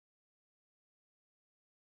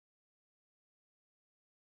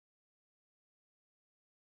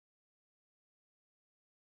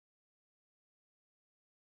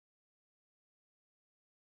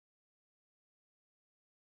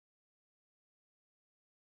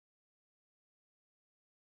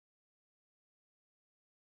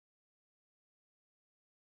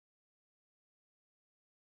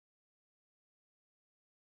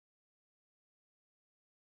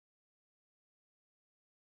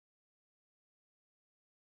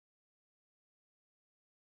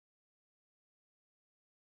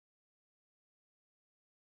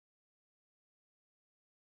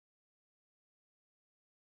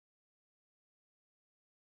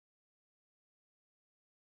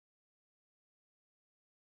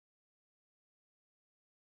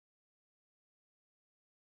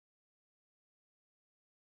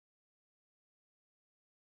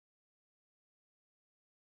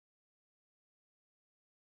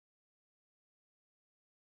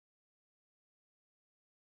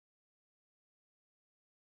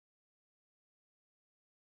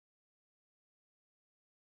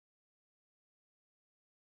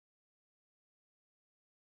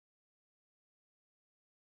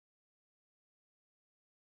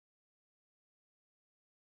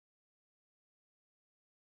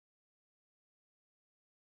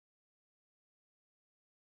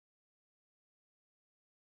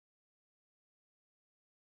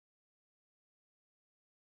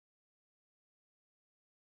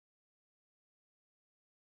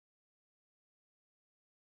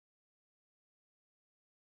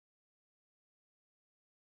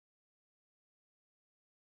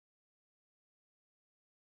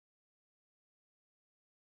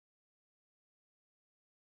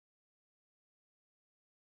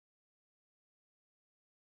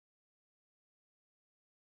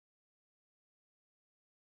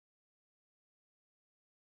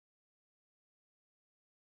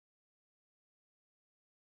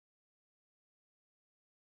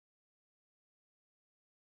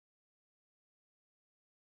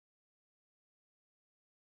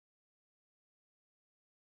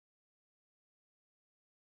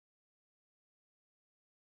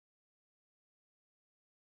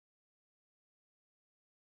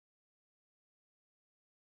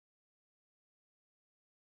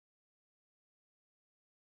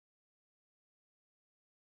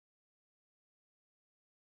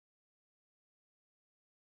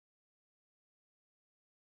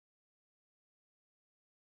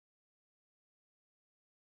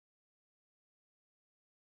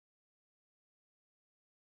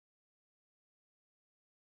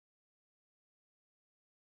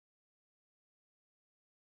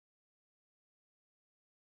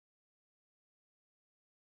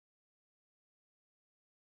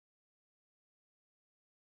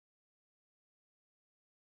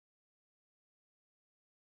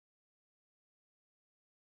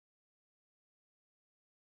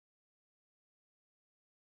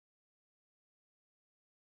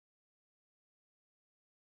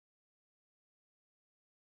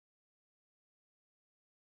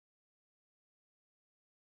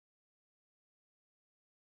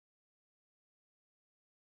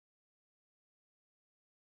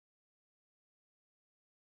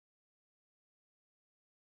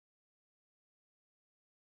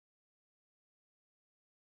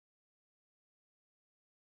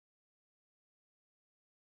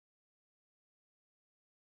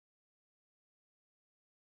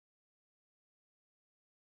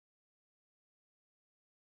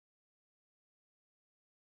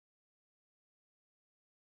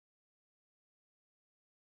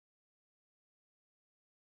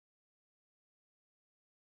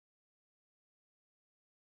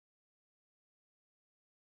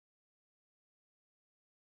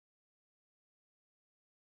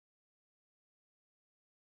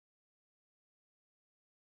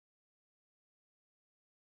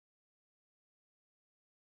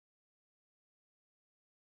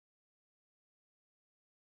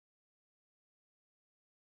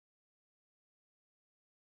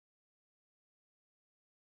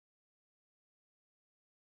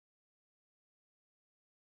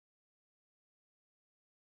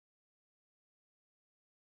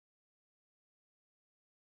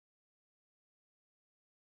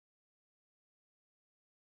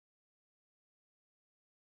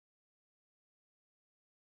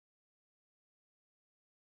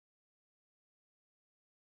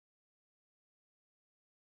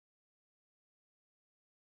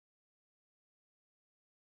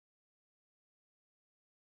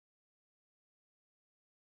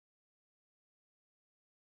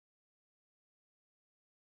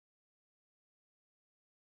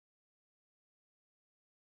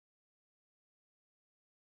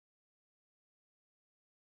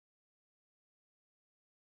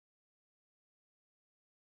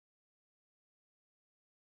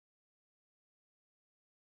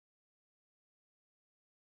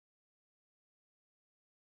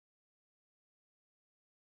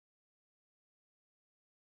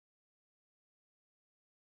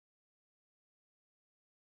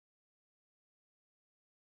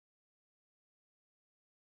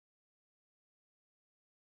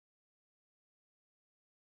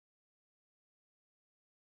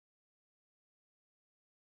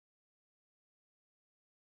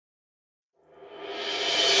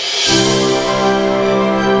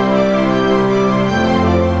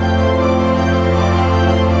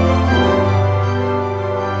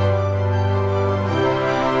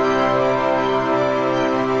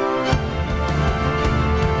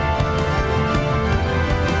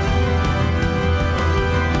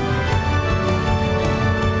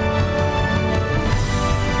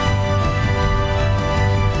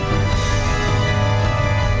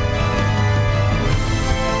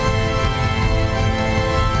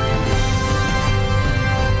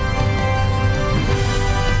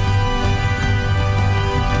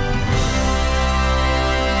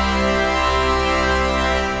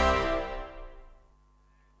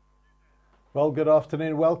Well, good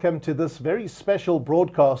afternoon. Welcome to this very special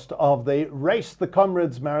broadcast of the Race the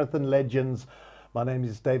Comrades Marathon Legends. My name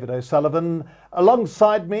is David O'Sullivan.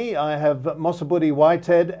 Alongside me, I have Mosabudi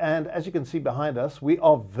Whitehead, and as you can see behind us, we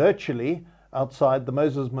are virtually outside the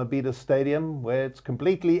Moses Mabhida Stadium, where it's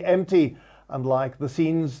completely empty, unlike the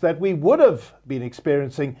scenes that we would have been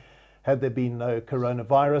experiencing had there been no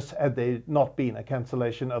coronavirus, had there not been a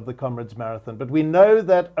cancellation of the Comrades Marathon. But we know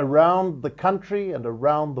that around the country and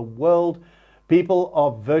around the world, people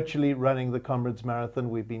are virtually running the Comrades Marathon.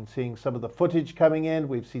 We've been seeing some of the footage coming in.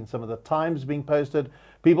 We've seen some of the times being posted.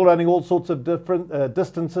 People running all sorts of different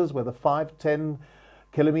distances, whether 5, 10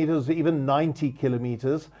 kilometers, even 90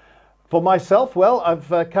 kilometers. For myself, well, I've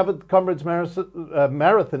covered Comrades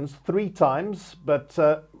marathons 3 times,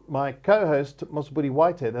 but my co-host, Mosabudi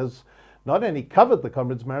Whitehead, has not only covered the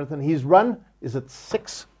Comrades Marathon, he's run, is it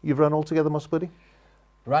 6 you've run altogether, Mosabudi?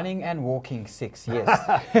 Running and walking 6,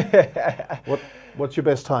 yes. What's your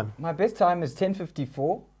best time? My best time is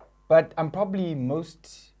 10:54, but I'm probably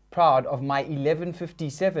most proud of my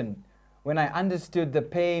 11:57 when I understood the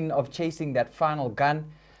pain of chasing that final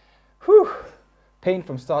gun. Whew! Pain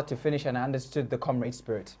from start to finish, and I understood the comrade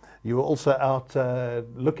spirit. You were also out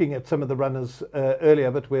looking at some of the runners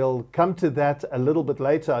earlier, but we'll come to that a little bit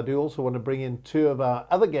later. I do also want to bring in 2 of our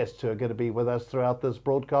other guests who are going to be with us throughout this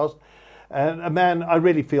broadcast. And a man I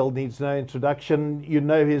really feel needs no introduction. You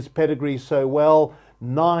know his pedigree so well.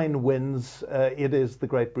 9 wins. It is the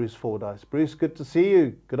great Bruce Fordyce. Bruce, good to see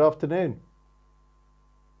you. Good afternoon.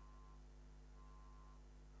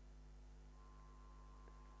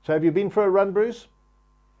 So have you been for a run, Bruce?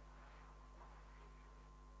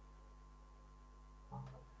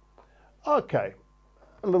 Okay.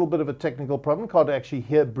 A little bit of a technical problem. Can't actually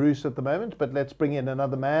hear Bruce at the moment, but let's bring in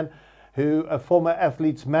another man who, a former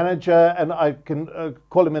athletes manager, and I can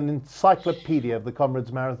call him an encyclopedia of the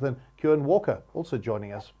Comrades Marathon, Kieran Walker, also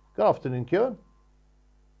joining us. Good afternoon, Kieran.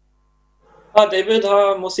 Hi, David.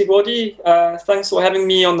 Hi, Mosibodi. Thanks for having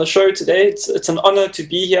me on the show today. It's an honor to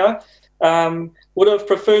be here. Would have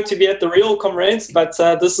preferred to be at the real Comrades, but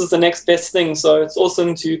this is the next best thing, so it's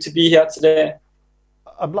awesome to be here today.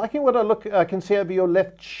 I'm liking what I can see over your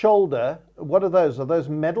left shoulder. What are those? Are those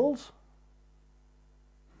medals?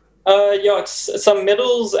 Yeah, it's some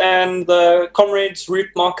medals and the Comrades route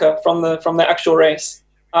marker from the actual race.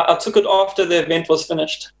 I took it after the event was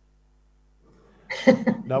finished.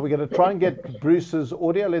 Now we're going to try and get Bruce's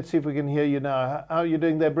audio. Let's see if we can hear you now. How are you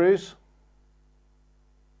doing there, Bruce?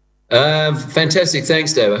 Fantastic.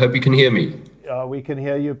 Thanks, Dave. I hope you can hear me. We can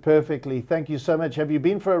hear you perfectly. Thank you so much. Have you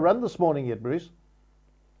been for a run this morning yet, Bruce?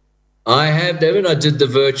 I have, David. I did the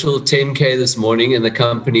virtual 10K this morning in the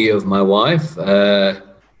company of my wife.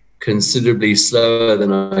 Considerably slower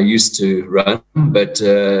than I used to run, but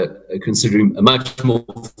considering much more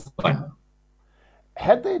fun.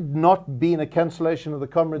 Had there not been a cancellation of the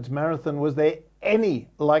Comrades Marathon, was there any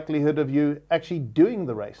likelihood of you actually doing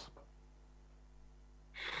the race?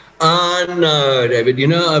 No, David. You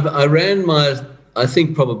know, I ran I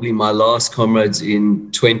think probably my last Comrades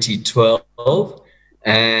in 2012,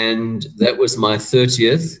 and that was my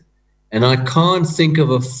 30th. And I can't think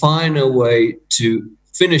of a finer way to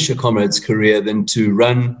finish a Comrades career than to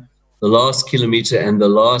run the last kilometer and the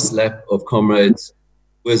last lap of Comrades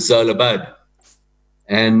with Zola Bud.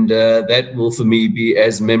 And that will for me be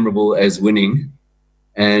as memorable as winning.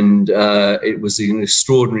 And it was an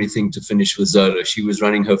extraordinary thing to finish with Zola. She was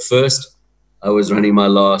running her first, I was running my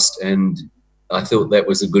last, and I thought that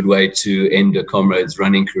was a good way to end a Comrades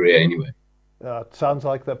running career anyway. It sounds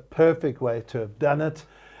like the perfect way to have done it.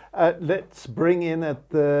 Let's bring in at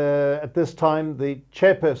this time the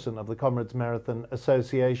chairperson of the Comrades Marathon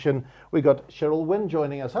Association. We got Cheryl Wynn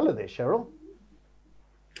joining us. Hello there, Cheryl.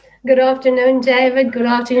 Good afternoon, David. Good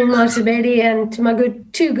afternoon, Mosabedi, and to my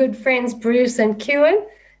 2 good friends, Bruce and Kieran.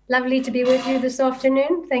 Lovely to be with you this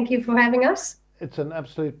afternoon. Thank you for having us. It's an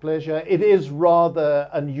absolute pleasure. It is rather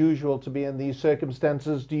unusual to be in these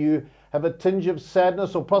circumstances. Do you have a tinge of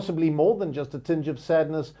sadness, or possibly more than just a tinge of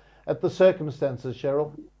sadness, at the circumstances,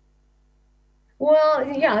 Cheryl? Well,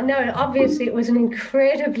 yeah, no, obviously it was an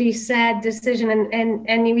incredibly sad decision,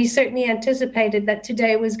 and we certainly anticipated that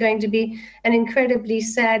today was going to be an incredibly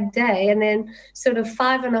sad day. And then sort of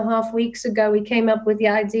 5.5 weeks ago, we came up with the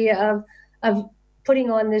idea of putting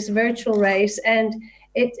on this virtual race, and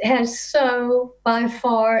it has so by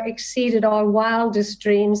far exceeded our wildest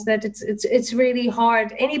dreams that it's really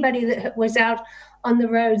hard. Anybody that was out on the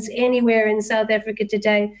roads anywhere in South Africa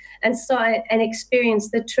today and saw and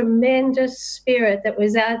experienced the tremendous spirit that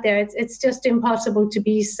was out there. It's just impossible to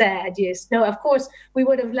be sad. Yes. No, of course, we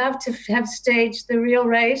would have loved to have staged the real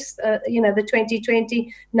race, the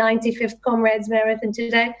 2020 95th Comrades Marathon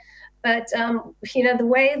today. But, the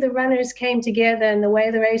way the runners came together and the way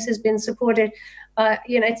the race has been supported,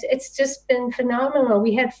 it's just been phenomenal.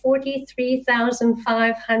 We had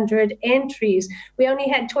 43,500 entries. We only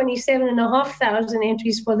had 27,500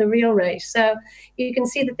 entries for the real race. So you can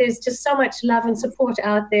see that there's just so much love and support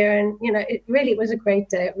out there. And, it really was a great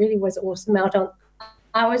day. It really was awesome.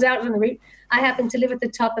 I was out on the route. I happened to live at the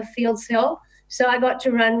top of Fields Hill. So I got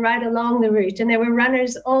to run right along the route, and there were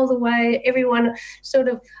runners all the way, everyone sort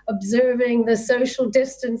of observing the social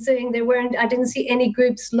distancing. I didn't see any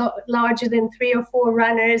groups larger than 3 or 4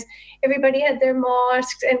 runners. Everybody had their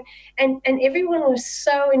masks, and everyone was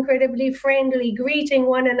so incredibly friendly, greeting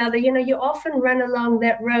one another. You often run along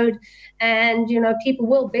that road and, people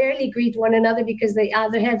will barely greet one another because they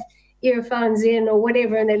either have earphones in or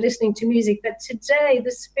whatever, and they're listening to music. But today, the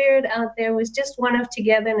spirit out there was just one of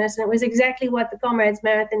togetherness, and it was exactly what the Comrades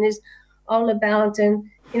Marathon is all about. And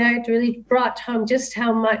it really brought home just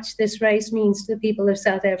how much this race means to the people of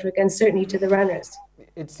South Africa, and certainly to the runners.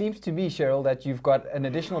 It seems to me, Cheryl, that you've got an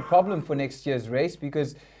additional problem for next year's race,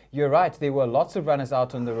 because you're right, there were lots of runners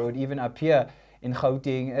out on the road, even up here in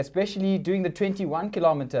Gauteng, especially doing the 21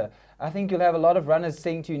 kilometer. I think you'll have a lot of runners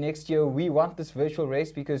saying to you next year, we want this virtual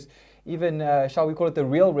race, because even, shall we call it the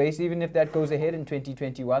real race, even if that goes ahead in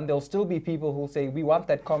 2021, there'll still be people who'll say, we want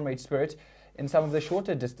that comrade spirit in some of the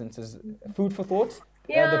shorter distances. Food for thought?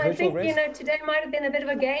 Yeah, I think, today might have been a bit of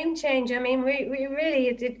a game changer. I mean, we really,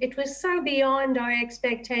 it was so beyond our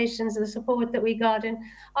expectations, the support that we got. And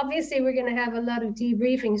obviously, we're going to have a lot of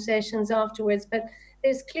debriefing sessions afterwards, but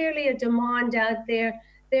there's clearly a demand out there.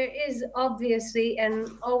 There is obviously and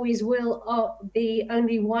always will be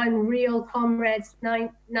only one real Comrades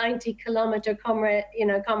 90-kilometer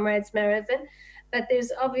Comrades Marathon, but there's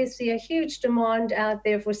obviously a huge demand out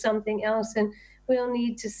there for something else, and we'll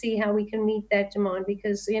need to see how we can meet that demand,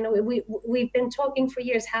 because we've been talking for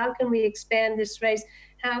years. How can we expand this race?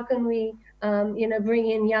 How can we bring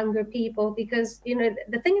in younger people? Because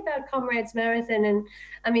the thing about Comrades Marathon, and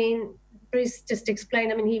I mean, Bruce just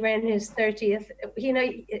explained, I mean, he ran his 30th.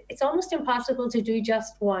 It's almost impossible to do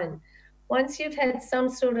just one. Once you've had some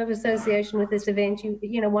sort of association with this event, you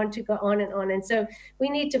want to go on and on. And so we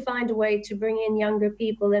need to find a way to bring in younger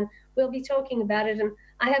people, and we'll be talking about it. And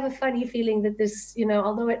I have a funny feeling that this,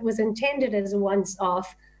 although it was intended as a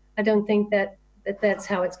once-off, I don't think that's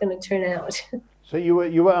how it's going to turn out. So you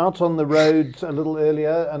were out on the roads a little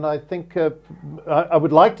earlier, and I think I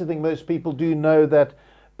would like to think most people do know that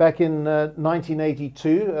back in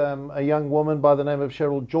 1982, a young woman by the name of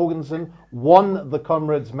Cheryl Jorgensen won the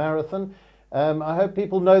Comrades Marathon. I hope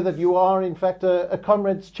people know that you are, in fact, a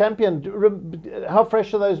Comrades champion. How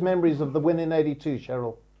fresh are those memories of the win in '82,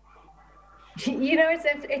 Cheryl?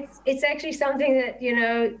 It's actually something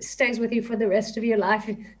that, stays with you for the rest of your life.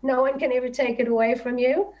 No one can ever take it away from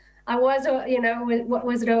you. I was, a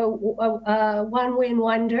one-win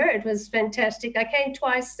wonder. It was fantastic. I came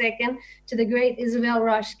twice second to the great Isabel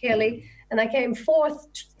Roche Kelly, and I came fourth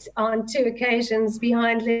on 2 occasions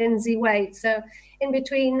behind Lindsay Waite. So in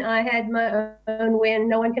between, I had my own win.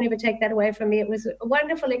 No one can ever take that away from me. It was a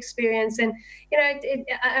wonderful experience. And,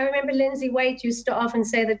 I remember Lindsay Waite used to often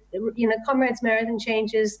say that, Comrades Marathon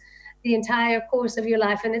changes the entire course of your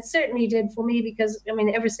life. And it certainly did for me, because, I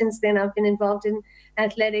mean, ever since then, I've been involved in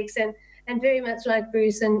athletics and very much like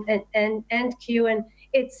Bruce and Q. And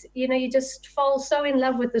it's, you just fall so in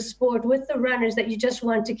love with the sport, with the runners, that you just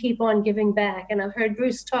want to keep on giving back. And I've heard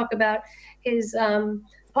Bruce talk about his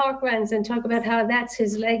park runs and talk about how that's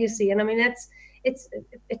his legacy. And I mean, it's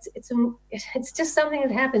just something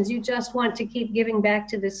that happens. You just want to keep giving back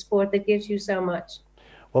to this sport that gives you so much.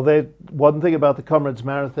 Well, one thing about the Comrades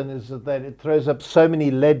Marathon is that it throws up so many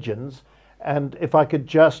legends. And if I could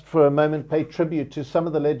just for a moment pay tribute to some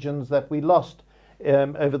of the legends that we lost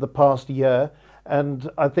over the past year. And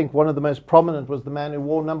I think one of the most prominent was the man who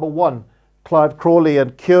wore number 1, Clive Crawley.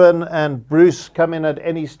 And Kieran and Bruce come in at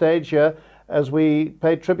any stage here as we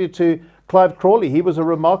pay tribute to Clive Crawley. He was a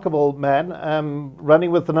remarkable man,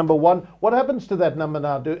 running with the number 1. What happens to that number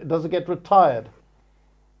now? Does it get retired?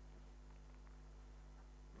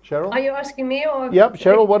 Cheryl? Are you asking me or? Yep,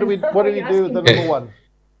 Cheryl, what do we do with the number 1?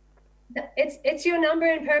 It's your number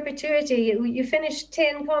in perpetuity. You finished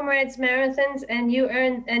 10 Comrades Marathons, and you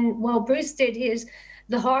earned, Bruce did his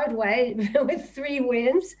the hard way with 3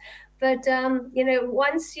 wins. But,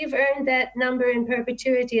 once you've earned that number in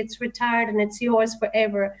perpetuity, it's retired and it's yours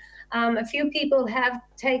forever. A few people have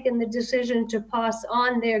taken the decision to pass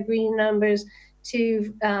on their green numbers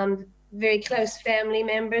to very close family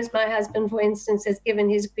members. My husband, for instance, has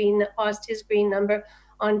passed his green number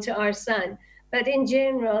on to our son. But in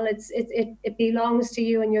general, it belongs to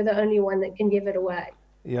you, and you're the only one that can give it away.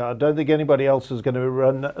 Yeah, I don't think anybody else is going to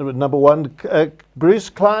run number one. Bruce,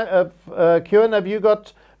 Kieran, have you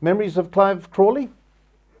got memories of Clive Crawley?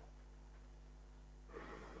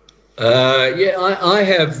 Yeah, I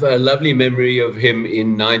have a lovely memory of him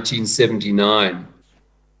in 1979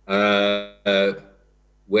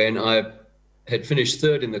 when I had finished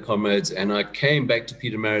third in the Comrades, and I came back to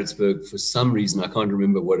Pietermaritzburg for some reason. I can't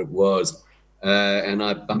remember what it was. And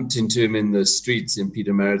I bumped into him in the streets in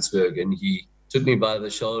Pietermaritzburg, and he took me by the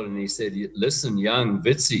shoulder and he said, "Listen, young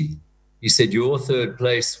Witzy," he said, "your third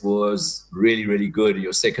place was really, really good.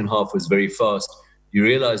 Your second half was very fast. You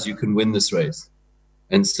realize you can win this race."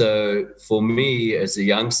 And so for me as a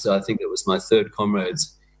youngster, I think it was my third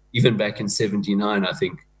Comrades. Even back in 79, I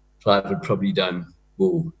think Clive had probably done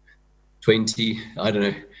 20, I don't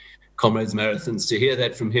know, Comrades marathons. To hear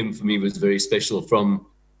that from him, for me, was very special from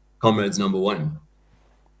Comrades number one.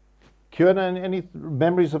 Kieran, any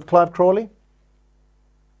memories of Clive Crawley?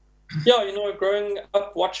 Yeah, growing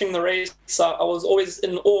up watching the race, I was always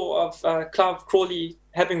in awe of Clive Crawley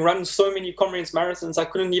having run so many Comrades marathons. I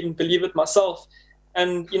couldn't even believe it myself.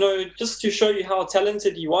 And, just to show you how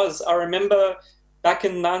talented he was, I remember back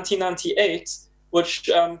in 1998, which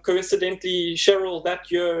coincidentally, Cheryl that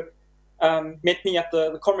year met me at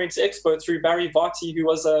the Comrades Expo through Barry Varty, who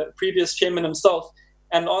was a previous chairman himself,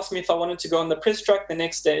 and asked me if I wanted to go on the press track the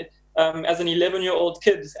next day as an 11-year-old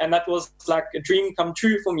kid. And that was like a dream come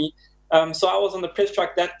true for me. So I was on the press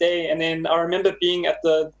track that day. And then I remember being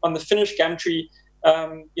on the finish gantry,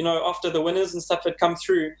 after the winners and stuff had come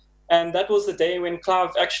through. And that was the day when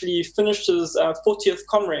Clive actually finished his 40th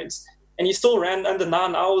Comrades. And he still ran under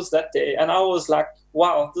 9 hours that day. And I was like,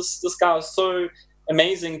 wow, this guy is so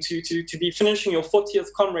amazing to be finishing your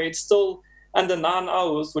 40th Comrades still under 9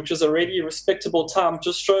 hours, which is already a respectable time.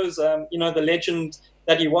 Just shows, the legend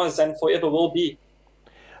that he was and forever will be.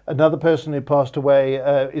 Another person who passed away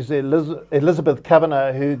is Elizabeth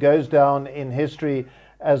Kavanagh, who goes down in history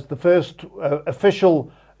as the first official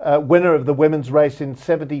winner of the women's race in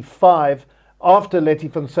 75 after Letty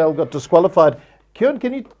van Zyl got disqualified. Kieran,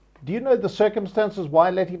 do you know the circumstances why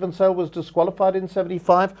Letty van Zyl was disqualified in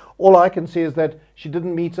 75? All I can see is that she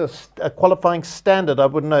didn't meet a qualifying standard. I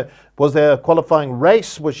wouldn't know. Was there a qualifying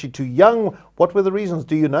race? Was she too young? What were the reasons?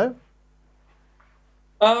 Do you know?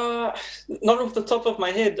 Not off the top of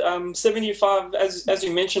my head. 75, as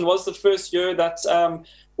you mentioned, was the first year that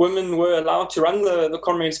women were allowed to run the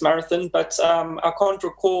Comrades Marathon, but I can't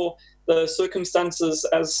recall the circumstances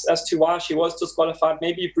as to why she was disqualified.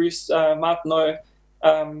 Maybe Bruce might know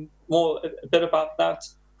a bit about that.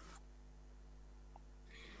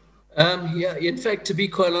 Yeah, in fact, to be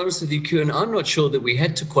quite honest with you, Kieran, I'm not sure that we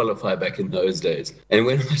had to qualify back in those days. And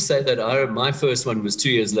when I say that, my first one was 2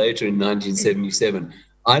 years later in 1977.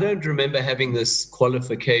 I don't remember having this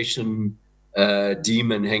qualification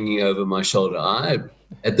demon hanging over my shoulder. I,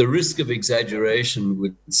 at the risk of exaggeration,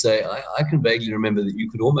 would say I can vaguely remember that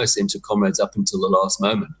you could almost enter Comrades up until the last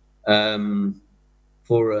moment.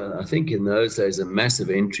 For, I think in those days, a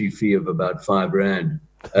massive entry fee of about R5.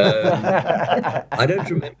 I don't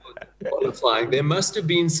remember qualifying. There must have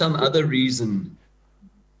been some other reason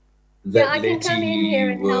that I can come in here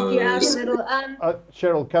and help you out a little.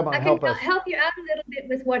 Cheryl, come on, help us. I can help you out a little bit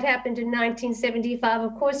with what happened in 1975.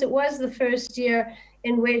 Of course, it was the first year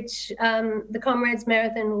in which the Comrades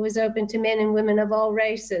Marathon was open to men and women of all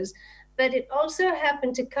races. But it also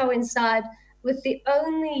happened to coincide with the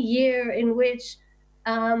only year in which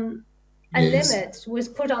a limit was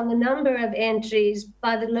put on the number of entries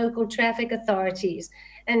by the local traffic authorities.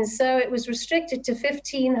 And so it was restricted to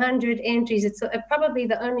 1,500 entries. It's probably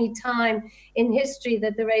the only time in history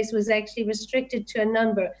that the race was actually restricted to a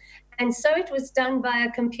number. And so it was done by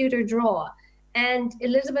a computer draw. And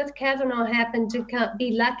Elizabeth Kavanagh happened to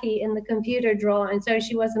be lucky in the computer draw. And so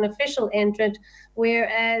she was an official entrant,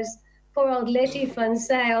 whereas poor old Letty van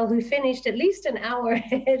Zyl, who finished at least an hour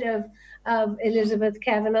ahead of Elizabeth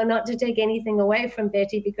Kavanagh, not to take anything away from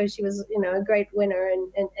Betty, because she was, a great winner.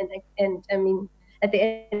 And I mean, at the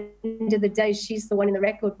end of the day, she's the one in the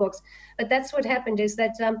record books. But that's what happened, is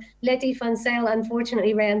that Letty van Zyl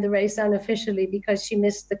unfortunately ran the race unofficially because she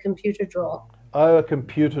missed the computer draw. Oh, a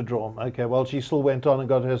computer draw. Okay, well, she still went on and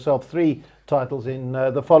got herself 3 titles in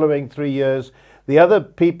the following 3 years. The other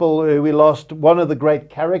people who we lost, one of the great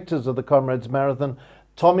characters of the Comrades Marathon,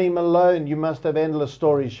 Tommy Malone. You must have endless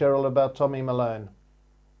stories, Cheryl, about Tommy Malone.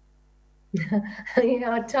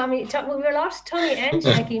 Tommy, we lost Tommy and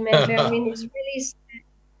Jackie Meckler. I mean, it's really sad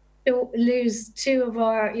to lose two of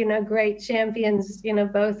our, great champions,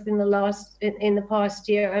 both in the past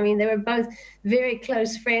year. I mean, they were both very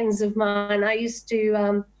close friends of mine. I used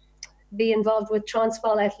to be involved with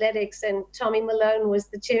Transvaal Athletics, and Tommy Malone was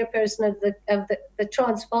the chairperson of the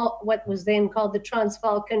Transvaal, what was then called the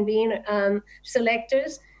Transvaal Convener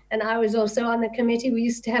Selectors. And I was also on the committee. We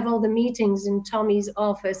used to have all the meetings in Tommy's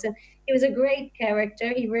office, and he was a great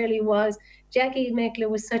character. He really was. Jackie Meckler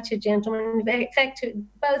was such a gentleman. In fact,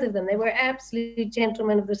 both of them, they were absolute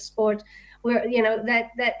gentlemen of the sport. Where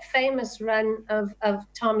that famous run of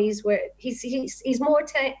Tommy's, where he's more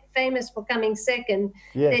famous for coming second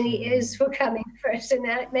than he is for coming first, and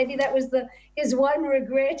maybe that was his one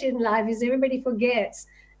regret in life, is everybody forgets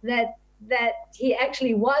that he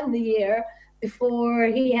actually won the year before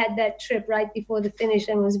he had that trip right before the finish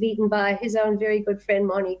and was beaten by his own very good friend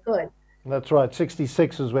Moni Kuhn. That's right.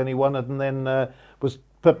 66 was when he won it, and then was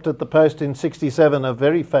pipped at the post in 67, a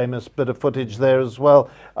very famous bit of footage there as well.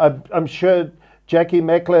 I'm sure Jackie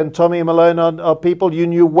Meckler and Tommy Malone are people you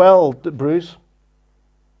knew well, Bruce.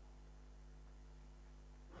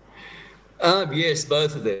 Yes,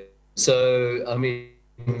 both of them. So, I mean,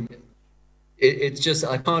 it's just,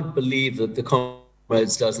 I can't believe that the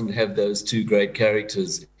Comrades doesn't have those two great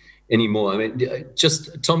characters anymore. I mean,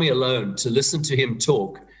 just Tommy alone, to listen to him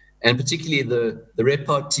talk, and particularly the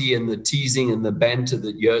repartee and the teasing and the banter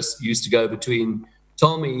that used to go between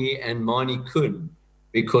Tommy and Mani Kuhn,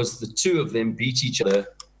 because the two of them beat each other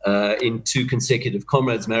in 2 consecutive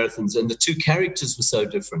Comrades marathons, and the two characters were so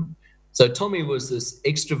different. So Tommy was this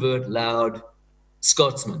extrovert, loud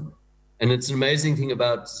Scotsman. And it's an amazing thing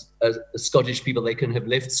about Scottish people. They can have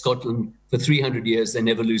left Scotland for 300 years. They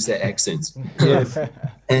never lose their accents. Yes.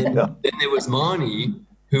 And then there was Mani,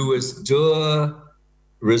 who was dour,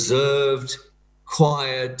 reserved,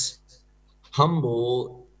 quiet,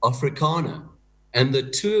 humble Afrikaner. And the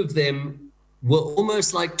two of them were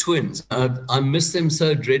almost like twins. I miss them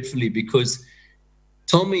so dreadfully, because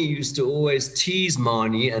Tommy used to always tease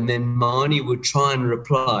Mani, and then Mani would try and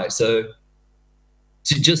reply. So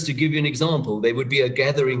just to give you an example, there would be a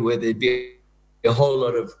gathering where there'd be a whole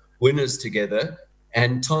lot of winners together,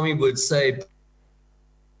 and Tommy would say,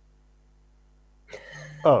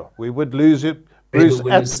 "Oh, we would lose it, Bruce." The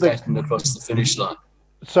winners baton across the finish line.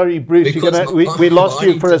 Sorry, Bruce, we lost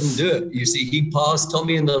you for a. You see, he passed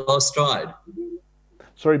Tommy in the last stride.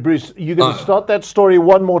 Sorry, Bruce, you're going to start that story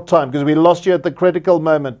one more time, because we lost you at the critical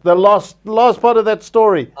moment. The last part of that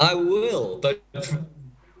story. I will, but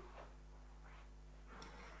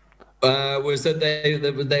was that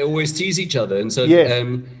they always tease each other, and so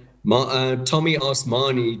Tommy asked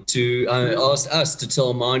Mani to asked us to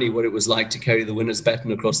tell Mani what it was like to carry the winner's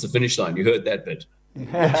baton across the finish line. You heard that bit.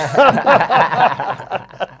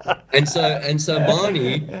 and so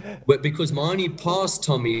Mani, because Mani passed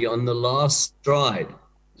Tommy on the last stride,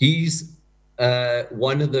 he's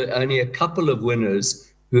one of the only a couple of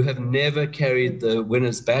winners who have never carried the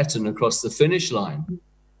winner's baton across the finish line.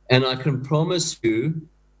 And I can promise you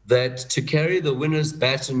that to carry the winner's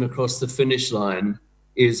baton across the finish line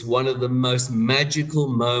is one of the most magical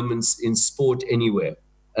moments in sport anywhere.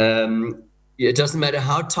 It doesn't matter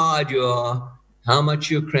how tired you are, how much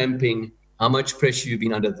you're cramping, how much pressure you've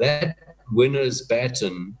been under. That winner's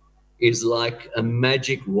baton is like a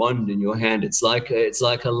magic wand in your hand. It's like a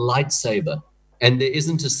lightsaber. And there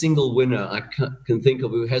isn't a single winner I can think of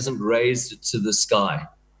who hasn't raised it to the sky.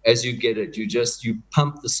 As you get it, you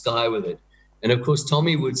pump the sky with it. And of course,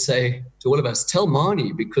 Tommy would say to all of us, tell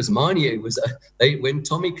Mani, because Mani was, when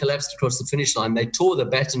Tommy collapsed across the finish line, they tore the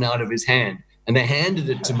baton out of his hand and they handed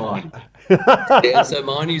it to Mani. And so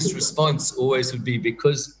Mani's response always would be,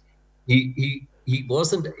 because he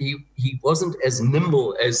wasn't as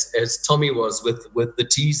nimble as Tommy was with the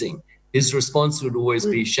teasing. His response would always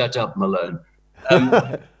be, shut up, Malone.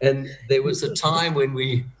 And there was a time when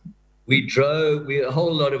a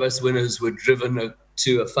whole lot of us winners were driven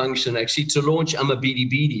to a function, actually, to launch Amabidi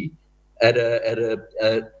Bidi at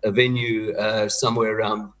a venue somewhere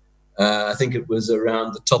around, I think it was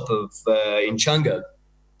around the top of Inchanga.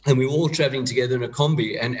 And we were all traveling together in a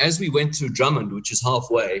combi. And as we went through Drummond, which is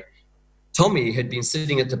halfway, Tommy had been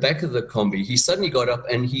sitting at the back of the combi. He suddenly got up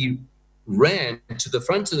and he ran to the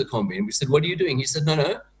front of the combi. And we said, what are you doing? He said,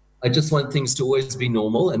 no, I just want things to always be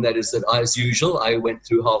normal. And that is that, as usual, I went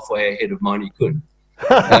through halfway ahead of Mani Kuhn.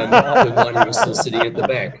 Mani was still sitting at the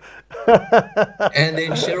back. And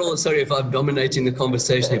then Cheryl, sorry if I'm dominating the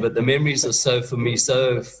conversation here, but the memories are for me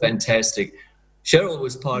so fantastic. Cheryl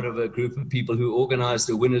was part of a group of people who organized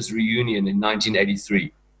a winners reunion in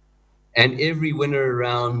 1983. And every winner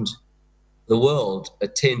around the world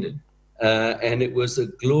attended. And it was a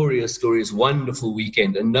glorious, glorious, wonderful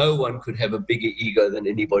weekend. And no one could have a bigger ego than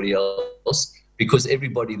anybody else because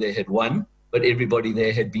everybody there had won, but everybody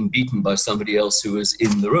there had been beaten by somebody else who was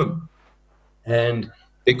in the room. And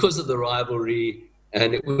because of the rivalry,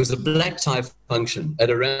 and it was a black tie function at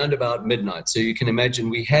around about midnight. So you can imagine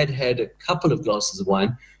we had a couple of glasses of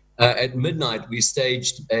wine. At midnight, we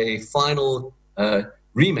staged a final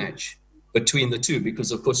rematch between the two, because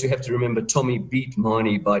of course you have to remember Tommy beat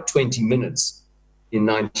Marnie by 20 minutes in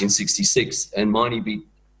 1966, and Marnie beat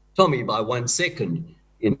Tommy by 1 second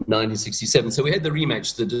in 1967. So we had the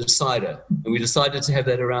rematch, the decider, and we decided to have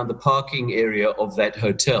that around the parking area of that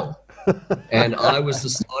hotel. And I was the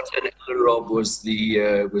starter, and Alan Robb was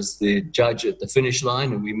the judge at the finish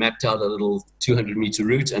line, and we mapped out a little 200-meter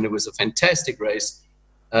route, and it was a fantastic race.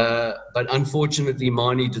 But unfortunately,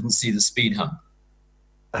 Marnie didn't see the speed hump.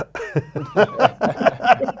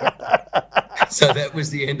 So that was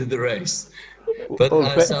the end of the race. But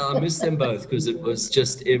so I miss them both because it was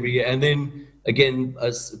just every year. And then again,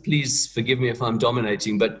 please forgive me if I'm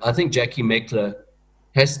dominating, but I think Jackie Meckler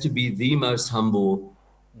has to be the most humble,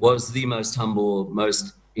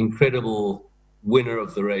 most incredible winner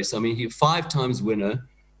of the race. I mean, he 5 times winner.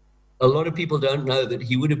 A lot of people don't know that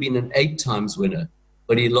he would have been an 8 times winner,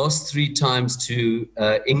 but he lost 3 times to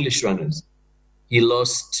English runners. He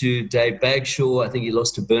lost to Dave Bagshaw. I think he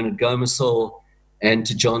lost to Bernard Gomersall and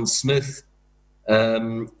to John Smith.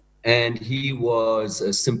 And he was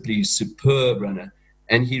a simply superb runner.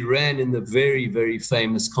 And he ran in the very, very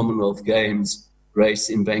famous Commonwealth Games race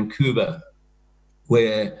in Vancouver,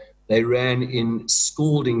 where they ran in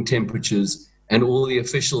scalding temperatures and all the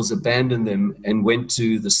officials abandoned them and went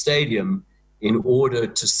to the stadium in order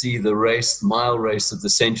to see the mile race of the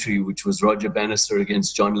century, which was Roger Bannister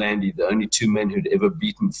against John Landy, the only 2 men who'd ever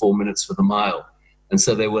beaten 4 minutes for the mile. And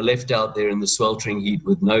so they were left out there in the sweltering heat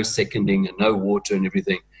with no seconding and no water and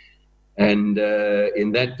everything. And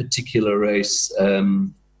in that particular race,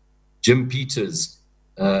 Jim Peters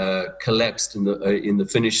collapsed in the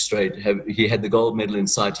finish straight. He had the gold medal in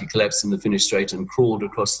sight. He collapsed in the finish straight and crawled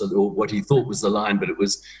across what he thought was the line, but it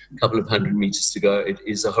was a couple of 100 meters to go. It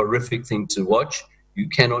is a horrific thing to watch. You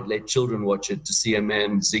cannot let children watch it, to see a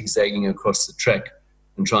man zigzagging across the track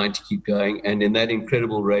and trying to keep going. And in that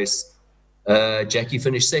incredible race, Jackie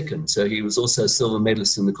finished second. So he was also a silver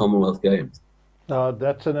medalist in the Commonwealth Games.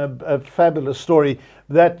 That's a fabulous story.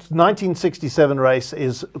 That 1967 race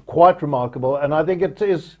is quite remarkable, and I think it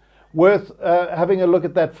is worth having a look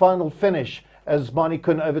at that final finish as Marnie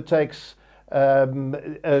Kuhn overtakes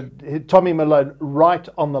Tommy Malone right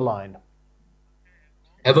on the line.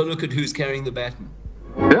 Have a look at who's carrying the baton.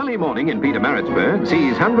 Early morning in Pietermaritzburg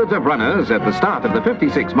sees hundreds of runners at the start of the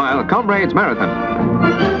 56-mile Comrades Marathon.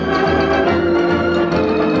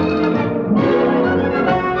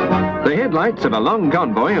 The headlights of a long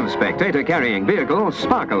convoy of spectator-carrying vehicles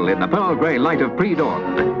sparkle in the pearl grey light of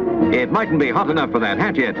pre-dawn. It mightn't be hot enough for that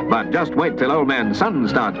hat yet, but just wait till old man sun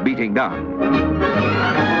starts beating down.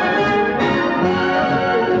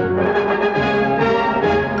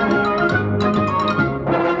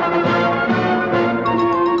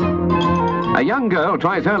 A young girl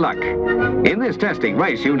tries her luck. In this testing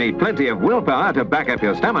race, you need plenty of willpower to back up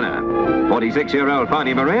your stamina. 46-year-old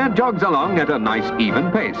Fanny Maria jogs along at a nice,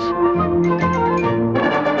 even pace.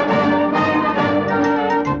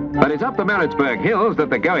 But it's up the Maritzburg hills that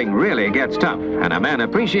the going really gets tough, and a man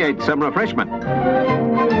appreciates some refreshment.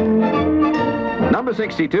 Number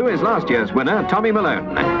 62 is last year's winner, Tommy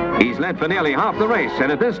Malone. He's led for nearly half the race,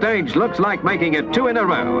 and at this stage looks like making it 2 in a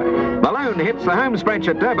row. Malone hits the home stretch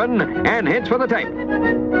at Durban and heads for the tape.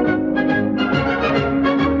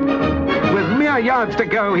 With mere yards to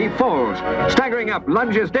go, he falls. Staggering up,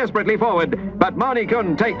 lunges desperately forward, but Marnie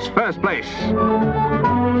Kuhn takes first place.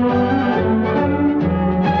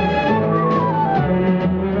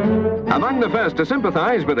 Among the first to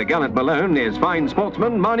sympathize with the gallant Malone is fine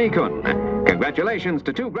sportsman Marnie Kuhn. Congratulations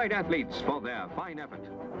to 2 great athletes for their fine effort.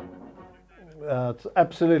 It's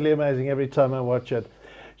absolutely amazing every time I watch it.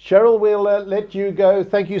 Cheryl, we'll let you go.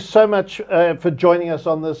 Thank you so much for joining us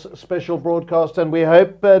on this special broadcast, and we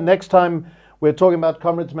hope next time we're talking about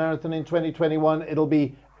Comrades Marathon in 2021, it'll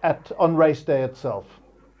be on race day itself.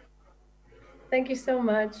 Thank you so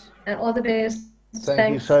much, and all the best.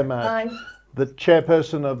 Thank you so much. Bye. The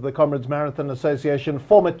chairperson of the Comrades Marathon Association,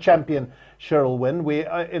 former champion Cheryl Wynne. We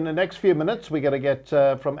in the next few minutes we're going to get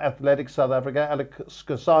from Athletics South Africa, Alex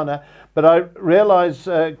Skosana. But I realise,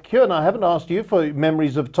 Kieran, I haven't asked you for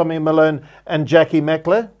memories of Tommy Malone and Jackie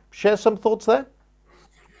Meckler. Share some thoughts there.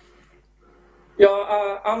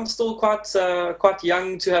 Yeah, I'm still quite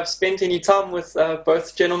young to have spent any time with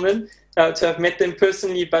both gentlemen, to have met them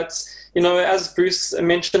personally. But as Bruce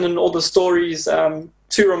mentioned in all the stories,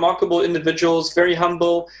 two remarkable individuals, very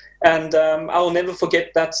humble, and I will never forget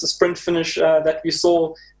that sprint finish that we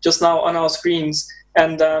saw just now on our screens.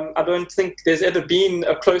 And I don't think there's ever been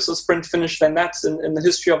a closer sprint finish than that in the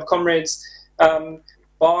history of Comrades.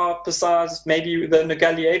 Bar besides maybe the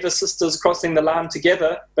Nogalieva sisters crossing the line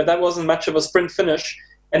together, but that wasn't much of a sprint finish.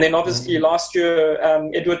 And then obviously last year,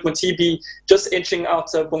 Edward Mutibi just edging out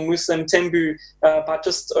Bongusa Mtembu by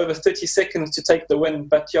just over 30 seconds to take the win.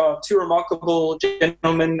 But yeah, two remarkable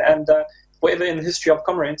gentlemen and forever in the history of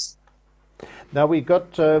Comrades. Now we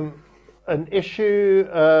got an issue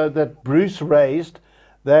that Bruce raised,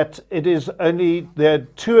 that it is only, there are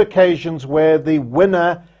two occasions where the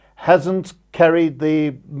winner hasn't carried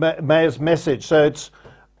the mayor's message. So it's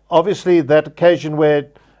obviously that occasion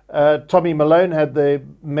where Tommy Malone had the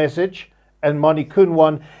message and Moni Kuhn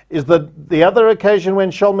won. Is the other occasion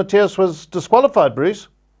when Charles Matthias was disqualified, Bruce?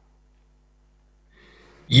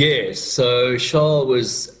 Yes, so Charles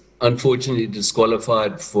was unfortunately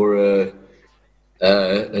disqualified for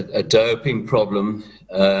a doping problem.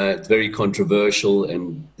 It's very controversial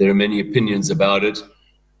and there are many opinions about it.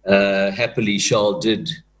 Happily, Charles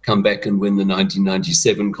did come back and win the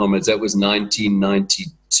 1997 Comrades. That was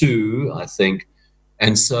 1992, I think.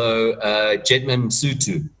 And so Jetman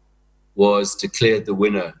Sutu was declared the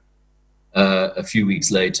winner a few weeks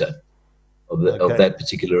later of that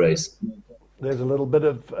particular race. There's a little bit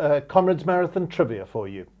of Comrades Marathon trivia for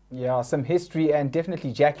you. Yeah, some history, and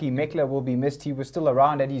definitely Jackie Meckler will be missed. He was still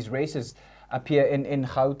around at his races up here in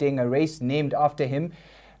Gauteng, a race named after him.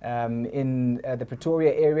 In the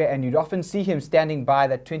Pretoria area, and you'd often see him standing by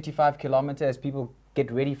that 25 kilometer as people get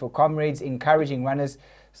ready for Comrades, encouraging runners.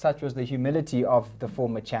 Such was the humility of the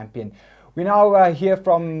former champion. We now hear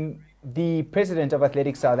from the president of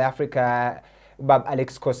Athletics South Africa, Bab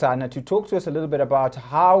Alex Kosana, to talk to us a little bit about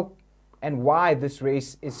how and why this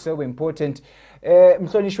race is so important.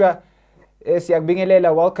 Mhlonishwa,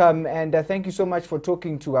 Siyakubingelela, welcome, and thank you so much for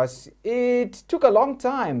talking to us. It took a long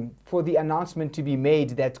time for the announcement to be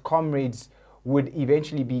made that Comrades would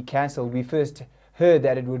eventually be cancelled. We first heard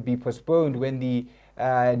that it would be postponed when the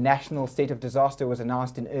national state of disaster was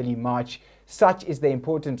announced in early March. Such is the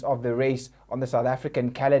importance of the race on the South African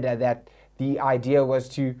calendar that the idea was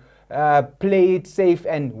to play it safe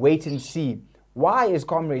and wait and see. Why is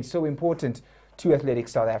Comrades so important to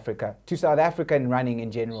Athletics South Africa, to South Africa and running in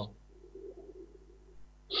general?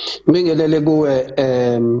 Mingelele kuwe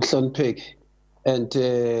Mhlonipheki, and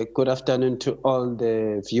good afternoon to all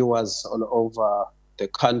the viewers all over the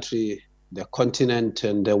country, the continent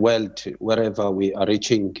and the world, wherever we are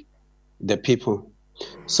reaching the people.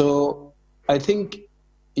 So I think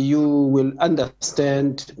you will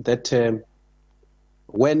understand that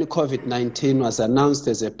when COVID-19 was announced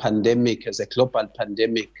as a pandemic, as a global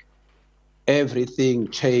pandemic, everything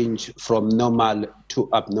changed from normal to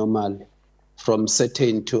abnormal, from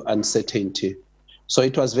certain to uncertainty. So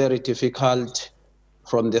it was very difficult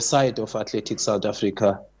from the side of Athletics South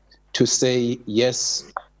Africa to say,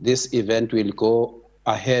 yes, this event will go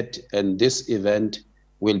ahead and this event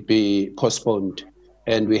will be postponed.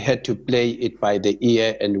 And we had to play it by the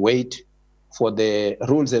ear and wait for the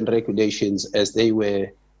rules and regulations as they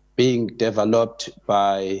were being developed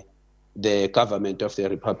by the government of the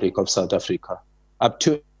Republic of South Africa, up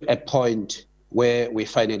to a point where we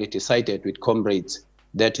finally decided with Comrades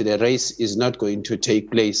that the race is not going to take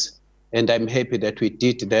place. And I'm happy that we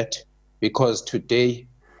did that, because today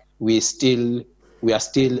we are still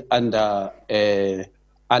under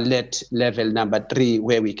alert level number 3,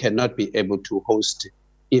 where we cannot be able to host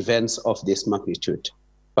events of this magnitude.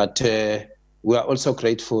 But we are also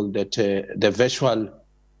grateful that the virtual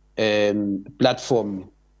platform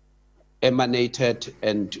emanated,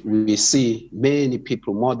 and we see many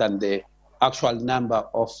people, more than the actual number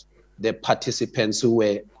of the participants who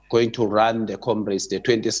were going to run the Comrades, the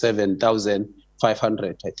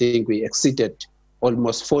 27,500. I think we exceeded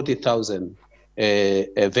almost 40,000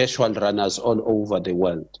 virtual runners all over the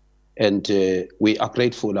world. And we are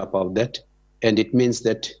grateful about that. And it means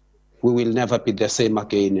that we will never be the same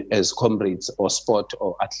again as Comrades or sport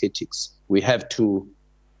or athletics. We have to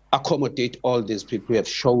accommodate all these people who have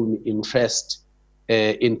shown interest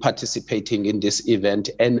in participating in this event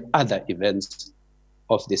and other events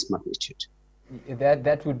of this magnitude.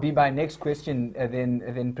 That would be my next question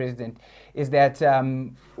then President, is that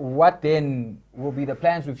what then will be the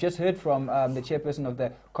plans? We've just heard from the chairperson of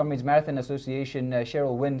the Comrades Marathon Association,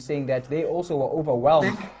 Cheryl Wynn, saying that they also were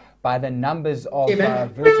overwhelmed by the numbers of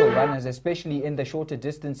virtual runners, especially in the shorter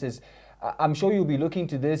distances. I'm sure you'll be looking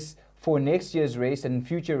to this for next year's race and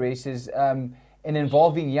future races. In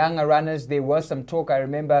involving younger runners, there was some talk, I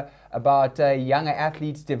remember, about younger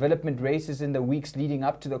athletes development races in the weeks leading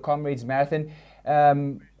up to the Comrades Marathon.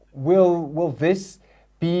 Will this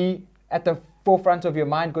be at the forefront of your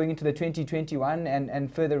mind going into the 2021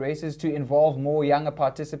 and further races to involve more younger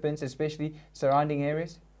participants, especially surrounding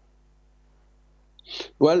areas?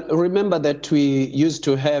 Well, remember that we used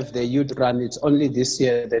to have the youth run. It's only this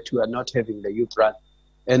year that we are not having the youth run.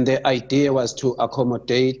 And the idea was to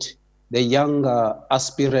accommodate the younger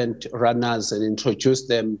aspirant runners and introduce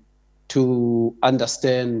them to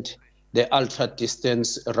understand the ultra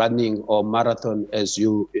distance running or marathon, as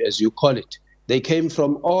you call it. They came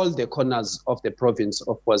from all the corners of the province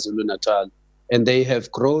of KwaZulu-Natal, and they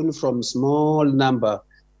have grown from small number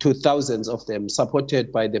to thousands of them,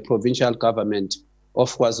 supported by the provincial government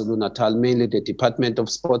of KwaZulu-Natal, mainly the Department of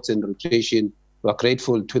Sports and Recreation. We are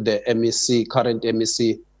grateful to the MEC, current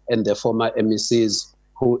MEC, and the former MECs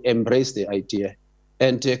who embrace the idea.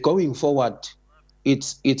 And going forward,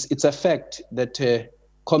 it's a fact that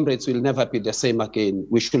Comrades will never be the same again.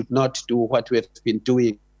 We should not do what we have been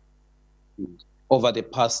doing over the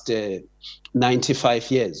past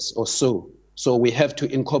 95 years or so. So we have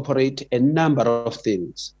to incorporate a number of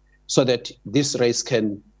things so that this race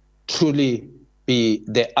can truly be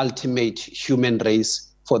the ultimate human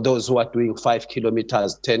race for those who are doing 5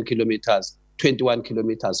 kilometers, 10 kilometers, 21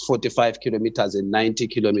 kilometers, 45 kilometers, and 90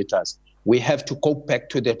 kilometers. We have to go back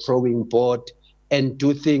to the drawing board and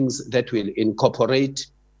do things that will incorporate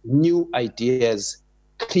new ideas,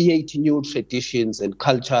 create new traditions and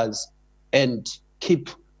cultures, and keep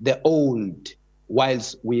the old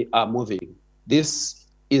whilst we are moving. This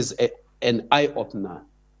is an eye-opener.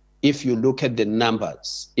 If you look at the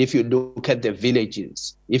numbers, if you look at the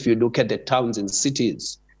villages, if you look at the towns and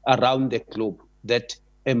cities around the globe that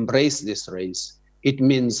embrace this race, it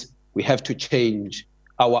means we have to change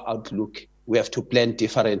our outlook. We have to plan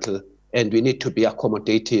differently, and we need to be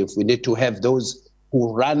accommodative. We need to have those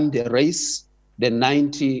who run the race, the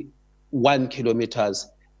 91 kilometers,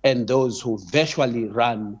 and those who virtually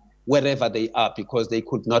run wherever they are, because they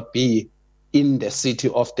could not be in the city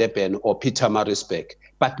of Durban or Pietermaritzburg,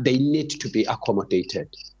 but they need to be accommodated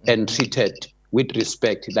and treated with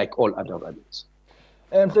respect like all other runners.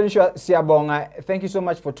 Mhlonishwa Siyabonga, thank you so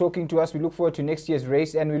much for talking to us. We look forward to next year's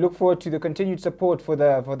race, and we look forward to the continued support for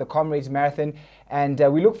the Comrades Marathon, and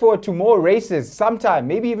we look forward to more races sometime,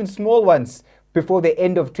 maybe even small ones, before the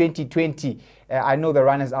end of 2020. I know the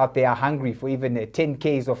runners out there are hungry for even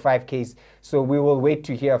 10Ks or 5Ks, so we will wait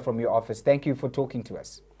to hear from your office. Thank you for talking to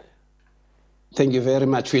us. Thank you very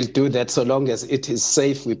much. We'll do that so long as it is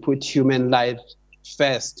safe. We put human life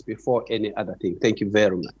first before any other thing. Thank you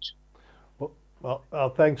very much.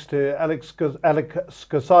 Well, thanks to Alex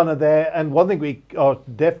Skosana there. And one thing we are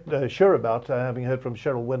sure about, having heard from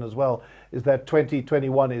Cheryl Wynn as well, is that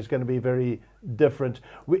 2021 is going to be very different.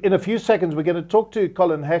 In a few seconds, we're going to talk to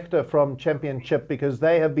Colin Hector from Championship, because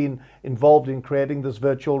they have been involved in creating this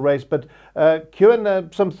virtual race. But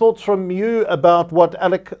Kieran, some thoughts from you about what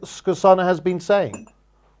Alex Skosana has been saying?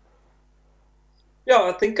 Yeah,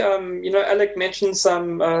 I think, Alec mentioned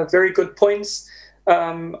some very good points.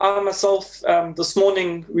 I myself, this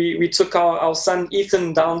morning, we took our son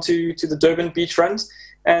Ethan down to the Durban beach run,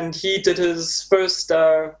 and he did his first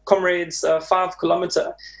Comrades 5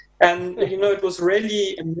 kilometer. And, it was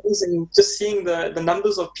really amazing just seeing the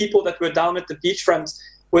numbers of people that were down at the beachfront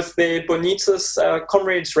with their Bonitas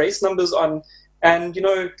Comrades race numbers on. And,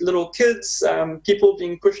 little kids, people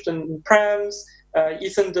being pushed in prams.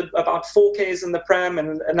 Ethan did about 4Ks in the pram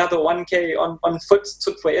and another 1K on foot.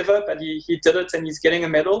 Took forever, but he did it, and he's getting a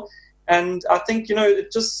medal. And I think,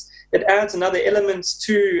 it adds another element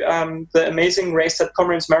to the amazing race that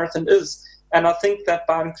Comrades Marathon is. And I think that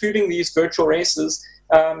by including these virtual races,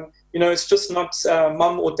 it's just not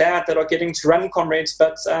mom or dad that are getting to run Comrades,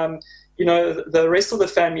 but the rest of the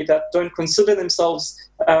family that don't consider themselves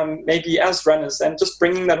maybe as runners, and just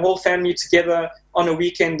bringing that whole family together on a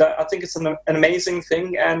weekend, I think it's an amazing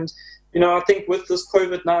thing. And, I think with this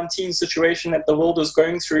COVID-19 situation that the world is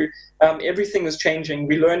going through, everything is changing.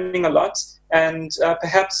 We're learning a lot, and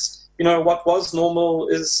perhaps, what was normal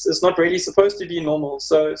is not really supposed to be normal.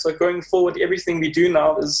 So going forward, everything we do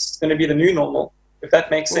now is going to be the new normal, if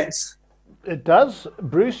that makes sense. It does.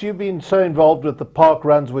 Bruce, you've been so involved with the park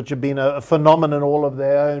runs, which have been a phenomenon all of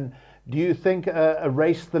their own. Do you think a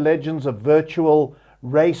Race the Legends, a virtual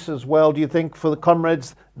race as well, do you think for the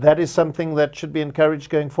Comrades that is something that should be encouraged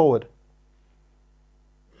going forward?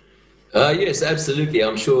 Yes, absolutely.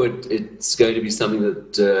 I'm sure it's going to be something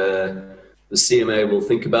that the CMA will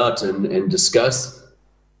think about and discuss.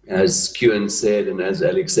 as Kewan said and as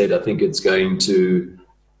Alex said, I think it's going to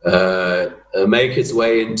make its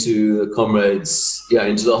way into the Comrades,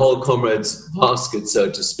 into the whole Comrades basket, so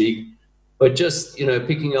to speak. But just,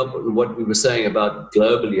 picking up on what we were saying about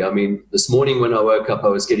globally, I mean, this morning when I woke up, I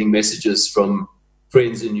was getting messages from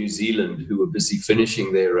friends in New Zealand who were busy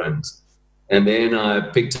finishing their runs. And then I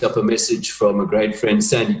picked up a message from a great friend,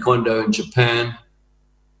 Sandy Kondo in Japan,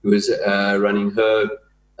 who is running her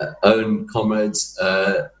own Comrades.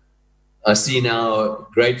 I see now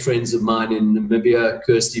great friends of mine in Namibia,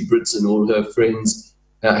 Kirsty Brits and all her friends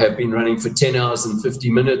have been running for 10 hours and 50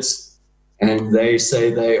 minutes. And they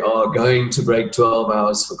say they are going to break 12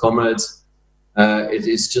 hours for Comrades. It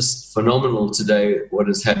is just phenomenal today what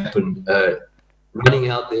has happened. Running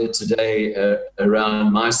out there today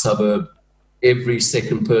around my suburb, every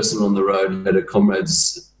second person on the road had a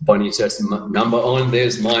Comrades Bonitas number on.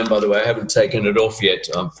 There's mine, by the way. I haven't taken it off yet.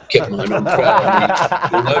 I've kept mine on proud.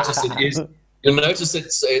 You'll notice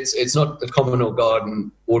it's not the common or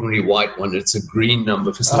garden ordinary white one. It's a green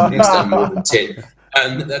number for somebody who's done more than 10.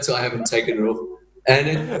 And that's why I haven't taken it off.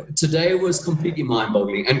 And today was completely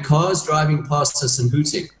mind-boggling. And cars driving past us and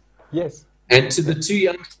hooting. Yes. And to the two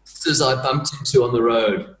youngsters I bumped into on the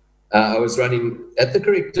road, I was running at the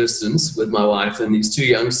correct distance with my wife, and these two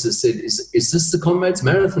youngsters said, is this the Comrades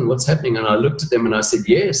Marathon? What's happening? And I looked at them and I said,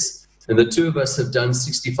 yes. And the two of us have done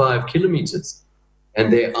 65 kilometers.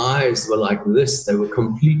 And their eyes were like this. They were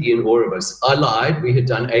completely in awe of us. I lied. We had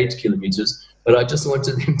done 8 kilometers, but I just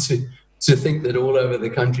wanted them to think that all over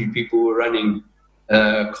the country people were running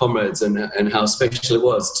Comrades and how special it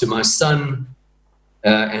was. To my son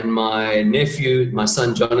and my nephew, my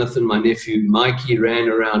son Jonathan, my nephew Mikey ran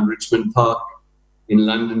around Richmond Park in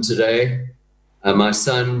London today. My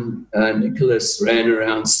son Nicholas ran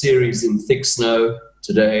around Ceres in thick snow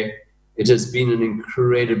today. It has been an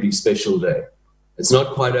incredibly special day. It's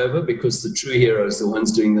not quite over because the true heroes, the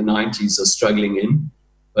ones doing the 90s, are struggling in.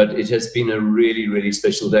 But it has been a really, really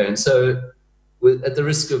special day. And so at the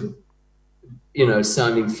risk of,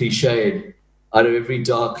 sounding cliched, out of every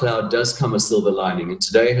dark cloud does come a silver lining. And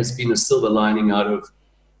today has been a silver lining out of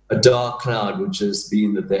a dark cloud, which has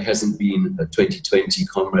been that there hasn't been a 2020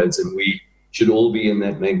 Comrades. And we should all be in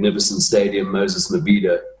that magnificent stadium, Moses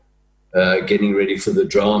Mabhida, getting ready for the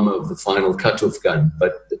drama of the final cutoff gun.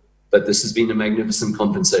 But this has been a magnificent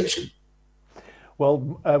compensation. Well,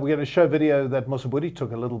 we're going to show video that Mosabudi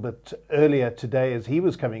took a little bit earlier today as he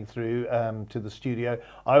was coming through to the studio.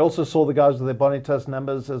 I also saw the guys with their Bonitas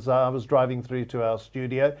numbers as I was driving through to our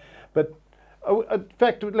studio. But in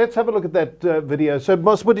fact, let's have a look at that video. So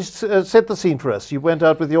Mosabudi, set the scene for us. You went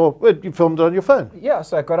out with you filmed on your phone. Yeah,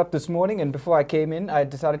 so I got up this morning, and before I came in, I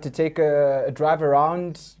decided to take a drive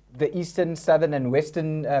around the eastern, southern and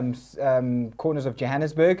western corners of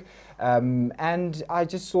Johannesburg, and I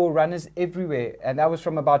just saw runners everywhere, and that was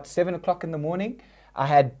from about 7 o'clock in the morning. I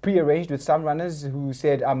had pre-arranged with some runners who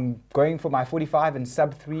said I'm going for my 45 and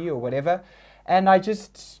sub 3 or whatever, and I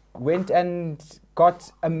just went and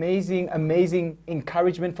got amazing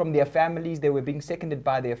encouragement from their families. They were being seconded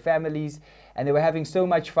by their families, and they were having so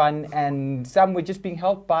much fun, and some were just being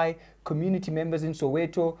helped by community members in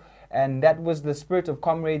Soweto. And that was the spirit of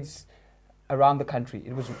Comrades around the country.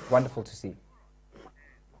 It was wonderful to see.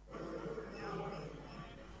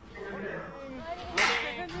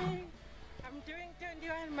 I'm doing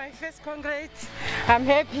 21, my first Comrades. I'm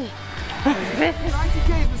happy. 90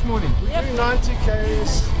 Ks this morning. We're doing 90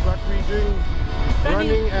 Ks, but we're doing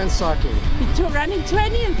running and cycling. We're running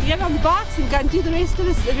 20 and get on the bikes and go and do the rest of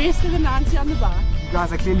the 90 on the bike. You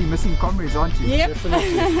guys are clearly missing Comrades, aren't you? Yep.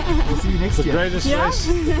 Definitely. We'll see you next year. The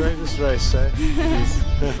greatest race, eh? Yes.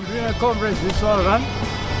 I'm doing a Comrades visual run.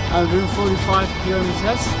 I'm doing 45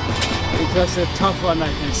 kilometers. It was a tough one, I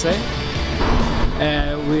can say.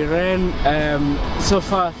 We ran, so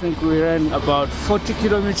far I think we ran about 40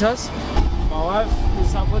 kilometers. My wife is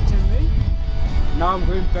supporting me. Now I'm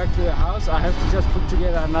going back to the house. I have to just put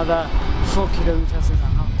together another 4 kilometers and a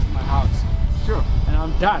half to my house. Sure. And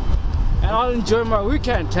I'm done. And I'll enjoy my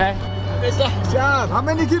weekend, eh? How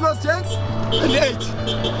many kilos, gents? 28.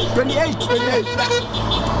 28.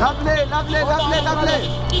 Lovely.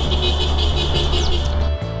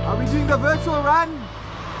 Are we doing the virtual run?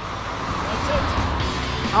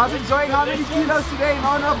 I was enjoying how many kilos today in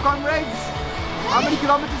honor of Comrades? How many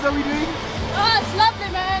kilometers are we doing? Oh, it's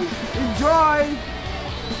lovely, man. Enjoy!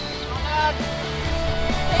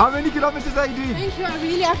 How many kilometers are you doing? Thank you, I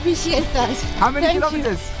really appreciate that. How many Thank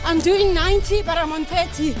kilometers? You. I'm doing 90, but I'm on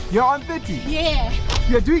 30. You're on 30? Yeah.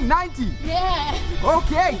 You're doing 90? Yeah.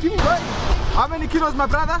 Okay, keep going. How many kilos, my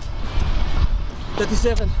brother?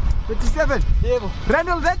 37. 37? Yeah.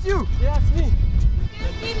 Randall, that's you? Yeah, it's me.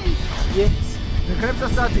 Yes. The cramps are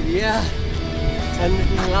starting? Yeah. And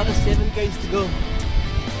another 7 Ks to go.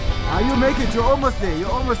 You make it. You're almost there.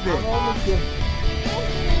 You're almost there. I'm almost there.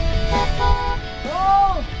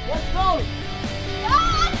 Go! Let's go! Go,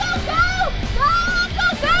 Uncle, go! Go,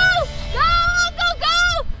 Uncle, go! Go, Uncle, go!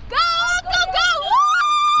 Go, Uncle, go!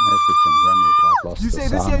 You say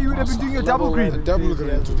this year you would have been doing a double green. Double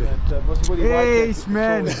green today. Hey,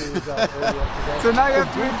 man. So now you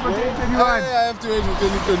have to wait for 2021. I have to wait for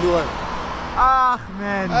 2021. Ah,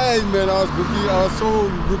 man. Hey, man, I was so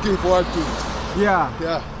looking forward to it. Yeah.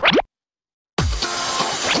 Yeah.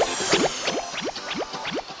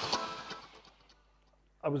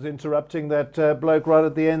 I was interrupting that bloke right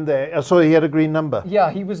at the end there. I saw he had a green number.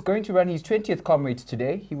 Yeah, he was going to run his 20th Comrades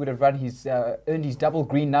today. He would have run his earned his double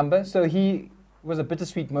green number. So he was a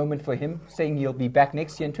bittersweet moment for him, saying he'll be back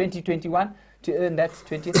next year in 2021 to earn that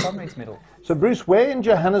 20th Comrades medal. So Bruce, where in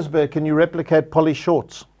Johannesburg can you replicate Polly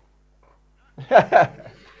Shorts?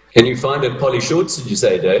 Can you find a Polly Shorts, did you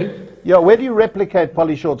say, Dave? Yeah, where do you replicate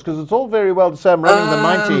Polly Shorts? Because it's all very well to say I'm running the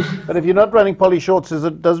 90, but if you're not running Polly Shorts, does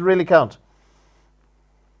it really count?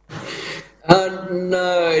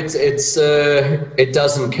 No, it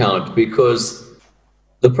doesn't count, because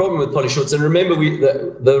the problem with Polly Shorts, and remember,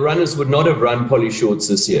 the runners would not have run Polly Shorts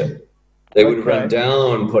this year. They would have run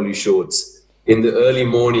down Polly Shorts in the early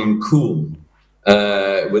morning cool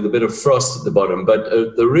with a bit of frost at the bottom. But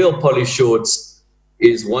the real Polly Shorts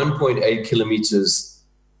is 1.8 kilometers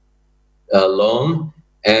long,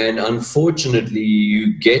 and unfortunately,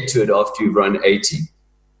 you get to it after you've run 80.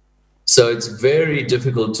 So it's very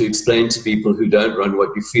difficult to explain to people who don't run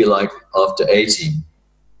what you feel like after 80.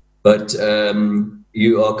 But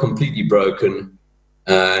you are completely broken.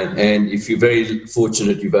 And if you're very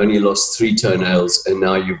fortunate, you've only lost 3 toenails and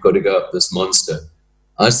now you've got to go up this monster.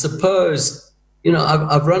 I suppose, you know,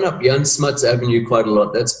 I've run up Jan Smuts Avenue quite a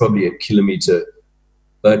lot. That's probably a kilometer.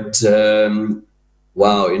 But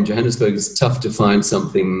wow, in Johannesburg, it's tough to find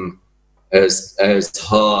something as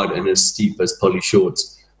hard and as steep as Polly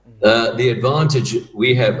Shorts. The advantage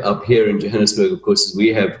we have up here in Johannesburg, of course, is we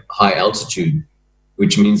have high altitude,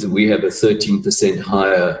 which means that we have a 13%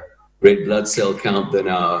 higher red blood cell count than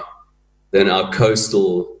our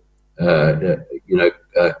coastal,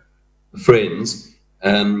 friends.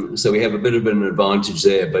 So we have a bit of an advantage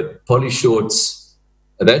there. But Polly Shorts,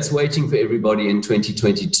 that's waiting for everybody in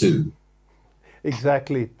 2022.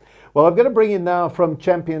 Exactly. Well, I'm going to bring in now from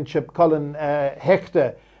Championship Colin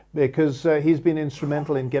Hector, because he's been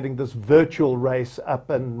instrumental in getting this virtual race up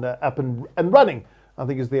and running, I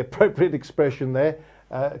think is the appropriate expression there.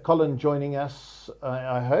 Colin joining us,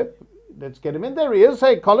 I hope. Let's get him in. There he is.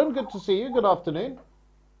 Hey, Colin, good to see you. Good afternoon.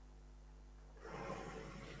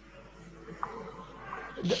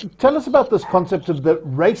 Tell us about this concept of the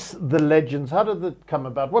Race the Legends. How did it come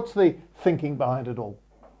about? What's the thinking behind it all?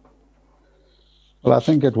 Well, I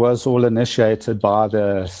think it was all initiated by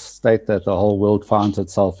the state that the whole world finds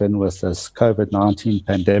itself in with this COVID-19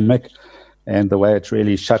 pandemic, and the way it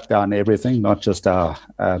really shut down everything, not just our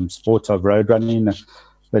sport of road running,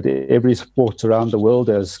 but every sport around the world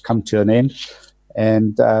has come to an end.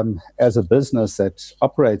 And as a business that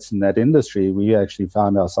operates in that industry, we actually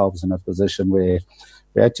found ourselves in a position where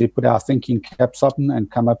we had to put our thinking caps on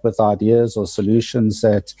and come up with ideas or solutions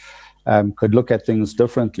that could look at things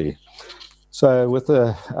differently. So with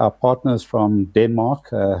our partners from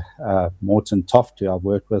Denmark, Morten Toft, who I've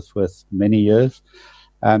worked with many years,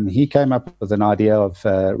 he came up with an idea of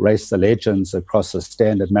Race the Legends across a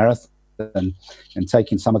standard marathon, and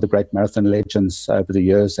taking some of the great marathon legends over the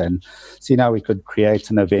years and seeing how we could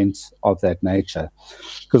create an event of that nature.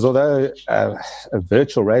 Because although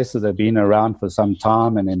virtual races have been around for some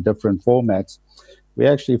time and in different formats, we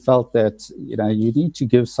actually felt that, you know, you need to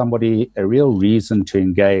give somebody a real reason to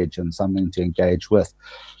engage and something to engage with.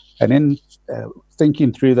 And in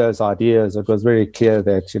thinking through those ideas, it was very clear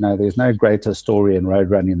that, you know, there's no greater story in road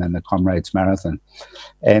running than the Comrades Marathon.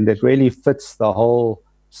 And it really fits the whole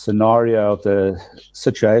scenario of the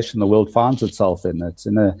situation the world finds itself in. It's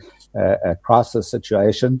in a crisis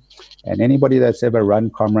situation. And anybody that's ever run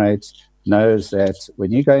Comrades knows that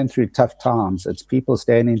when you're going through tough times, it's people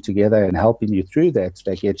standing together and helping you through that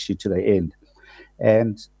gets you to the end.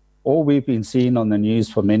 And all we've been seeing on the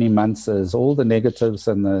news for many months is all the negatives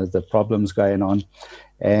and the problems going on.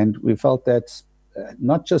 And we felt that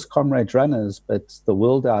not just Comrade runners, but the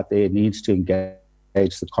world out there needs to engage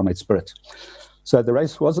the Comrade spirit. So the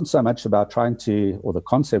race wasn't so much about trying to, or the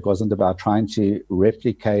concept wasn't about trying to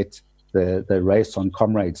replicate the race on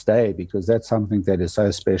Comrades Day, because that's something that is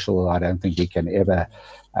so special. I don't think we can ever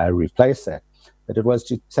replace that. But it was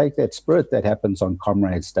to take that spirit that happens on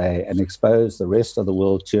Comrades Day and expose the rest of the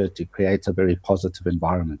world to it to create a very positive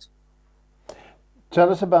environment. Tell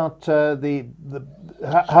us about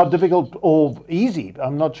how difficult or easy,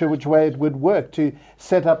 I'm not sure which way it would work, to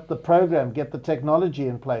set up the program, get the technology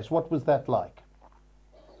in place. What was that like?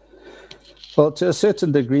 Well, to a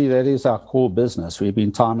certain degree, that is our core business. We've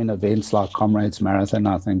been timing events like Comrades Marathon.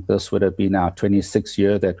 I think this would have been our 26th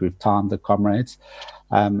year that we've timed the Comrades.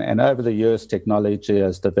 And over the years, technology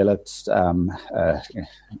has developed in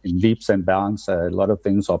leaps and bounds. So a lot of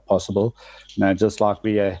things are possible. Just like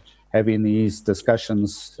we are having these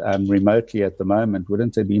discussions remotely at the moment,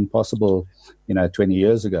 wouldn't have been possible, 20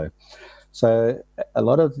 years ago. So a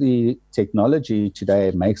lot of the technology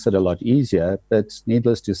today makes it a lot easier, but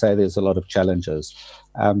needless to say, there's a lot of challenges.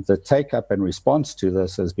 The take-up and response to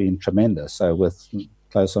this has been tremendous. So with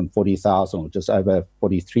close on 40,000 or just over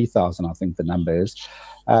 43,000, I think the number is,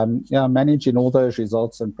 managing all those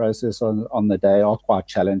results and process on the day are quite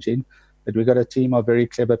challenging. But we've got a team of very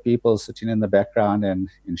clever people sitting in the background and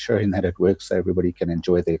ensuring that it works so everybody can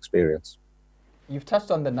enjoy the experience. You've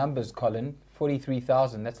touched on the numbers, Colin.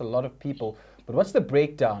 43,000, that's a lot of people. But what's the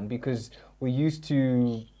breakdown? Because we're used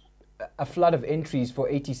to a flood of entries for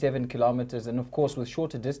 87 kilometers. And of course, with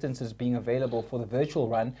shorter distances being available for the virtual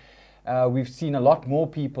run, we've seen a lot more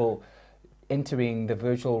people entering the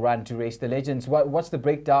virtual run to race the legends. What's the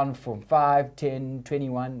breakdown from 5, 10,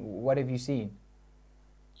 21? What have you seen?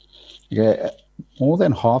 Yeah, more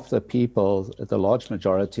than half the people, the large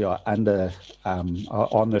majority, are are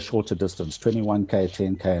on the shorter distance, 21K,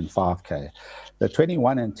 10K, and 5K. The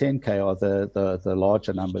 21 and 10K are the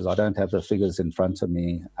larger numbers. I don't have the figures in front of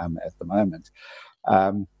me at the moment.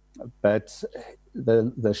 But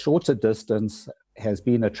the shorter distance has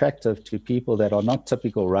been attractive to people that are not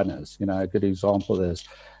typical runners. A good example is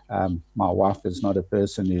my wife is not a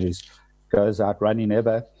person who goes out running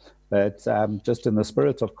ever. But just in the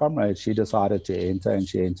spirit of Comrades, she decided to enter, and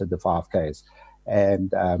she entered the 5Ks. And,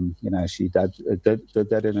 she did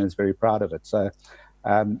that and is very proud of it. So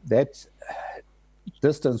that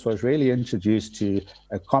distance was really introduced to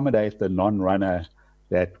accommodate the non-runner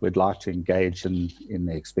that would like to engage in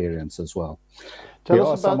the experience as well. There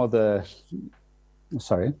are some of the...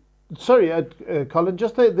 Sorry, Colin,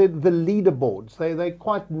 just the leaderboards. They're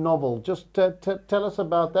quite novel. Just tell us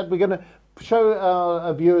about that. We're going to show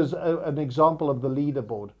our viewers an example of the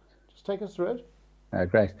leaderboard. Just take us through it.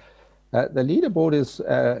 Great. The leaderboard is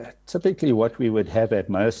typically what we would have at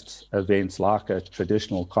most events like a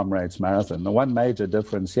traditional Comrades Marathon. The one major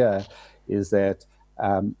difference here is that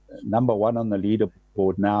number one on the leaderboard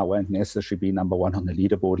now won't necessarily be number one on the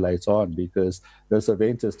leaderboard later on, because this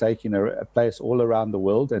event is taking a place all around the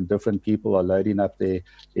world and different people are loading up their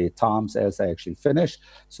times as they actually finish.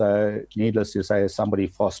 So needless to say, somebody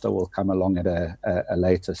faster will come along at a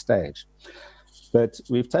later stage. But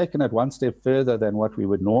we've taken it one step further than what we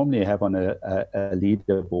would normally have on a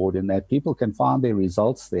leaderboard, in that people can find their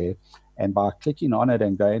results there. And by clicking on it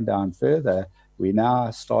and going down further, we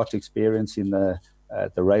now start experiencing the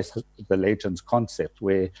race, the legends concept,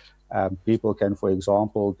 where people can, for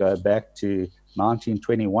example, go back to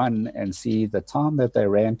 1921 and see the time that they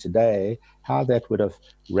ran today, how that would have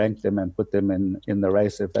ranked them and put them in the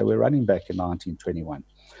race if they were running back in 1921.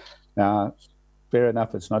 Now, fair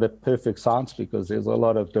enough, it's not a perfect science because there's a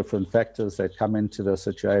lot of different factors that come into the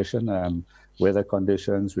situation. Weather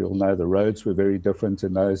conditions, we all know the roads were very different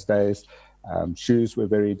in those days. Shoes were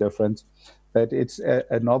very different. But it's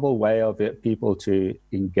a novel way of people to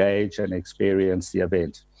engage and experience the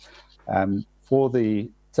event. For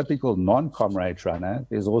the typical non-Comrades runner,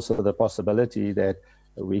 there's also the possibility that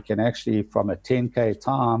we can actually, from a 10K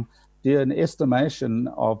time, do an estimation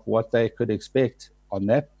of what they could expect on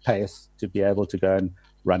that pace to be able to go and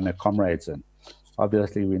run the Comrades in.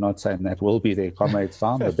 Obviously, we're not saying that will be their Comrades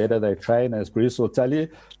time. The better they train, as Bruce will tell you,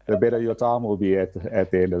 the better your time will be at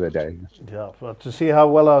the end of the day. Yeah, well, to see how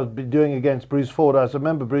well I'll be doing against Bruce Ford. I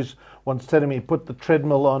remember Bruce once telling me, put the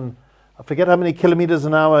treadmill on, I forget how many kilometers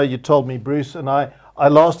an hour you told me, Bruce, and I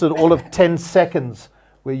lasted all of 10 seconds,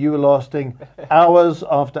 where you were lasting hours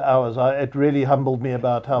after hours. It really humbled me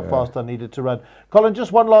about how fast I needed to run. Colin,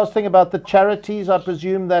 just one last thing about the charities. I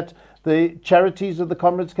presume that the charities of the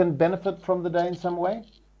Comrades can benefit from the day in some way?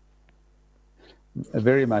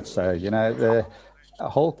 Very much so. The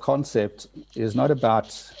whole concept is not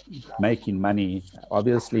about making money.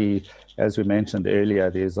 Obviously, as we mentioned earlier,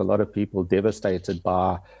 there's a lot of people devastated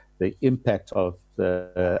by the impact of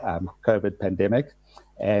the COVID pandemic.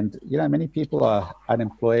 And, many people are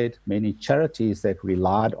unemployed. Many charities that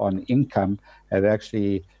relied on income have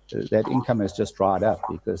actually that income has just dried up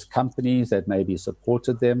because companies that maybe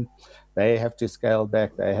supported them, they have to scale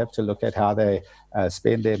back. They have to look at how they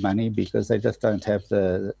spend their money because they just don't have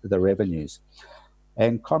the revenues.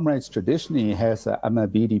 And Comrades traditionally has a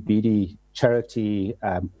Bidi Bidi charity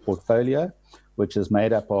portfolio, which is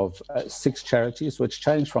made up of 6 charities, which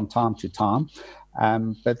change from time to time.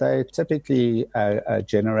 But they typically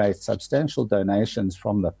generate substantial donations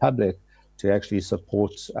from the public to actually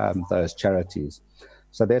support those charities.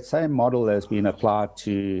 So that same model has been applied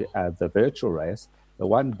to the virtual race. The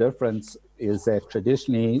one difference is that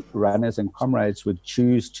traditionally runners and Comrades would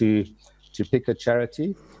choose to pick a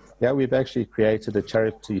charity. Yeah, we've actually created a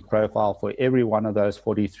charity profile for every one of those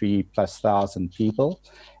 43,000+ people.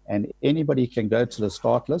 And anybody can go to the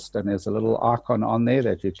start list, and there's a little icon on there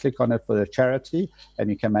that you click on it for the charity, and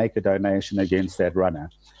you can make a donation against that runner.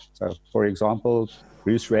 So, for example,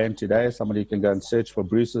 Bruce ran today. Somebody can go and search for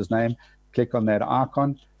Bruce's name, click on that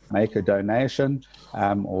icon, make a donation,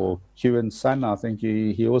 or Kieran's son, I think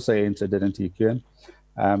he also entered, didn't he, Kieran?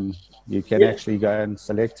 You can actually go and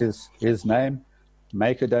select his name,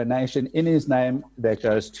 make a donation in his name that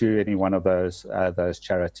goes to any one of those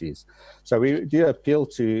charities. So we do appeal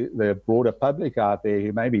to the broader public out there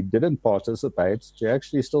who maybe didn't participate to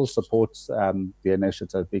actually still support the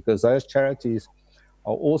initiative, because those charities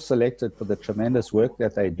are all selected for the tremendous work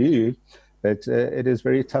that they do, but it is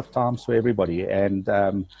very tough times for everybody. And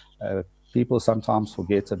people sometimes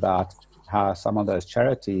forget about how some of those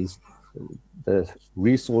charities, the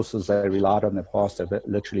resources they relied on in the past have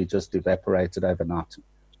literally just evaporated overnight.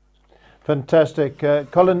 Fantastic.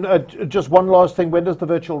 Colin, just one last thing. When does the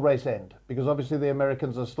virtual race end? Because obviously the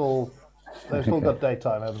Americans they've still got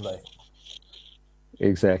daytime, haven't they?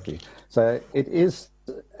 Exactly. So it is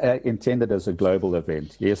intended as a global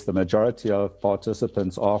event. Yes, the majority of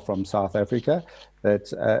participants are from South Africa,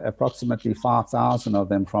 but approximately 5,000 of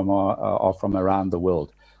them are from around the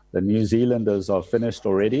world. The New Zealanders are finished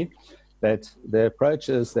already. That the approach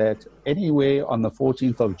is that anywhere on the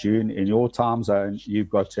 14th of June in your time zone,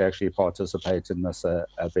 you've got to actually participate in this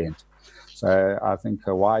event. So I think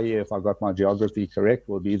Hawaii, if I got my geography correct,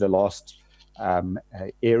 will be the last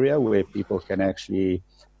area where people can actually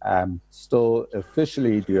still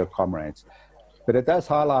officially do a Comrades. But it does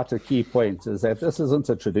highlight a key point, is that this isn't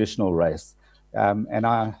a traditional race. And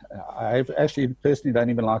I actually personally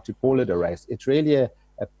don't even like to call it a race. It's really a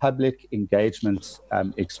public engagement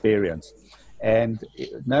experience, and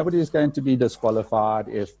nobody is going to be disqualified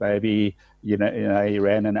if maybe you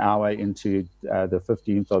ran an hour into the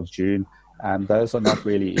 15th of June. Those are not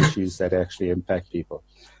really issues that actually impact people.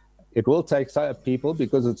 It will take some people,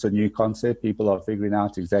 because it's a new concept. People are figuring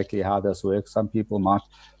out exactly how this works. Some people might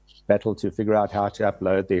battle to figure out how to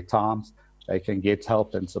upload their times. They can get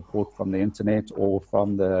help and support from the internet or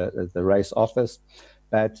from the race office,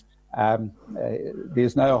 but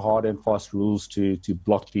there's no hard and fast rules to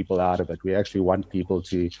block people out of it. We actually want people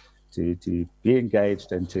to be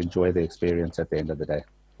engaged and to enjoy the experience at the end of the day.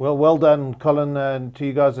 Well done, Colin, and to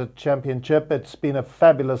you guys at Championship. It's been a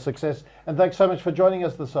fabulous success, and thanks so much for joining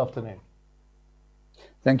us this afternoon.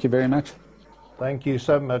 Thank you very much. Thank you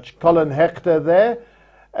so much, Colin Hector there.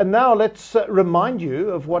 And now let's remind you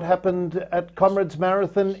of what happened at Comrades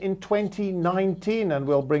Marathon in 2019. And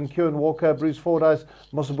we'll bring Kieran Walker, Bruce Fordyce,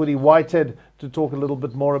 Mosabudi Whitehead to talk a little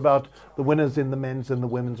bit more about the winners in the men's and the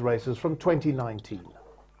women's races from 2019.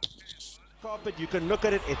 Carpet, you can look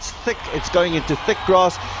at it, it's thick, it's going into thick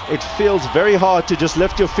grass. It feels very hard to just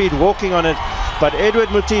lift your feet walking on it. But Edward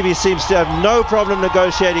Mutibi seems to have no problem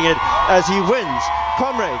negotiating it as he wins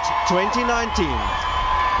Comrades 2019.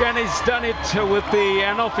 And he's done it with the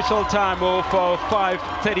unofficial time of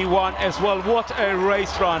 5:31 as well. What a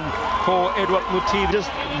race run for Edward Mutibi. Just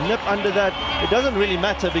nip under that. It doesn't really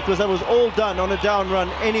matter because that was all done on a down run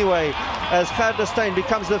anyway, as Gerda Steyn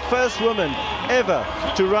becomes the first woman ever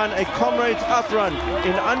to run a Comrades up run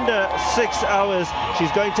in under 6 hours.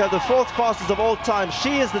 She's going to have the 4th fastest of all time.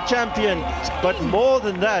 She is the champion, but more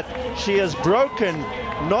than that, she has broken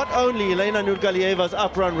not only Elena Nurgalieva's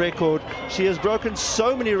up-run record, she has broken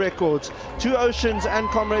so many records. 2 Oceans and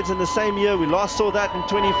Comrades in the same year. We last saw that in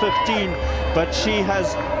 2015, but she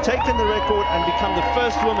has taken the record and become the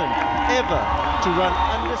first woman ever to run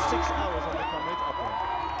under 6 hours on the Comrades up-run.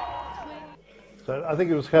 So I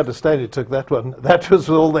think it was Gerda Steyn who took that one. That was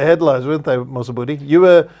all the headlines, weren't they, Mosabudi?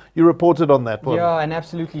 You reported on that one. Yeah, an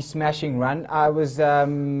absolutely smashing run. I was at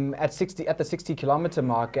the 60-kilometer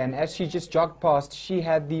mark, and as she just jogged past, she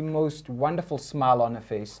had the most wonderful smile on her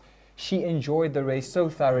face. She enjoyed the race so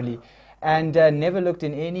thoroughly, and never looked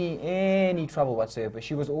in any trouble whatsoever.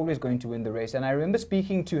 She was always going to win the race. And I remember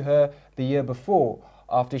speaking to her the year before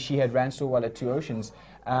after she had ran so well at Two Oceans,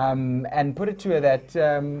 and put it to her that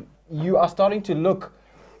you are starting to look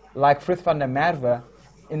like Frith van der Merwe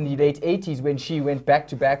in the late 80s when she went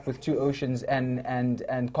back-to-back with Two Oceans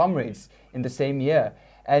and Comrades in the same year.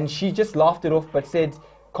 And she just laughed it off but said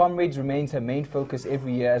Comrades remains her main focus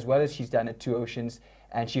every year, as well as she's done at Two Oceans,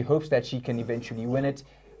 and she hopes that she can eventually win it.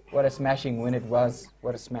 What a smashing win it was.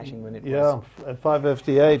 What a smashing win it was. Yeah,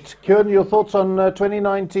 5:58. Kieran, your thoughts on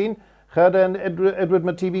 2019, Gerda and Edward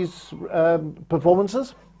Matibi's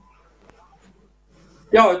performances?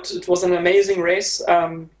 Yeah, it was an amazing race.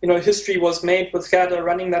 History was made with Gerda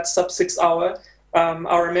running that sub-6 hour.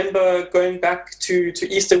 I remember going back to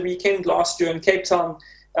Easter weekend last year in Cape Town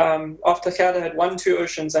after Gerda had won Two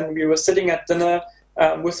Oceans, and we were sitting at dinner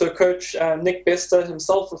with her coach, Nick Bester,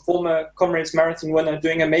 himself a former Comrades Marathon winner,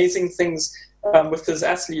 doing amazing things with his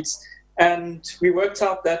athletes. And we worked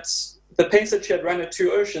out that the pace that she had run at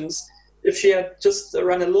Two Oceans, if she had just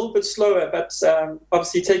run a little bit slower, but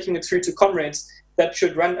obviously taking it through to Comrades, that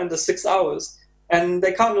should run under 6 hours. And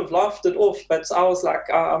they kind of laughed it off, but I was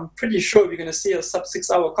like, I'm pretty sure we're going to see a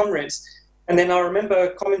sub-6 hour Comrades. And then I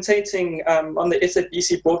remember commentating on the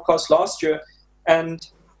SABC broadcast last year, and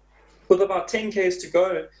with about 10 Ks to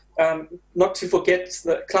go, not to forget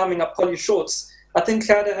the climbing up Polly Shorts, I think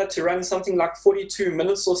Gerda had to run something like 42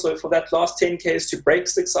 minutes or so for that last 10 Ks to break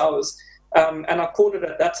 6 hours. And I called it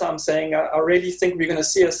at that time saying, I really think we're going to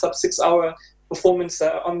see a sub-6 hour performance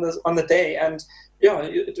on the day. And yeah,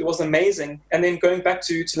 it was amazing. And then going back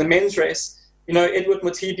to the men's race, Edward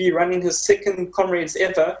Matibi running his second Comrades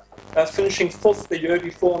ever, finishing 4th the year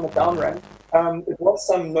before on the down run. It was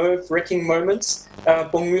some nerve-wracking moments.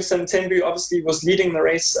 Bongmusa Mthembu obviously was leading the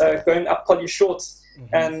race, going up Polly Shorts.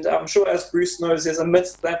 Mm-hmm. And I'm sure, as Bruce knows, there's a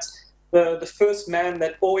myth that the first man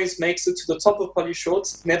that always makes it to the top of Polly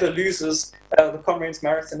Shorts never loses the Comrades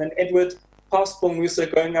Marathon. And Edward passed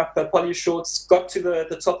Bongmusa going up Polly Shorts, got to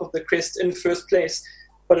the top of the crest in first place.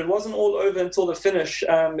 But it wasn't all over until the finish.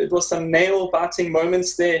 It was some nail-biting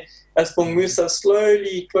moments there as Bongmusa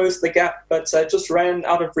slowly closed the gap, but just ran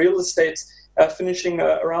out of real estate, finishing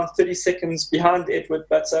around 30 seconds behind Edward.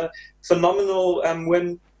 But phenomenal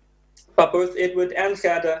win by both Edward and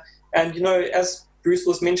Gerda. And, as Bruce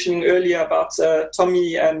was mentioning earlier about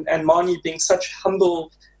Tommy and Mani being such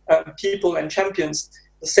humble people and champions,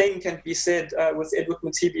 the same can be said with Edward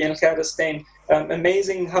Matibi and Gerda Steyn.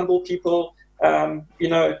 Amazing, humble people.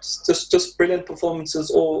 Just brilliant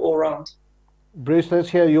performances all around. Bruce, let's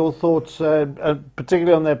hear your thoughts,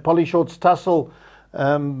 particularly on that Polly Shorts tussle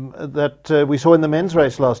that we saw in the men's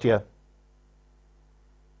race last year.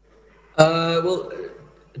 Well,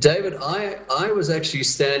 David, I was actually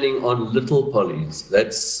standing on Little Polly's.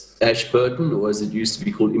 That's Ashburton, or as it used to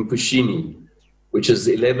be called, Impushini, which is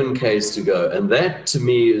 11 Ks to go. And that, to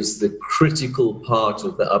me, is the critical part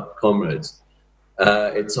of the Up Comrades.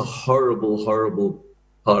 It's a horrible, horrible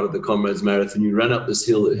part of the Comrades Marathon. You run up this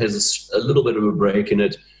hill, it has a little bit of a break in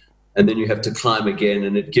it, and then you have to climb again,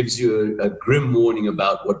 and it gives you a grim warning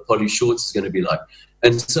about what Polly Shorts is going to be like.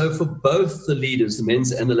 And so for both the leaders, the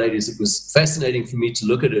men's and the ladies, it was fascinating for me to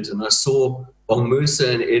look at it, and I saw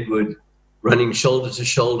Bongmusa and Edward running shoulder to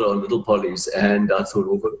shoulder on Little Polly's, and I thought,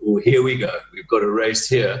 well, here we go. We've got a race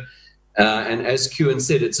here. And as Kieran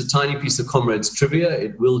said, it's a tiny piece of Comrades trivia.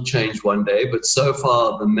 It will change one day, but so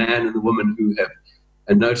far the man and the woman who have,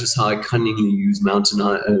 and notice how I cunningly use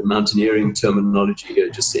mountaineering terminology here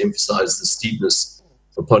just to emphasize the steepness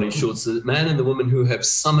for Polly Shorts. The man and the woman who have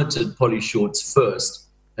summited Polly Shorts first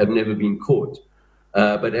have never been caught.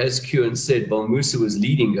 But as Kieran said, Bongmusa was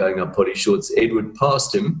leading going up Polly Shorts. Edward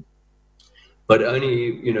passed him, but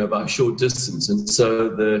only, by a short distance. And so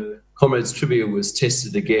the Comrades trivia was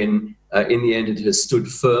tested again. In the end, it has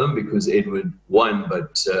stood firm because Edward won,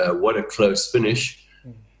 but what a close finish.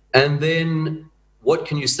 And then what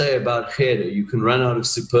can you say about Gerda? You can run out of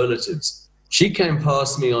superlatives. She came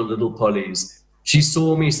past me on Little Polly's. She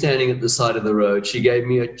saw me standing at the side of the road. She gave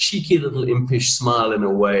me a cheeky little impish smile and a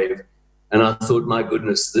wave. And I thought, my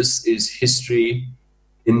goodness, this is history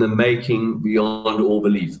in the making beyond all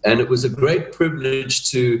belief. And it was a great privilege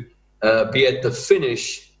to be at the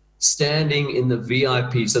finish, standing in the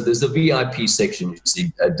VIP. So there's a VIP section, you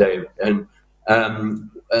see, Dave, and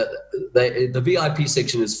the VIP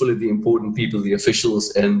section is full of the important people, the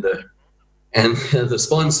officials and the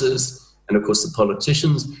sponsors, and of course the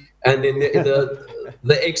politicians, and then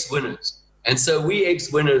the ex-winners. And so we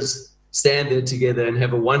ex-winners stand there together and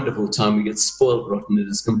have a wonderful time. We get spoiled rotten. It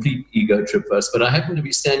is a complete ego trip for us. But I happen to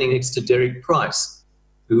be standing next to Derek Price,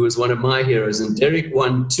 who was one of my heroes, and Derek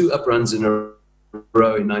won 2 up runs in a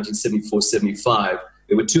row in 1974-75.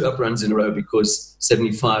 There were 2 up runs in a row because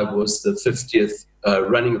 75 was the 50th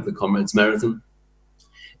running of the Comrades Marathon.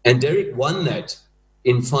 And Derek won that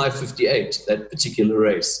in 5:58, that particular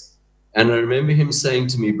race. And I remember him saying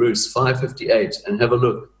to me, Bruce, 5:58, and have a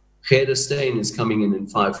look, Gerda Steyn is coming in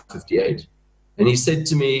 5:58. And he said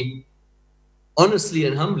to me, honestly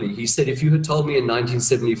and humbly, he said, if you had told me in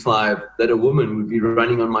 1975 that a woman would be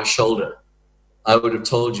running on my shoulder, I would have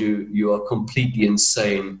told you, you are completely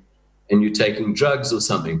insane and you're taking drugs or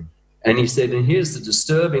something. And he said, and here's the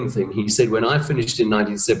disturbing thing. He said, when I finished in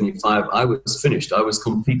 1975, I was finished. I was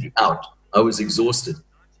completely out. I was exhausted.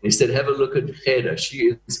 He said, have a look at Gerda.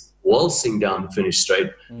 She is waltzing down the finish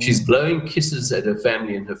straight. She's blowing kisses at her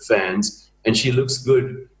family and her fans, and she looks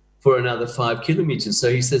good for another 5 kilometers. So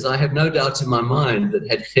he says, I have no doubt in my mind that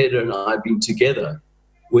had Gerda and I been together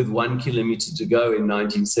with 1 kilometer to go in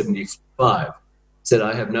 1975, said,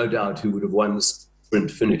 I have no doubt who would have won the sprint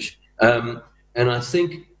finish. And I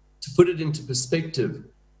think, to put it into perspective,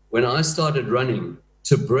 when I started running,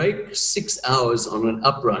 to break 6 hours on an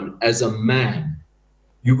up run as a man,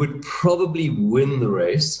 you would probably win the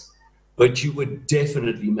race, but you would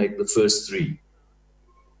definitely make the first 3.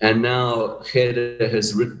 And now Gerda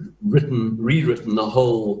has rewritten the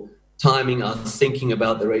whole timing, our thinking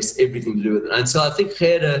about the race, everything to do with it. And so I think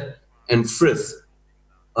Gerda and Frith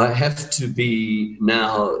have to be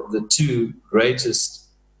now the 2 greatest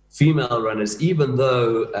female runners, even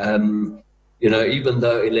though, even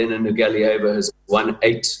though Elena Nogalieva has won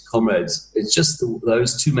 8 Comrades. It's just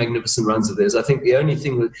those 2 magnificent runs of theirs. I think the only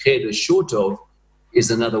thing that Gerda is short of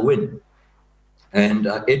is another win. And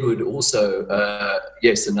Edward also,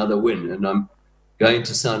 yes, another win. And I'm going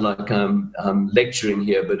to sound like I'm lecturing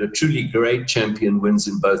here, but a truly great champion wins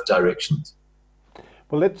in both directions.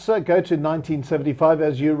 Well, let's go to 1975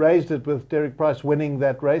 as you raised it with Derek Price winning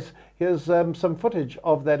that race. Here's some footage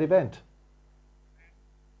of that event.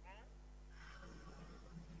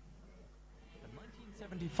 The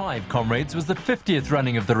 1975 Comrades was the 50th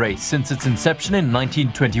running of the race since its inception in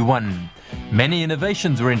 1921. Many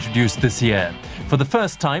innovations were introduced this year. For the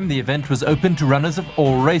first time, the event was open to runners of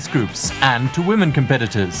all race groups and to women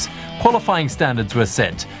competitors. Qualifying standards were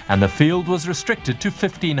set, and the field was restricted to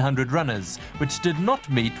 1,500 runners, which did not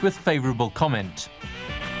meet with favourable comment.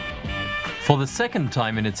 For the second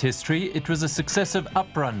time in its history, it was a successive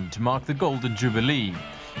uprun to mark the Golden Jubilee.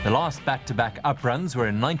 The last back-to-back upruns were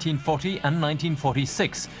in 1940 and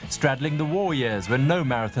 1946, straddling the war years when no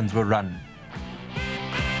marathons were run.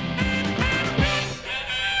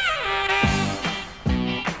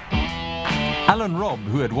 Alan Robb,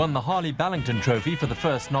 who had won the Harley Ballington Trophy for the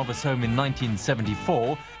first novice home in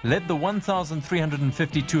 1974, led the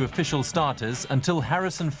 1,352 official starters until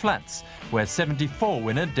Harrison Flats, where 74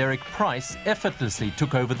 winner Derek Price effortlessly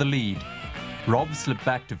took over the lead. Robb slipped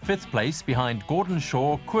back to 5th place behind Gordon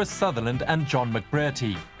Shaw, Koos Sutherland and John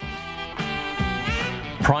McBrearty.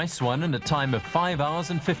 Price won in a time of 5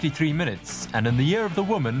 hours and 53 minutes, and in the year of the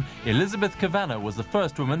woman, Elizabeth Kavanagh was the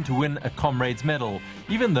first woman to win a Comrades medal,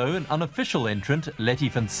 even though an unofficial entrant, Letty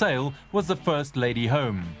van Zyl, was the first lady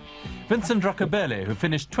home. Vincent Rakabele, who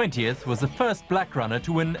finished 20th, was the first black runner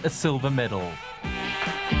to win a silver medal.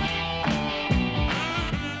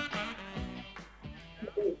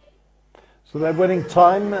 So that winning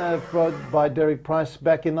time by Derek Price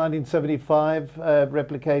back in 1975,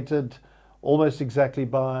 replicated almost exactly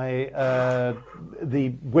by the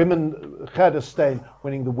women, Gerda Steyn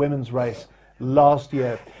winning the women's race last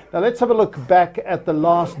year. Now let's have a look back at the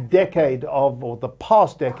last decade or the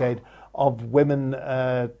past decade of women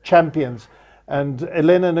champions. And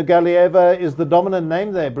Elena Nogalieva is the dominant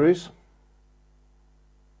name there, Bruce.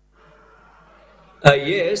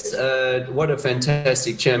 Yes, what a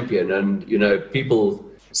fantastic champion. And, you know, people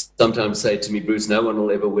sometimes say to me, Bruce, no one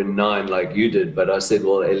will ever win 9 like you did. But I said,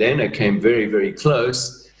 well, Elena came very, very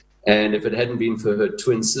close. And if it hadn't been for her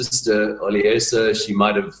twin sister, Oliesa, she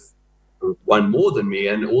might have won more than me.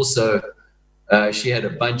 And also, she had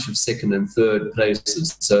a bunch of 2nd and 3rd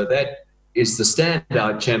places. So that is the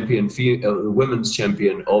standout champion, the women's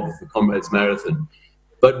champion of the Comrades Marathon.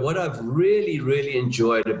 But what I've really, really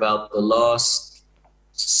enjoyed about the last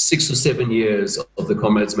 6 or 7 years of the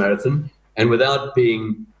Comrades Marathon, and without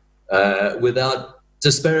being, without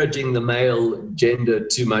disparaging the male gender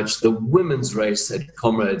too much, the women's race at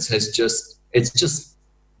Comrades has just, it's just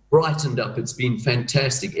brightened up. It's been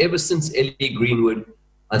fantastic. Ever since Ellie Greenwood,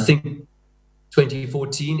 I think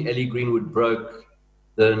 2014, Ellie Greenwood broke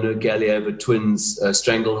the Nogalieva twins'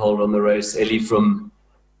 stranglehold on the race. Ellie from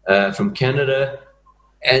Canada.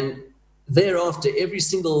 And thereafter, every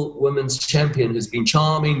single women's champion has been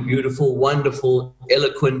charming, beautiful, wonderful,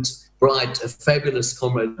 eloquent, bright, a fabulous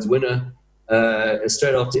Comrades winner.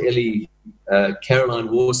 Straight after Ellie, Caroline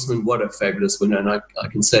Warsman, what a fabulous winner. And I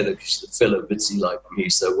can say that she's a fellow Bitsy like me,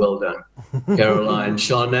 so well done. Caroline.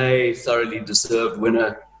 Shanae, thoroughly deserved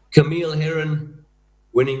winner. Camille Heron,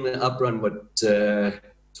 winning the uprun,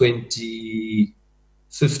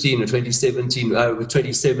 2015 or 2017?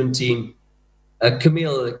 2017.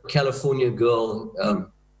 Camille, a California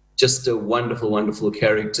girl, just a wonderful, wonderful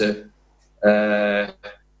character. I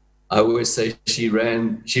always say she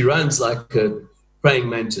runs like a praying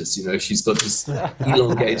mantis. You know, she's got this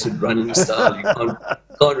elongated running style. You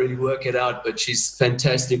can't really work it out, but she's a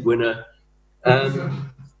fantastic winner.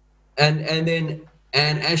 And then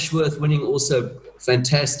Anne Ashworth winning, also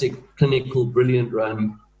fantastic, clinical, brilliant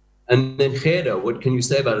run. And then Gerda, what can you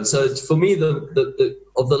say about it? So it's, for me,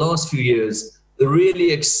 of the last few years, the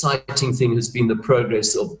really exciting thing has been the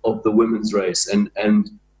progress of the women's race and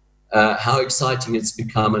how exciting it's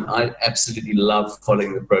become. And I absolutely love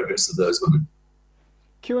following the progress of those women.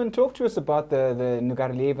 Kieran, talk to us about the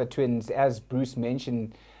Nugarieva twins. As Bruce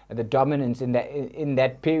mentioned, the dominance in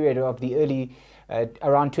that period of the early,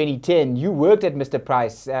 around 2010. You worked at Mr.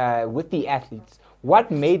 Price with the athletes.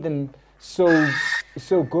 What made them so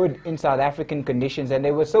good in South African conditions, and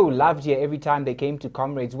they were so loved here every time they came to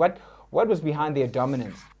Comrades? What was behind their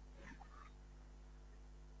dominance?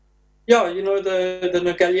 Yeah, you know, the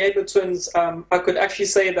Nugarieva twins, I could actually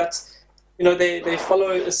say that, you know, they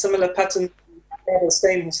follow a similar pattern as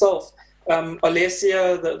Steyn himself.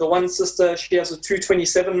 Alessia, the one sister, she has a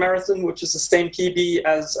 2:27 marathon, which is the same PB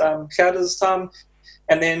as Gerda's time.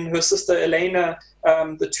 And then her sister Elena,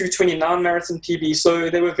 the 2:29 marathon PB. So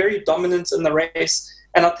they were very dominant in the race.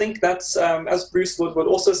 And I think that's, as Bruce would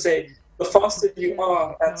also say, the faster you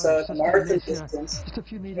are at the marathon distance, just a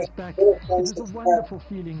few meters back, it was a wonderful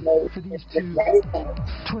feeling for these two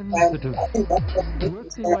twins that have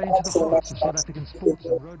worked their way into the hearts of South African sports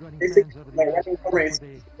and road running fans over the years.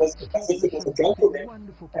 Was a job for them.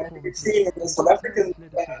 And we've seen in the South African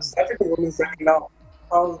women's ranking now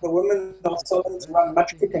how the women are starting to run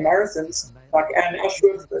much quicker marathons, like Anne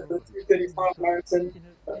Ashworth, the 2:35 marathon,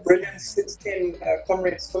 a brilliant 6:10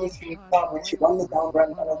 Comrades finishing time when she won the down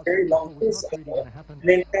run on a very long course. And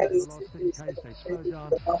then that is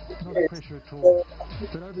Not a pressure at all.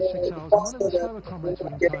 But over 6 hours, one of the slower Comrades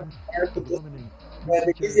winning times, the woman in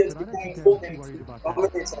the easiest becoming for them to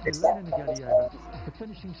dominate the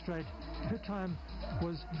finishing straight, her time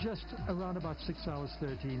was just around about 6 hours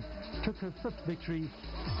 13. Took her 5th victory,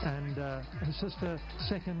 and her sister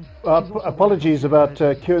second. Apologies about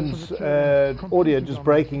Kieran's audio just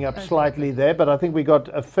breaking up slightly there, but I think we got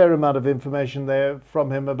a fair amount of information there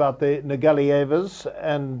from him about the Nugalievas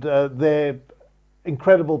and their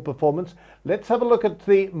incredible performance. Let's have a look at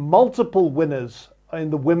the multiple winners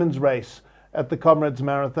in the women's race at the Comrades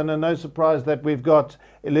Marathon, and no surprise that we've got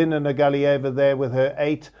Elena Nugalieva there with her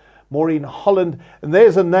 8, Maureen Holland, and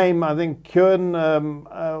there's a name I think Kieran,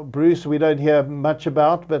 Bruce, we don't hear much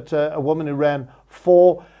about, but a woman who ran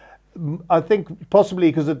 4, I think possibly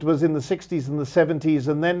because it was in the 60s and the 70s,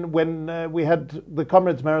 and then when we had the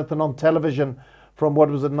Comrades Marathon on television from what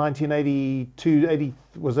was it, 1982,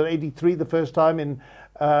 was it 83 the first time in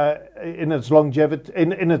its longevity,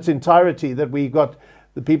 in its entirety, that we got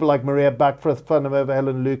the people like Maria Bakfrith, Van der Merwe,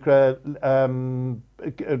 Helen Lucre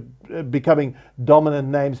becoming dominant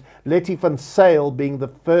names. Letty van Sail being the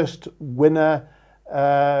first winner,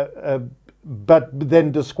 but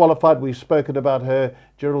then disqualified. We've spoken about her.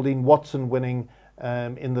 Geraldine Watson winning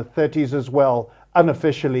in the 30s as well,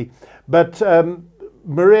 unofficially. But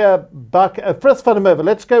Maria Frith van der Merwe,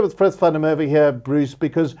 let's go with Frith van der Merwe here, Bruce,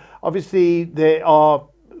 because obviously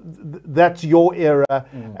that's your era,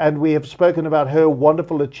 and we have spoken about her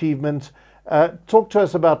wonderful achievement. Talk to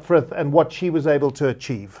us about Frith and what she was able to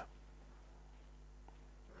achieve.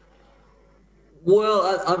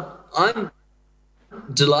 Well, I'm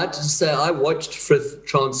delighted to say I watched Frith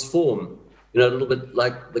transform, you know, a little bit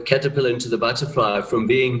like the caterpillar into the butterfly, from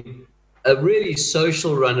being a really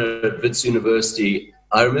social runner at Wits University.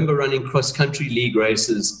 I remember running cross-country league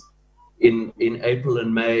races in April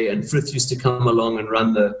and May, and Frith used to come along and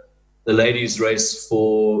run the ladies' race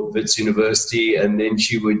for Wits University, and then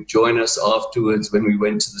she would join us afterwards when we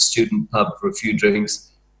went to the student pub for a few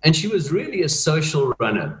drinks. And she was really a social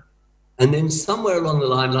runner. And then somewhere along the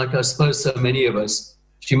line, like I suppose so many of us,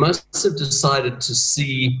 she must have decided to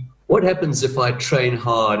see what happens if I train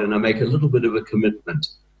hard and I make a little bit of a commitment.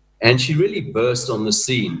 And she really burst on the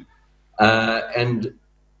scene. And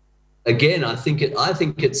again, I think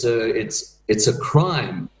it's a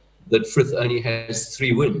crime that Frith only has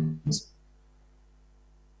 3 wins.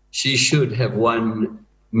 She should have won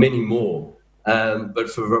many more, but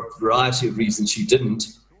for a variety of reasons she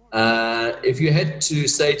didn't. If you had to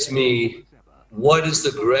say to me, what is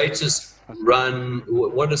the greatest run,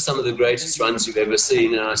 what are some of the greatest runs you've ever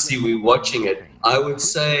seen? And I see we're watching it. I would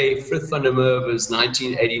say Frith van der Merwe's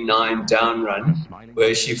 1989 down run,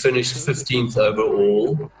 where she finished 15th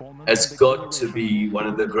overall, has got to be one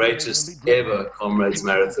of the greatest ever Comrades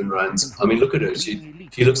marathon runs. I mean, look at her.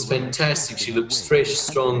 She looks fantastic. She looks fresh,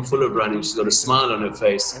 strong, full of running. She's got a smile on her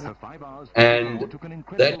face. And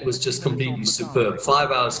that was just completely superb.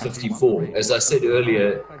 5 hours 54. As I said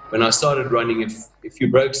earlier, when I started running, if you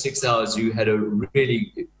broke 6 hours, you had a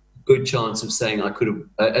really good chance of saying I could have,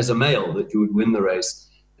 as a male, that you would win the race.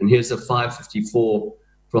 And here's a 5:54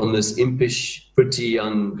 from this impish, pretty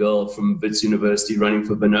young girl from Wits University running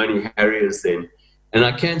for Benoni Harriers then. And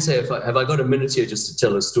I can say, have I got a minute here just to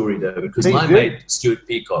tell a story, though? Because my mate, Stuart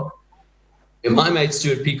Peacock,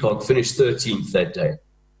 finished 13th that day.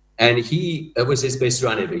 And that was his best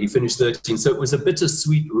run ever. He finished 13th. So it was a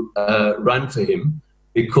bittersweet run for him,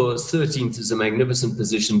 because 13th is a magnificent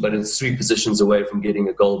position, but it's 3 positions away from getting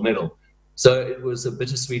a gold medal. So it was a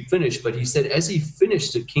bittersweet finish. But he said, as he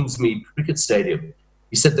finished at Kingsmead Cricket Stadium,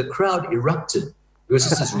 he said the crowd erupted. There was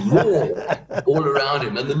just this roar all around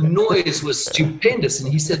him, and the noise was stupendous.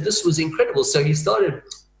 And he said this was incredible. So he started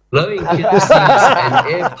blowing kisses and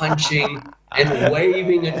air punching and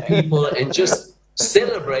waving at people and just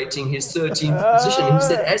celebrating his 13th position. And he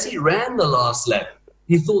said as he ran the last lap,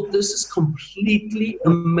 he thought, this is completely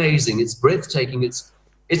amazing. It's breathtaking. It's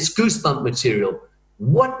goosebump material.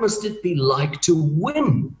 What must it be like to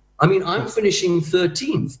win? I mean, I'm finishing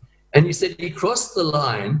 13th. And he said he crossed the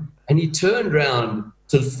line and he turned around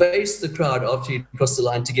to face the crowd after he crossed the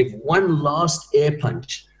line to give one last air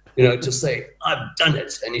punch, to say, I've done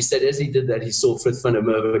it. And he said as he did that, he saw Frith van der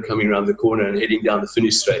Merwe coming around the corner and heading down the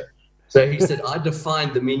finish straight. So he said, I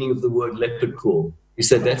defined the meaning of the word leopard crawl. He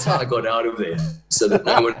said, that's how I got out of there, so that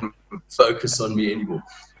no one would focus on me anymore.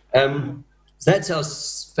 That's how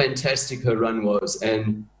fantastic her run was.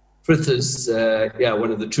 And Frith is,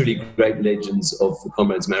 one of the truly great legends of the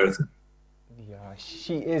Comrades Marathon. Yeah,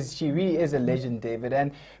 she really is a legend, David.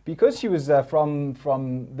 And because she was from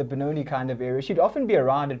the Benoni kind of area, she'd often be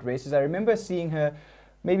around at races. I remember seeing her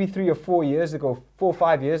maybe 3 or 4 years ago, 4 or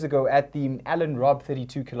 5 years ago, at the Alan Robb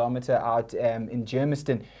 32-kilometer out in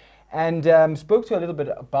Germiston. And spoke to her a little bit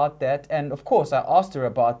about that. And of course, I asked her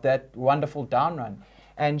about that wonderful down run.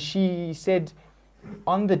 And she said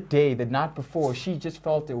on the day, the night before, she just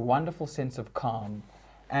felt a wonderful sense of calm.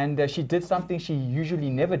 And she did something she usually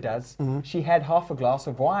never does. She had half a glass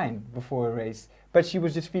of wine before a race. But she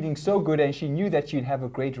was just feeling so good, and she knew that she'd have a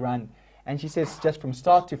great run. And she says just from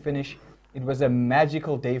start to finish, it was a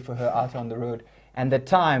magical day for her out on the road. And the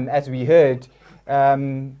time, as we heard,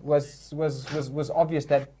 was obvious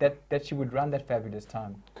that she would run that fabulous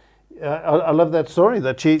time. I love that story,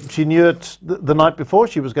 that she knew it the night before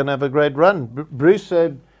she was going to have a great run. Bruce,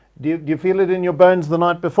 do you feel it in your bones the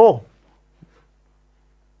night before?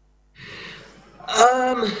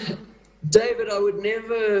 David, I would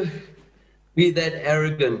never be that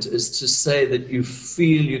arrogant as to say that you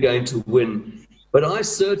feel you're going to win. But I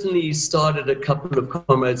certainly started a couple of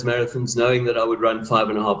Comrades marathons knowing that I would run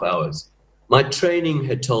 5.5 hours. My training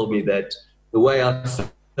had told me that. The way I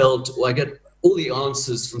felt, I get all the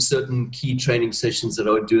answers from certain key training sessions that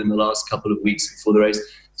I would do in the last couple of weeks before the race.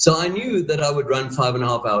 So I knew that I would run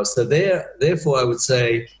 5.5 hours. So therefore I would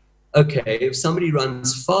say, okay, if somebody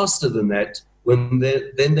runs faster than that,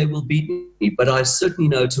 then they will beat me. But I certainly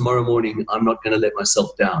know tomorrow morning I'm not going to let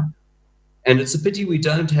myself down. And it's a pity we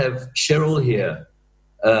don't have Cheryl here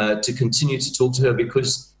to continue to talk to her,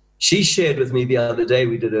 because she shared with me the other day,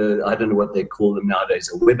 we did I don't know what they call them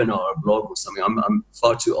nowadays, a webinar, a blog or something. I'm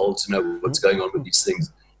far too old to know what's going on with these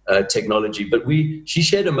things, technology. But she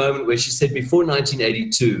shared a moment where she said before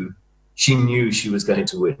 1982, she knew she was going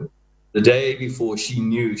to win. The day before, she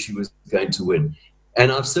knew she was going to win. And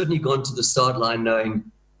I've certainly gone to the start line knowing,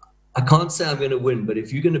 I can't say I'm going to win, but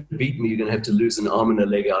if you're going to beat me, you're going to have to lose an arm and a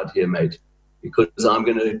leg out here, mate. Because I'm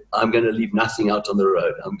going to leave nothing out on the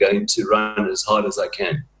road. I'm going to run as hard as I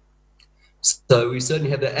can. So we certainly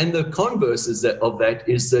have that. And the converse of that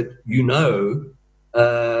is that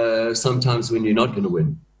sometimes when you're not going to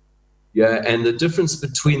win. Yeah, and the difference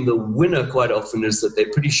between the winner quite often is that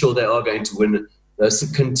they're pretty sure they are going to win.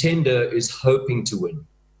 The contender is hoping to win.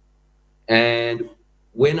 And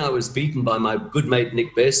when I was beaten by my good mate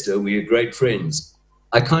Nick Bester, we were great friends,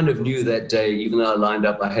 I kind of knew that day, even though I lined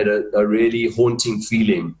up, I had a really haunting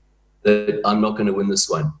feeling that I'm not going to win this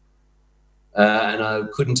one. And I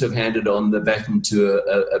couldn't have handed on the baton to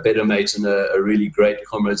a better mate and a really great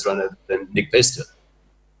Comrades runner than Nick Bester.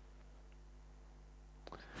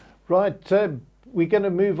 Right. We're going to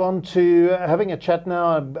move on to having a chat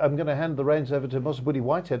now. I'm going to hand the reins over to Mosabudi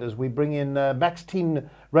Whitehead as we bring in Max team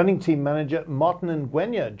running team manager Martin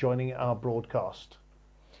Ngwenya joining our broadcast.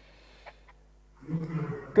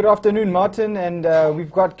 Good afternoon, Martin, and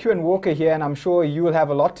we've got Kieran Walker here, and I'm sure you will have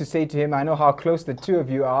a lot to say to him. I know how close the two of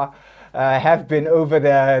you are, have been over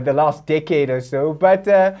the last decade or so. But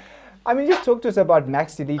I mean, just talk to us about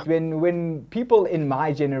Max Elite. When people in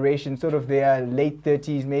my generation, sort of their late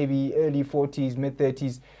 30s, maybe early 40s, mid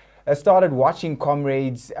 30s, started watching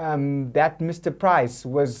Comrades, that Mr. Price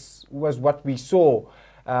was what we saw.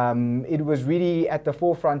 It was really at the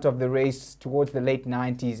forefront of the race towards the late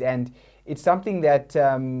 90s, and it's something that,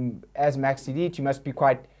 as Max Elite, you must be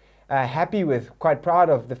quite happy with, quite proud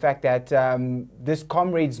of the fact that this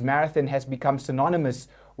Comrades Marathon has become synonymous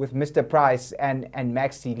with Mr. Price and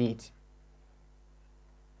Max Elite.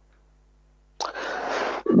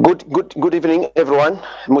 Good evening, everyone.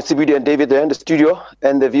 Musibudi and David there in the studio,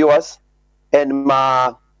 and the viewers, and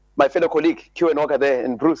my fellow colleague Kieran Walker there,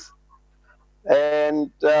 and Bruce.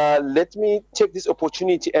 And let me take this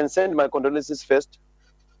opportunity and send my condolences first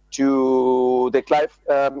to the Clive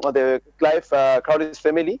Crowley's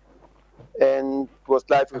family, and because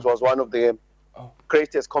Clive was one of the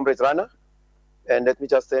greatest Comrades runner. And let me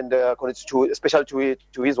just send condolences especially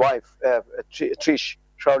to his wife, Trish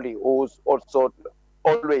Crowley, who's also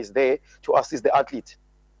always there to assist the athlete.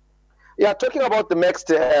 Yeah, talking about the next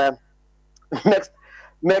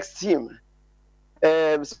team.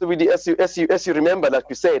 So as you remember, like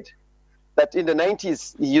you said, that in the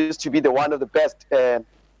 90s he used to be one of the best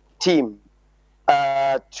team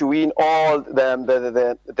to win all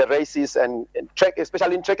the races and track,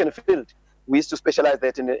 especially in track and field. We used to specialize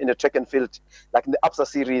that in the track and field, like in the APSA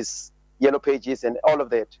series, Yellow Pages, and all of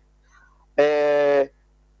that.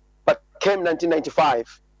 But came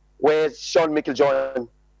 1995, where Sean Micklejohn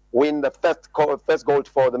win the first gold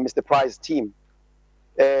for the Mr. Price team.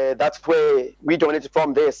 That's where we dominated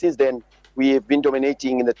from there. Since then, we have been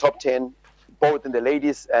dominating in the top 10, both in the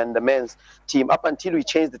ladies and the men's team, up until we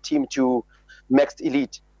changed the team to Max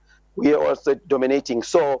Elite. We are also dominating.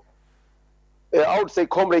 So I would say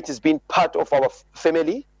Comrades has been part of our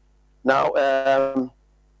family. Now,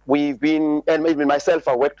 we've been, and even myself,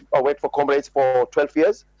 I worked for Comrades for 12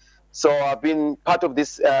 years. So I've been part of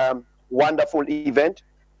this wonderful event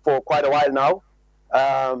for quite a while now.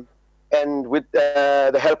 And with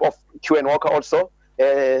the help of Kieran Walker also.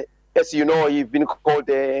 As you know, he's been called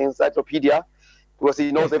the encyclopedia because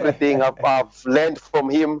he knows everything. I've learned from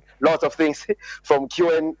him lots of things from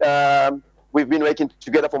Kieran. We've been working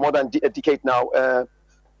together for more than a decade now.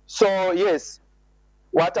 So yes,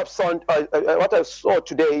 what I saw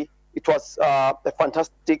today, it was a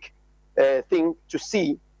fantastic thing to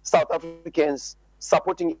see South Africans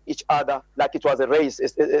supporting each other like it was a race,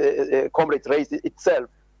 a Comrades race itself.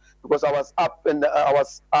 Because I was up and I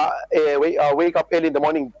wake up early in the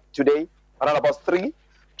morning today, around about 3,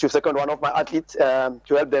 to second one of my athletes to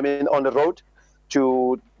help them in on the road.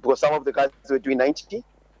 Because some of the guys were doing 90,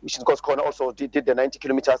 which is because Connor also did the 90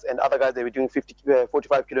 kilometers, and other guys they were doing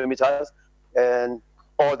 45 kilometers, and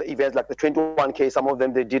all the events like the 21K. Some of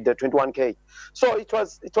them they did the 21K. So it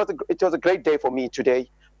was a great day for me today,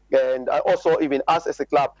 and I also, even us as a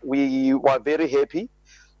club, we were very happy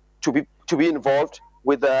to be involved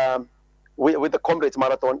with the Comrades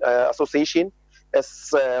Marathon Association,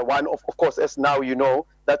 as one of course, as now you know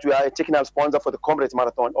that we are a technical sponsor for the Comrades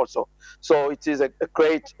Marathon also. So it is a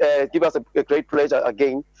great, give us a great pleasure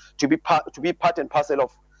again to be part and parcel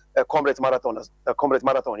of Comrades Marathon,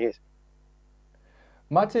 yes.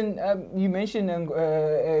 Martin, you mentioned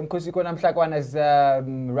Nkosikona Mhlakwana is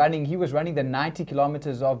running. He was running the 90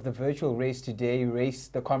 kilometers of the virtual race today. He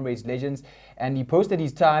raced the Comrades Legends, and he posted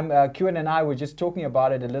his time. Kieran and I were just talking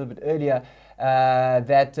about it a little bit earlier.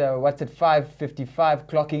 That what's it, 5:55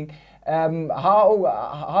 clocking.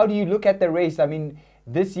 How do you look at the race? I mean,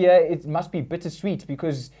 this year it must be bittersweet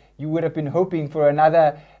because you would have been hoping for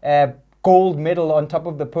another gold medal on top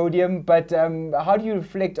of the podium, but how do you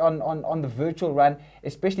reflect on the virtual run,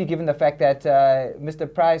 especially given the fact that Mr.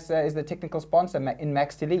 Price is the technical sponsor in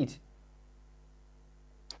Max Elite?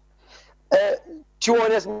 To be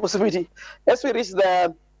honest, Musumiti, as we reached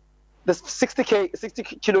the 60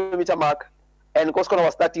 kilometer mark, and Koskona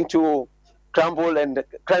was starting to crumble and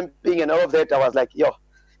cramping and all of that, I was like, yo,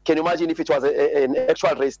 can you imagine if it was an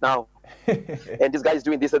actual race now? And this guy is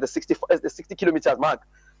doing this at the 60 kilometers mark.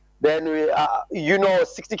 Then we,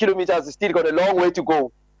 60 kilometers is still got a long way to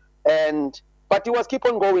go, but he was keep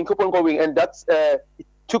on going, and that's it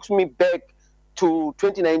took me back to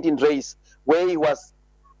 2019 race where he was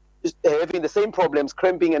having the same problems,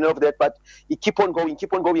 cramping and all of that, but he keep on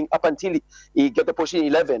going up until he get the position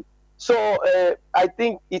 11. So I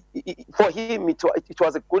think for him it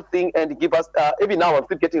was a good thing, and give us even now I'm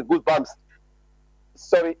still getting good bumps.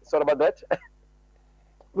 Sorry about that.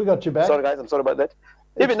 We got you back. Sorry guys, I'm sorry about that.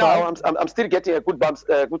 Even now I'm still getting a good bumps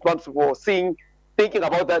for thinking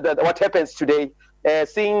about that what happens today.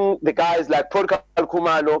 Seeing the guys like Protocol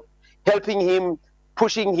Kumalo helping him,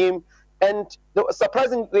 pushing him, and the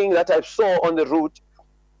surprising thing that I saw on the route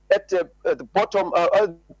at the bottom,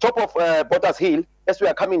 top of Bottas Hill, as we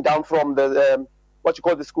are coming down from the what you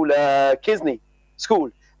call the school, Kisney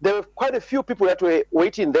School, there were quite a few people that were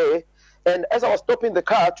waiting there. And as I was stopping the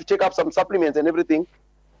car to take up some supplements and everything,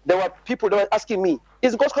 there were people that were asking me,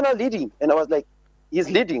 "Is Goskona leading?" And I was like, "He's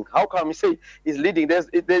leading. How come you say he's leading? There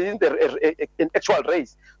isn't an actual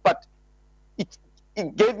race." But it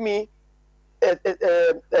gave me a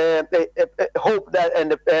hope that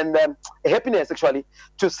and a happiness actually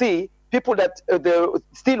to see people that they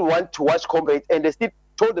still want to watch Comrades, and they still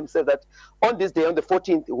told themselves that on this day, on the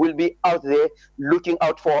 14th, we'll be out there looking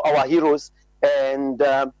out for our heroes and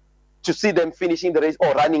to see them finishing the race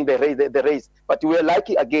or running the race. But we're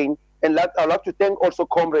lucky again, and I'd like to thank also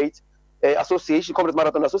Comrades Association, Comrades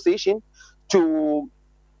Marathon Association, to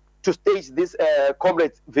stage this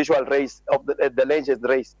Comrades visual race of the Legends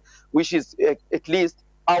race, which is at least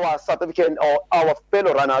our South African or our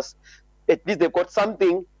fellow runners, at least they've got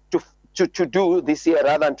something to do this year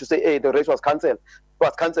rather than to say, hey, the race was cancelled.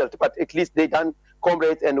 But at least they done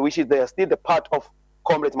Comrades, and which is they are still the part of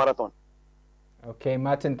Comrades Marathon. Okay,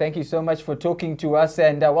 Martin, thank you so much for talking to us,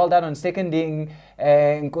 and well done on seconding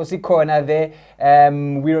Nkosi Kona there.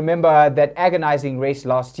 We remember that agonizing race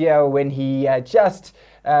last year when he just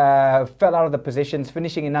fell out of the positions,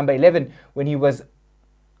 finishing in number 11 when he was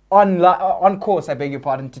on course, I beg your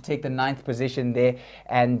pardon, to take the 9th position there.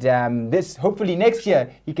 And this, hopefully next year,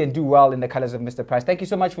 he can do well in the colors of Mr. Price. Thank you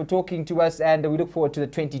so much for talking to us, and we look forward to the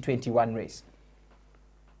 2021 race.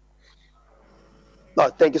 No,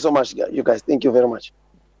 thank you so much, you guys. Thank you very much.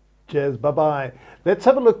 Cheers. Bye-bye. Let's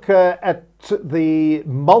have a look at the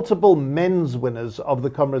multiple men's winners of the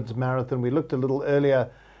Comrades Marathon. We looked a little earlier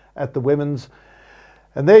at the women's.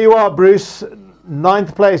 And there you are, Bruce.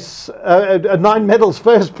 9th place, 9 medals,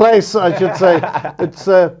 1st place, I should say. It's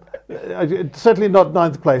certainly not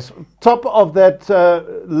 9th place. Top of that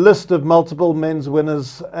list of multiple men's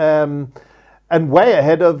winners, and way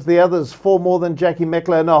ahead of the others, 4 more than Jackie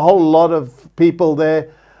Meckler, and a whole lot of people there.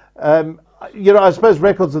 You know, I suppose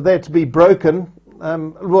records are there to be broken.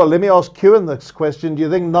 Well, let me ask Kewan this question. Do you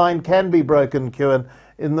think 9 can be broken, Kewan,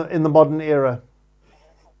 in the modern era?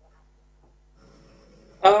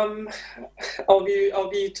 I'll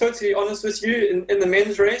be totally honest with you. In the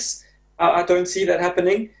men's race, I don't see that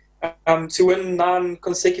happening. To win 9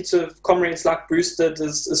 consecutive Comrades like Bruce did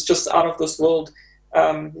is just out of this world.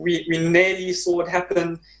 We nearly saw it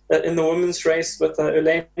happen in the women's race with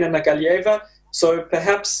Elena Nagalieva. So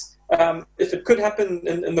perhaps if it could happen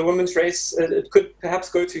in the women's race, it could perhaps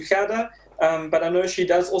go to Gerda. But I know she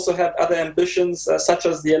does also have other ambitions, such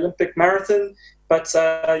as the Olympic marathon. But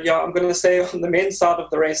yeah, I'm going to say on the men's side of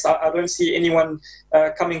the race, I don't see anyone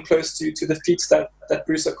coming close to the feats that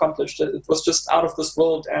Bruce accomplished. It was just out of this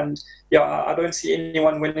world. And yeah, I don't see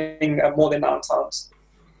anyone winning more than 9 times.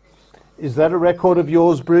 Is that a record of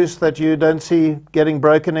yours, Bruce, that you don't see getting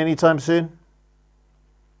broken anytime soon?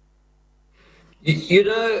 You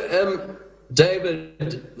know,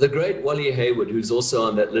 David, the great Wally Hayward, who's also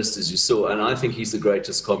on that list, as you saw, and I think he's the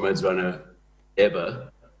greatest Comrades runner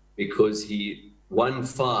ever, because he won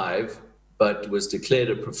 5, but was declared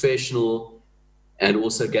a professional and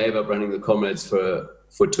also gave up running the Comrades for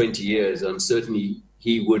 20 years. I'm certain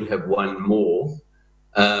he would have won more.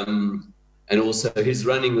 And also his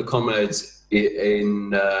running the Comrades in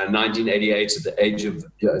 1988 at the age of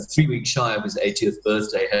 3 weeks shy of his 80th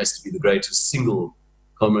birthday has to be the greatest single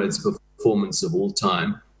Comrades performance of all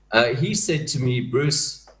time. He said to me,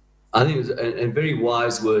 Bruce, I think it was in very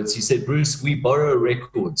wise words, he said, Bruce, we borrow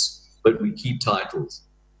records, but we keep titles.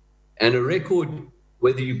 And a record,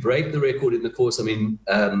 whether you break the record in the course, I mean,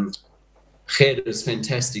 Gerda's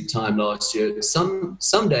fantastic time last year,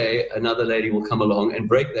 someday another lady will come along and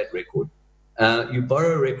break that record. You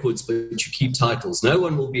borrow records, but you keep titles. No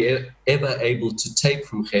one will be ever able to take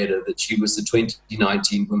from Gerda that she was the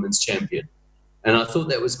 2019 Women's Champion. And I thought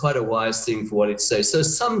that was quite a wise thing for Wally to say. So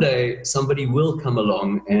someday somebody will come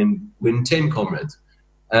along and win 10 Comrades.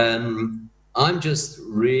 I'm just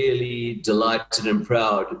really delighted and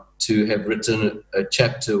proud to have written a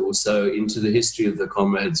chapter or so into the history of the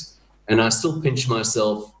Comrades. And I still pinch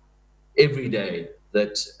myself every day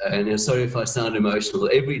that, and sorry if I sound emotional,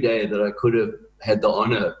 every day that I could have had the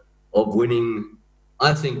honor of winning,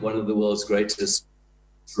 I think, one of the world's greatest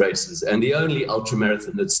races, and the only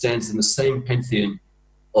ultramarathon that stands in the same pantheon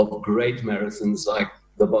of great marathons like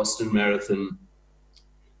the Boston Marathon,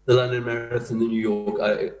 the London Marathon, the New York.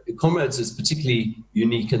 Comrades is particularly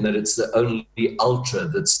unique in that it's the only ultra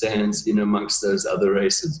that stands in amongst those other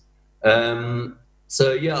races.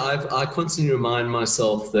 So yeah, I constantly remind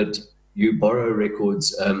myself that you borrow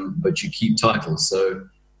records, but you keep titles. So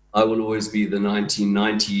I will always be the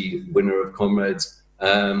 1990 winner of Comrades.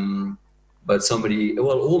 But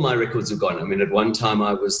all my records are gone. I mean, at one time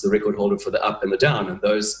I was the record holder for the up and the down, and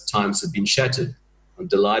those times have been shattered. I'm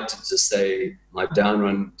delighted to say my down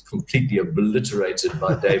run completely obliterated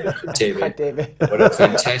by David Kutebe. What a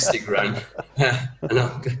fantastic run. And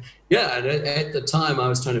at the time I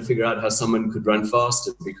was trying to figure out how someone could run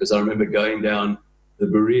faster, because I remember going down the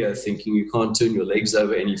Berea thinking you can't turn your legs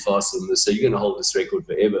over any faster than this, so you're going to hold this record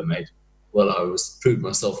forever, mate. Well, I proved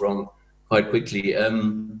myself wrong quite quickly.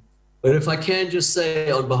 But if I can just say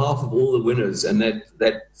on behalf of all the winners and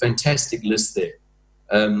that fantastic list there,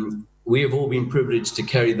 we have all been privileged to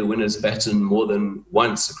carry the winner's baton more than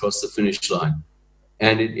once across the finish line.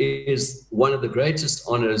 And it is one of the greatest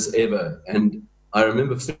honors ever. And I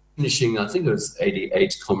remember finishing, I think it was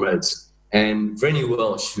 88 Comrades, and Vrenny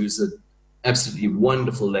Welsh, who's an absolutely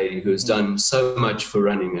wonderful lady who has done so much for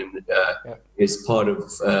running and is part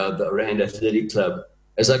of the Rand Athletic Club.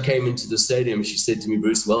 As I came into the stadium, she said to me,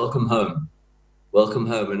 "Bruce, welcome home. Welcome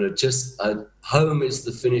home." And home is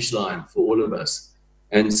the finish line for all of us.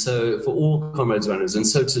 And so for all Comrades runners, and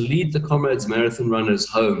so to lead the Comrades marathon runners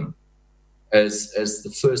home as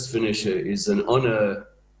the first finisher is an honor.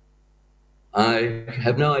 I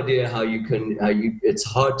have no idea it's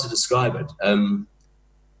hard to describe it.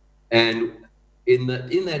 And in that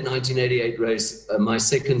 1988 race, my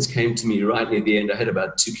seconds came to me right near the end. I had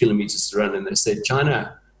about 2 kilometers to run, and they said,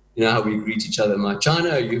 "China," you know how we greet each other. My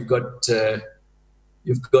China, you've got a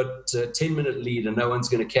 10-minute lead and no one's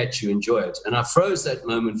going to catch you. Enjoy it. And I froze that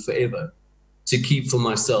moment forever to keep for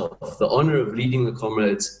myself the honor of leading the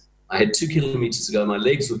Comrades. I had 2 kilometers to go. My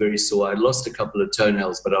legs were very sore. I lost a couple of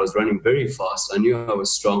toenails, but I was running very fast. I knew I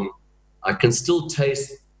was strong. I can still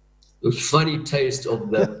taste the funny taste of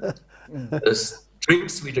the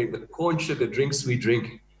drinks we drink, the corn sugar drinks we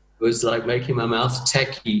drink. It was like making my mouth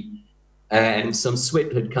tacky, and some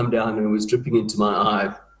sweat had come down and it was dripping into my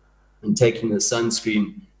eye, and taking the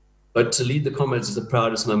sunscreen. But to lead the Comrades is the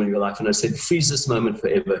proudest moment of your life. And I said, freeze this moment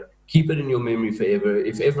forever. Keep it in your memory forever.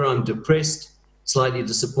 If ever I'm depressed, slightly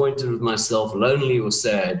disappointed with myself, lonely or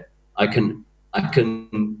sad, I can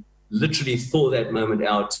literally thaw that moment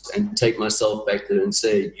out and take myself back there and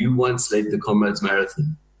say, you once led the Comrades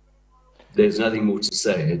Marathon. There's nothing more to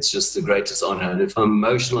say. It's just the greatest honor. And if I'm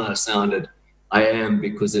emotional, I sounded, I am,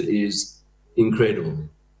 because it is incredible.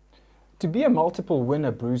 To be a multiple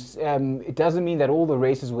winner, Bruce, it doesn't mean that all the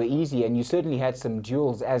races were easy, and you certainly had some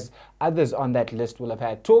duels, as others on that list will have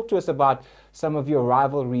had. Talk to us about some of your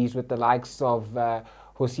rivalries with the likes of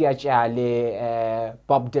Hosea Chale,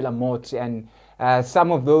 Bob Delamotte, and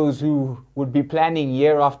some of those who would be planning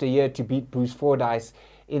year after year to beat Bruce Fordyce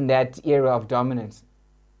in that era of dominance.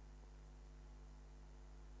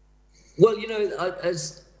 Well, you know,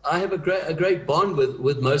 I have a great bond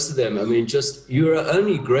with most of them. I mean, you're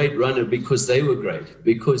only great runner because they were great,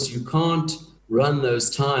 because you can't run those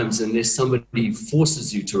times unless somebody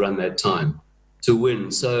forces you to run that time to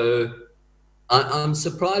win. So I'm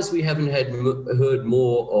surprised we haven't heard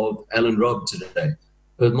more of Alan Robb today.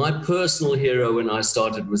 But my personal hero when I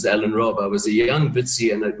started was Alan Robb. I was a young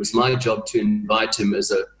Bitsy, and it was my job to invite him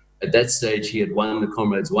at that stage, he had won the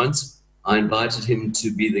Comrades once. I invited him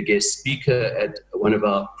to be the guest speaker at one of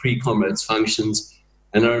our pre-Comrades functions.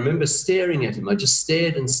 And I remember staring at him. I just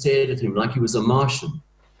stared and stared at him like he was a Martian.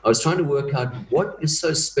 I was trying to work out what is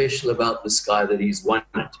so special about this guy that he's won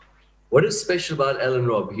it. What is special about Alan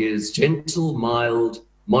Robb? He is gentle, mild,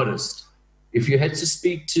 modest. If you had to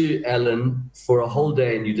speak to Alan for a whole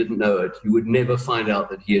day and you didn't know it, you would never find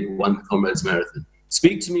out that he had won the Comrades Marathon.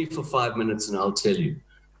 Speak to me for 5 minutes and I'll tell you.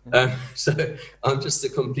 So I'm just a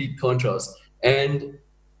complete contrast. And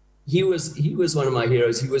he was one of my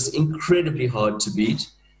heroes. He was incredibly hard to beat.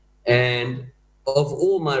 And of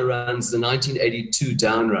all my runs, the 1982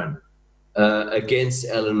 down run against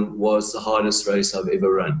Alan was the hardest race I've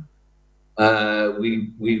ever run.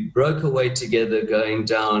 We broke away together going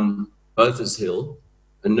down Botha's Hill.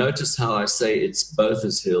 And notice how I say it's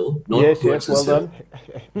Botha's Hill, not Botha's Hill.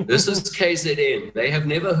 Done. This is KZN. They have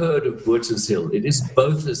never heard of Botha's Hill. It is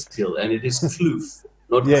Botha's Hill, and it is Kloof.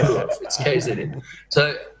 not Yes. crew off. It's KZN.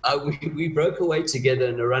 So we broke away together,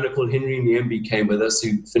 and a runner called Henry Niembi came with us,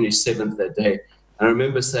 who finished 7th that day. And I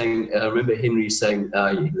remember Henry saying,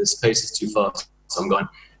 this pace is too fast, so I'm gone.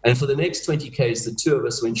 And for the next 20 Ks, the two of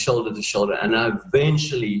us went shoulder to shoulder, and I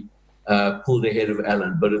eventually pulled ahead of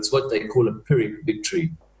Alan. But it's what they call a Pyrrhic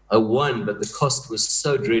victory. I won, but the cost was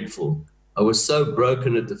so dreadful. I was so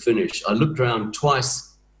broken at the finish. I looked around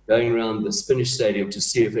twice, going around the Spanish stadium to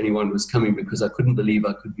see if anyone was coming, because I couldn't believe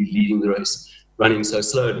I could be leading the race, running so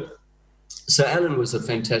slowly. So Alan was a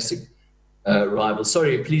fantastic rival.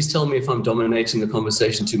 Sorry, please tell me if I'm dominating the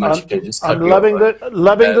conversation too much. I'm loving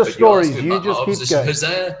the stories. You just keep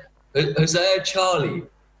going. Hosea Charlie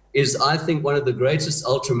is, I think, one of the greatest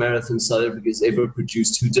ultramarathons South Africa has ever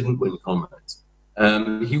produced, who didn't win Comrades.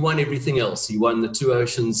 He won everything else. He won the 2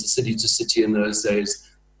 Oceans, the City to City in those days,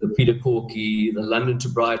 the Peter Corky, the London to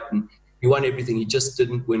Brighton. He won everything. He just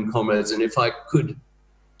didn't win Comrades. And if I could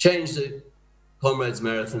change the Comrades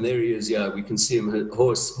marathon, there he is. Yeah, we can see him.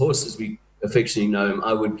 Horse as we affectionately know him.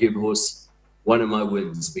 I would give Horse one of my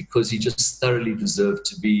wins, because he just thoroughly deserved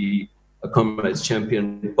to be a Comrades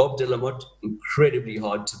champion. Bob de la Motte, incredibly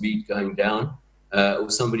hard to beat going down, or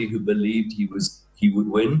somebody who believed he would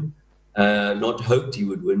win. Not hoped he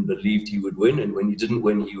would win, believed he would win. And when he didn't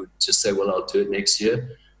win, he would just say, well, I'll do it next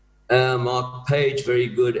year. Mark Page, very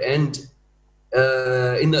good. And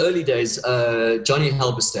in the early days, Johnny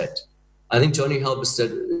Halberstadt. I think Johnny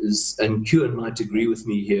Halberstadt is, and Kewan might agree with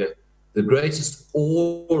me here, the greatest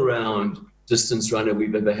all-round distance runner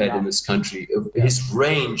we've ever had in this country. His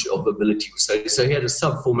range of ability. So he had a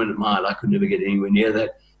sub 4-minute mile. I could never get anywhere near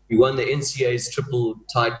that. He won the NCAA's triple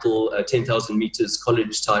title, 10,000 meters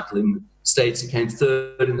college title in the States. He came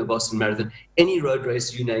 3rd in the Boston Marathon. Any road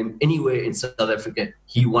race you name, anywhere in South Africa,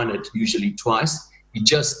 he won it, usually twice. He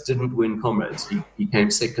just didn't win Comrades. He came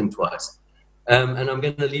 2nd twice. And I'm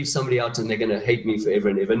going to leave somebody out, and they're going to hate me forever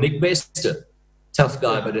and ever. Nick Bester, tough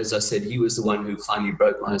guy, but as I said, he was the one who finally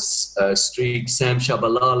broke my streak. Sam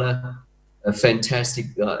Shabalala, a fantastic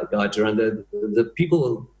guy to run. The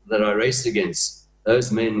people that I raced against,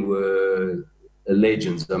 those men were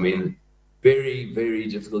legends. I mean, very, very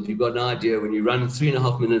difficult. You've got an idea when you run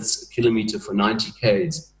 3.5 minutes a kilometer for 90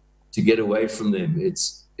 Ks to get away from them.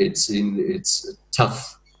 It's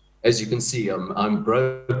tough. As you can see, I'm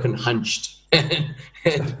broken, hunched, and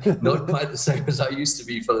not quite the same as I used to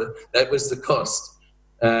be. That was the cost.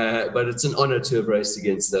 But it's an honor to have raced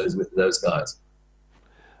against those guys.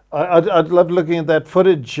 I'd love looking at that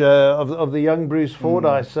footage of the young Bruce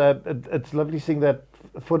Fordyce. It's lovely seeing that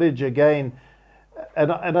footage again.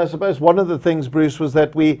 And I suppose one of the things, Bruce, was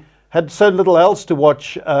that we had so little else to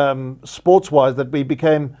watch sports-wise that we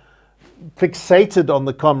became fixated on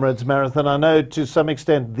the Comrades Marathon. I know to some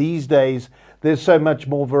extent these days there's so much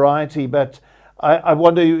more variety, but I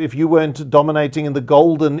wonder if you weren't dominating in the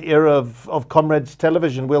golden era of Comrades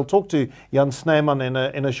television. We'll talk to Jan Snyman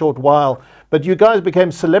in a short while. But you guys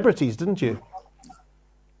became celebrities, didn't you?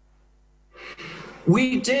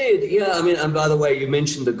 We did, yeah. I mean, and by the way, you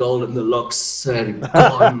mentioned the gold and the locks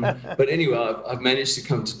gone. But anyway, I've managed to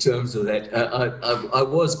come to terms with that. I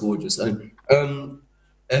was gorgeous.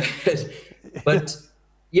 But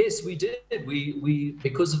yes, we did. We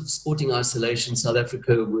because of sporting isolation, South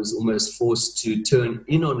Africa was almost forced to turn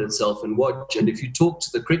in on itself and watch. And if you talk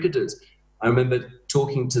to the cricketers, I remember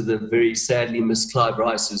talking to the very sadly missed Clive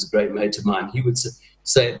Rice, who's a great mate of mine. He would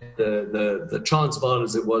say the Transvaal,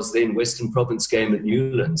 as it was then, Western Province game at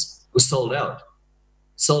Newlands was sold out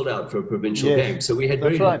for a provincial game. So we had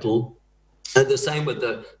very little. And the same with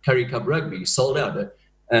the Currie Cup rugby, sold out.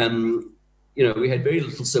 We had very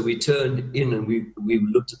little, so we turned in and we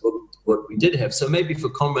looked at what we did have. So maybe for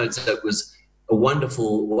Comrades, that was a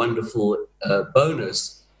wonderful, wonderful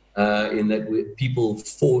bonus in that people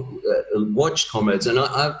watched Comrades. And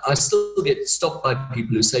I still get stopped by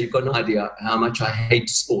people who say, you've got no idea how much I hate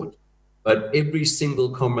sport. But every single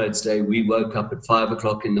Comrades day, we woke up at 5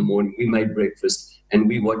 o'clock in the morning, we made breakfast, and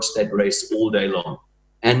we watched that race all day long.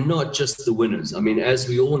 And not just the winners. I mean, as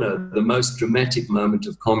we all know, the most dramatic moment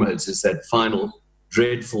of Comrades is that final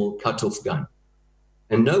dreadful cutoff gun.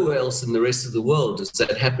 And nowhere else in the rest of the world does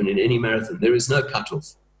that happen in any marathon. There is no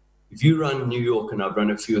cutoff. If you run New York, and I've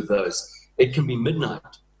run a few of those, it can be midnight.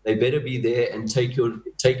 They better be there and take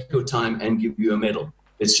your time and give you a medal.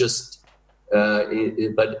 It's just,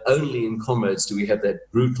 but only in Comrades do we have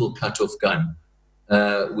that brutal cutoff gun,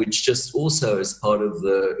 which just also is part of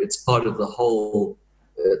the whole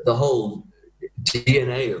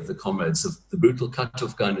DNA of the Comrades. The brutal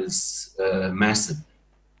cutoff gun is massive.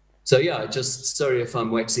 So yeah, just sorry if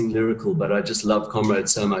I'm waxing lyrical, but I just love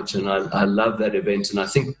Comrades so much, and I love that event. And I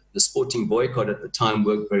think the sporting boycott at the time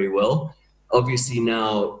worked very well. Obviously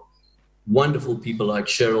now, wonderful people like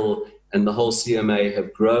Cheryl and the whole CMA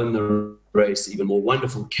have grown the race even more.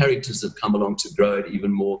 Wonderful characters have come along to grow it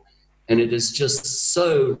even more. And it is just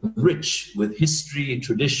so rich with history,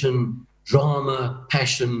 tradition, drama,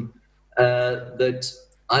 passion, that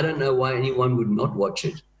I don't know why anyone would not watch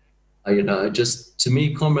it. Just to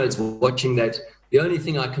me, Comrades, watching that, the only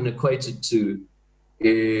thing I can equate it to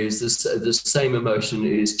is the same emotion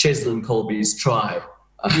is Cheslin Colby's try.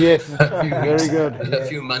 Yes, very good. A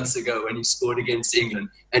few months ago when he scored against England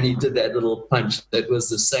and he did that little punch. That was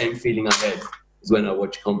the same feeling I had as when I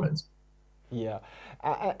watched Comrades. Yeah,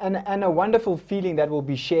 and a wonderful feeling that will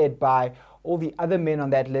be shared by all the other men on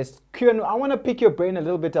that list. Kuan, I want to pick your brain a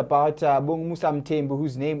little bit about Bongamusa Mthembu,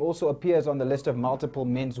 whose name also appears on the list of multiple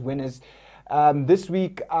men's winners. This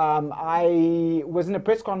week, I was in a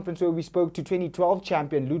press conference where we spoke to 2012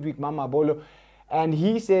 champion Ludwig Mamabolo, and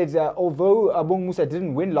he said, although Bongamusa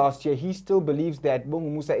didn't win last year, he still believes that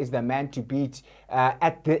Bongamusa is the man to beat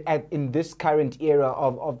in this current era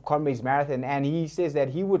of Comrades Marathon. And he says that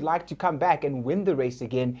he would like to come back and win the race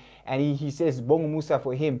again. And he says Bongamusa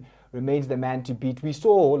for him remains the man to beat. We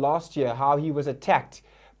saw last year how he was attacked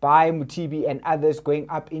by Mutibi and others going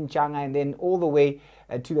up in Changa and then all the way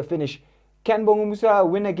to the finish. Can Bongamusa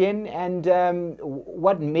win again? And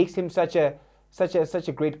what makes him such a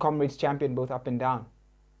great Comrades champion, both up and down?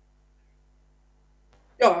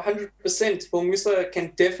 Yeah, 100%. Bongamusa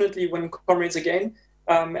can definitely win Comrades again.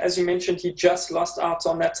 As you mentioned, he just lost out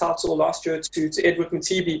on that title last year to Edward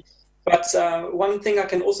Mutibi. But one thing I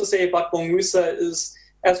can also say about Bongamusa is,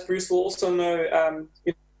 as Bruce will also know,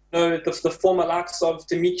 the former likes of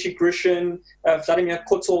Dmitry Grishin, Vladimir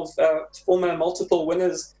Kotov, former multiple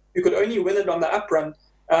winners who could only win it on the uprun,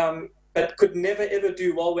 but could never ever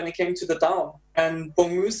do well when it came to the down. And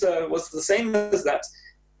Bongamusa was the same as that.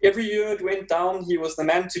 Every year it went down, he was the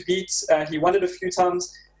man to beat. He won it a few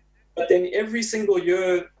times, but then every single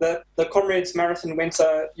year that the Comrades Marathon went,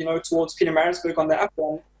 towards Pietermaritzburg on the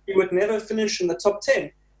uprun, he would never finish in the top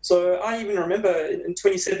 10. So I even remember in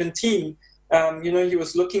 2017, he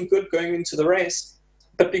was looking good going into the race,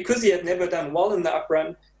 but because he had never done well in the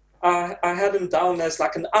uprun, I had him down as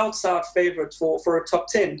like an outside favorite for a top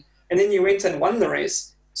 10. And then he went and won the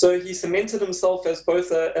race. So he cemented himself as both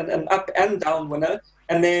an up and down winner.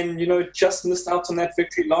 And then, just missed out on that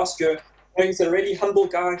victory last year. He's a really humble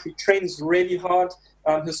guy. He trains really hard.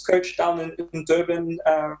 His coach down in Durban,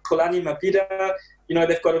 Kolani Mabida,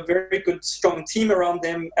 they've got a very good, strong team around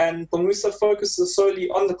them. And Bongamusa focuses solely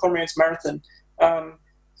on the Comrades Marathon.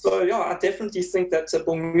 So, yeah, I definitely think that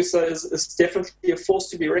Bongamusa is definitely a force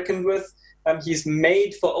to be reckoned with. He's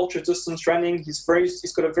made for ultra distance running. He's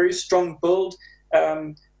got a very strong build.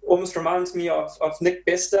 Almost reminds me of Nick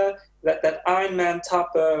Bester, that Ironman type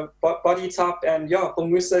body type. And yeah,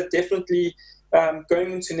 Bongamusa definitely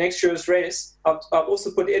going into next year's race. I've also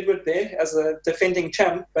put Edward there as a defending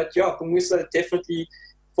champ. But yeah, Bongamusa definitely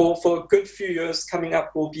for a good few years coming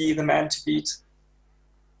up will be the man to beat.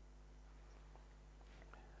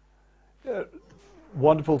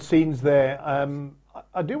 Wonderful scenes there.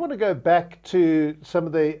 I do want to go back to some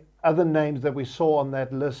of the other names that we saw on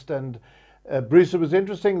that list. And Bruce, it was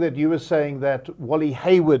interesting that you were saying that Wally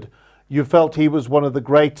Hayward, you felt he was one of the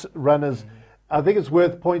great runners. I think it's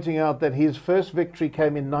worth pointing out that his first victory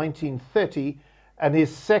came in 1930 and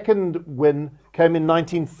his second win came in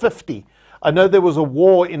 1950. I know there was a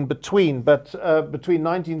war in between, but between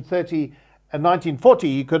 1930 and 1940,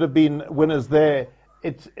 he could have been winners there.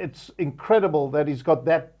 It's incredible that he's got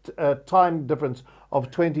that time difference of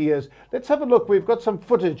 20 years. Let's have a look. We've got some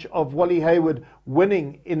footage of Wally Hayward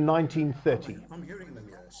winning in 1930. I'm hearing them,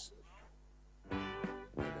 yes.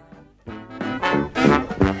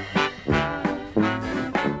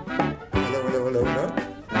 Hello.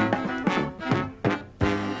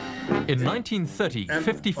 In 1930,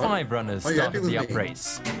 55 runners started the up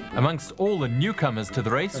race. Amongst all the newcomers to the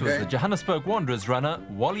race was the Johannesburg Wanderers runner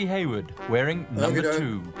Wally Hayward, wearing number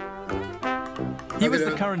 2. He was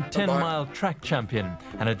the current 10-mile track champion,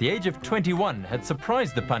 and at the age of 21 had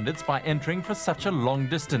surprised the pundits by entering for such a long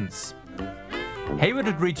distance. Hayward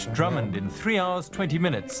had reached Drummond in 3 hours 20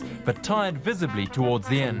 minutes, but tired visibly towards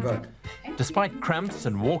the end. Despite cramps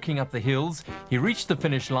and walking up the hills, he reached the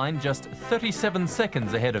finish line just 37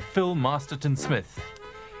 seconds ahead of Phil Masterton-Smith.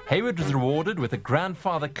 Hayward was rewarded with a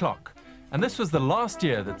grandfather clock, and this was the last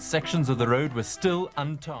year that sections of the road were still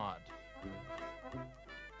untarred.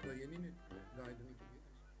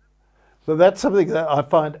 So that's something that I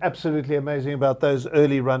find absolutely amazing about those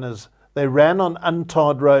early runners. They ran on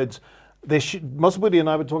untarred roads. Mosabudi and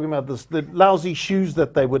I were talking about this, the lousy shoes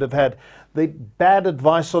that they would have had, the bad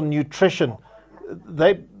advice on nutrition.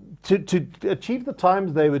 To achieve the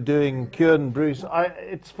times they were doing, Kieran, Bruce,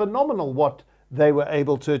 it's phenomenal what they were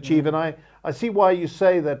able to achieve. And I see why you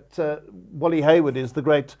say that Wally Hayward is the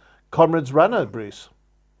great Comrades runner, Bruce.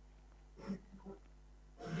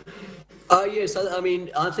 Yes, I mean,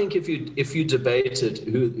 I think if you debated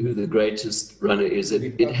who the greatest runner is,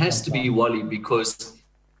 it has to be Wally because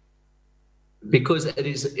in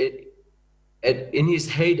his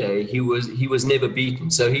heyday he was never beaten.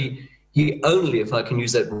 So he only, if I can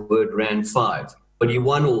use that word, ran 5, but he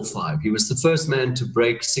won all 5. He was the first man to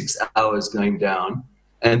break 6 hours going down,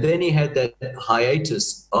 and then he had that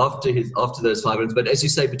hiatus after those 5 runs. But as you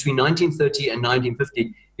say, between 1930 and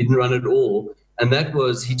 1950, he didn't run at all. And that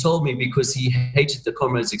was, he told me, because he hated the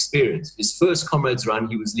Comrades experience. His first Comrades run,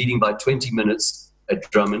 he was leading by 20 minutes at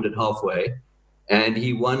Drummond at halfway. And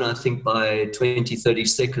he won, I think, by 20, 30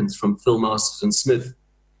 seconds from Phil Masterton Smith,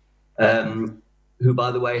 who, by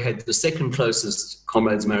the way, had the second closest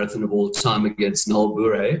Comrades marathon of all time against Noel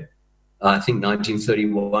Bure. I think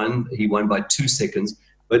 1931, he won by 2 seconds.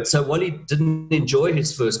 But so Wally didn't enjoy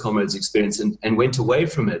his first Comrades experience and went away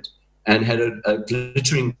from it and had a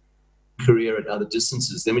glittering career at other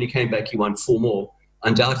distances. Then when he came back, he won 4 more.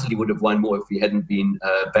 Undoubtedly would have won more if he hadn't been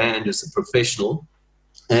banned as a professional.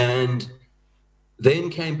 And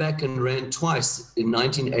then came back and ran twice in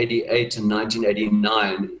 1988 and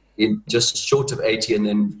 1989, in just short of 80 and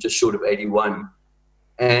then just short of 81.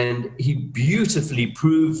 And he beautifully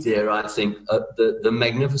proved there, I think, the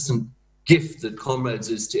magnificent gift that Comrades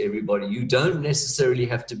is to everybody. You don't necessarily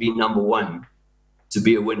have to be number 1 to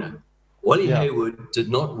be a winner. Wally Hayward did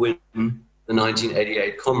not win the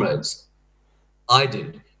 1988 Comrades. I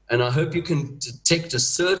did. And I hope you can detect a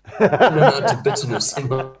certain amount of bitterness in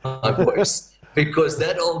my voice, because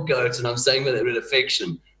that old goat, and I'm saying that with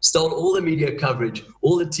affection, stole all the media coverage,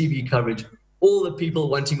 all the TV coverage, all the people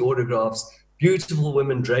wanting autographs, beautiful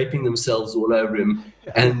women draping themselves all over him.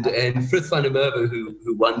 And Frith van der Merwe,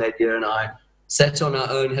 who won that year, and I sat on our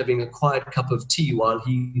own having a quiet cup of tea while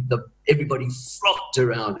everybody flocked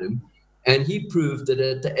around him. And he proved that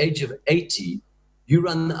at the age of 80, you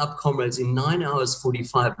run the Up Comrades in 9 hours,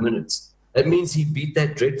 45 minutes. That means he beat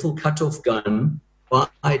that dreadful cutoff gun by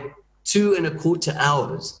 2.25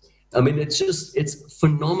 hours. I mean, it's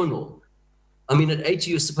phenomenal. I mean, at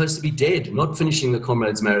 80, you're supposed to be dead, not finishing the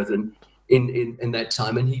Comrades Marathon in that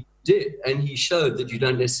time. And he did. And he showed that you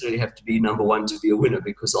don't necessarily have to be number 1 to be a winner,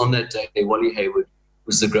 because on that day, Wally Hayward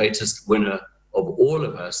was the greatest winner of all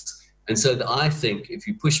of us. And so I think if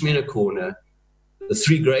you push me in a corner, the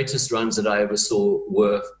 3 greatest runs that I ever saw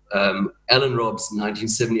were Alan Robb's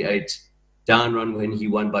 1978 down run, when he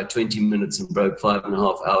won by 20 minutes and broke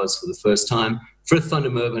 5.5 hours for the first time. Frith van der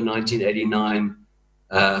Merwe, 1989,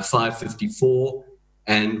 5:54.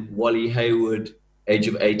 And Wally Hayward, age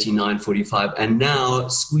of 89, 45. And now,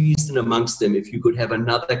 squeezed in amongst them, if you could have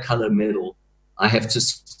another color medal, I have to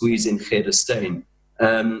squeeze in Gerda Steyn.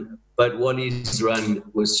 But Wally's run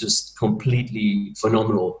was just completely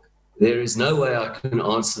phenomenal. There is no way I can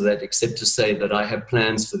answer that except to say that I have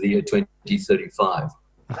plans for the year 2035.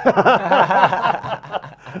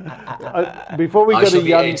 Before we go to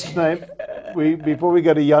Jan's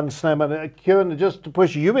name, and Kieran, just to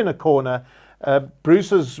push you in a corner, Bruce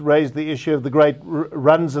has raised the issue of the great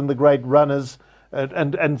runs and the great runners,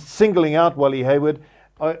 and singling out Wally Hayward.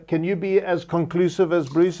 Can you be as conclusive as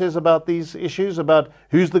Bruce is about these issues, about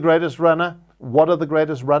who's the greatest runner, what are the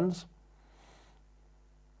greatest runs?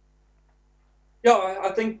 Yeah, I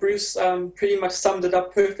think Bruce pretty much summed it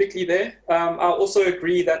up perfectly there. I also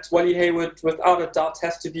agree that Wally Hayward, without a doubt,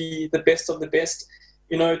 has to be the best of the best.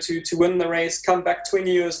 You know, to win the race, come back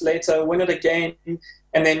 20 years later, win it again,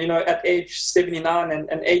 and then, you know, at age 79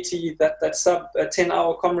 and 80, that sub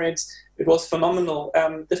 10-hour Comrades, it was phenomenal.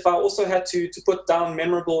 If I also had to put down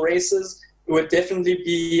memorable races, it would definitely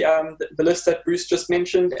be the list that Bruce just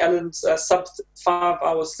mentioned. Alan's sub 5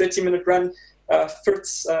 hours 30-minute run,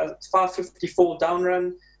 Frith's 5:54 down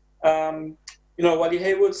run. You know, Wally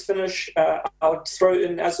Hayward's finish, I would throw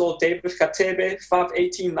in as well David Khatebe,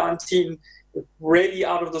 5:18.19, really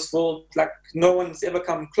out of this world, like no one's ever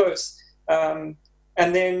come close.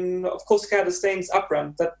 And then, of course, Gerda Steyn's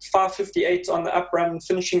uprun, that 5:58 on the uprun,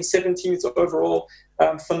 finishing 17th overall,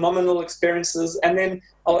 phenomenal experiences. And then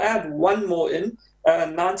I'll add one more in,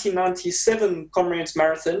 1997 Comrades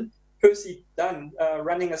Marathon, Percy Dunn,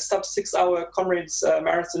 running a sub-6 hour Comrades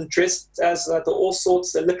Marathon dressed as the All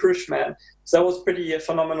Sorts licorice man. So that was pretty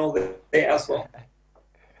phenomenal there as well.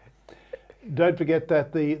 Don't forget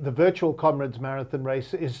that the virtual Comrades Marathon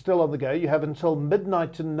race is still on the go. You have until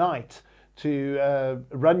midnight tonight to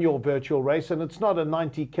run your virtual race, and it's not a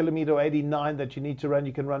 90 kilometer or 89 that you need to run.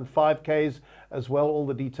 You can run 5Ks as well. All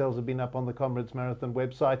the details have been up on the Comrades Marathon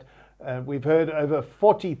website. We've heard over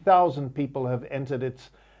 40,000 people have entered it.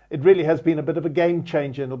 It really has been a bit of a game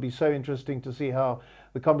changer, and it'll be so interesting to see how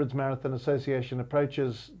the Comrades Marathon Association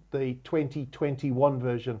approaches the 2021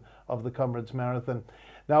 version of the Comrades Marathon.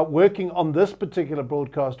 Now, working on this particular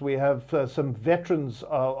broadcast, we have some veterans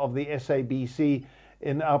of the SABC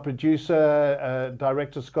in our producer,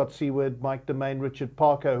 director Scott Seward, Mike Domain, Richard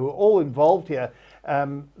Parker, who are all involved here.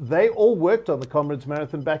 They all worked on the Comrades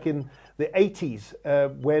Marathon back in the 80s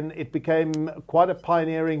when it became quite a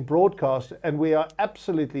pioneering broadcast, and we are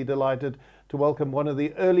absolutely delighted to welcome one of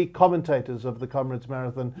the early commentators of the Comrades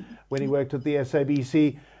Marathon when he worked at the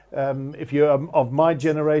SABC. If you're of my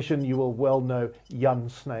generation, you will well know Jan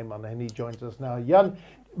Snyman, and he joins us now. Jan,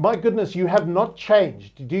 my goodness, you have not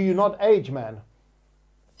changed. Do you not age, man?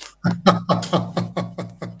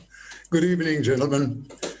 Good evening, gentlemen.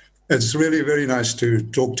 It's really very nice to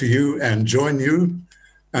talk to you and join you.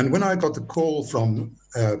 And when I got the call from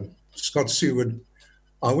Scott Seward,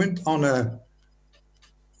 I went on a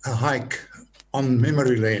hike on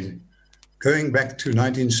memory lane, going back to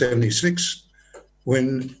 1976,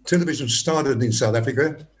 when television started in South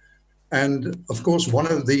Africa. And of course, one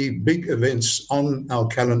of the big events on our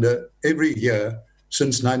calendar every year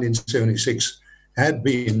since 1976 had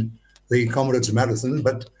been the Comrades Marathon.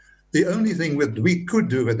 But the only thing that we could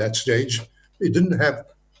do at that stage, we didn't have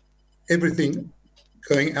everything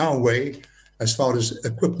going our way as far as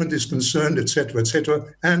equipment is concerned, etc.,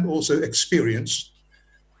 and also experience.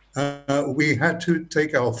 We had to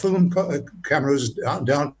take our film cameras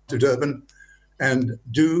down to Durban and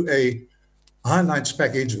do a highlights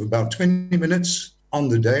package of about 20 minutes on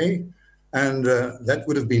the day, and that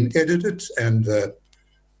would have been edited, and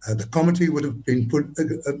the commentary would have been put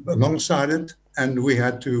alongside it, and we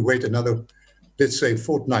had to wait another, let's say,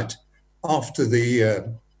 fortnight after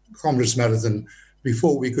the Comrades Marathon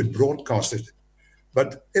before we could broadcast it.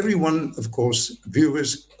 But everyone, of course,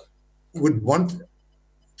 viewers would want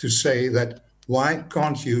to say that, why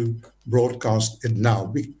can't you broadcast it now?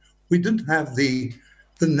 We didn't have the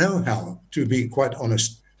know-how, to be quite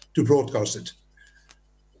honest, to broadcast it.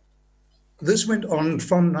 This went on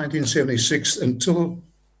from 1976 until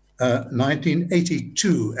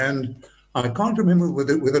 1982, and I can't remember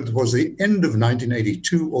whether it was the end of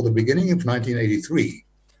 1982 or the beginning of 1983,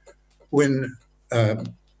 when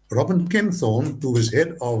Robin Kempthorne, who was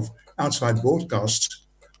head of outside broadcasts,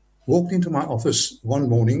 walked into my office one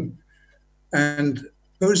morning and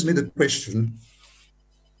posed me the question,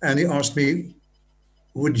 and he asked me,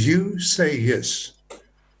 would you say yes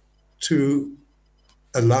to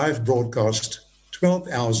a live broadcast 12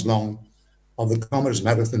 hours long of the Comrades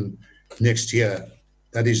Marathon next year?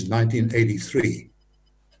 That is 1983.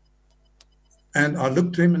 And I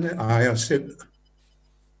looked him in the eye. I said,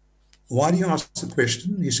 why do you ask the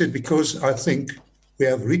question? He said, because I think we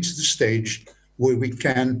have reached the stage where we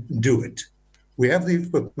can do it. We have the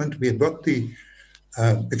equipment, we have got the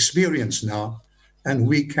experience now, and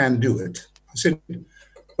we can do it. I said,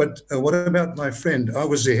 but what about my friend? I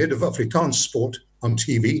was the head of Afrikaans sport on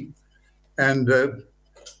TV, and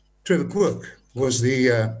Trevor Quirk was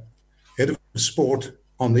the head of sport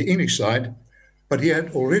on the English side, but he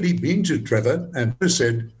had already been to Trevor and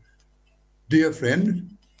said, dear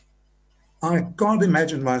friend, I can't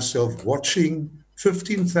imagine myself watching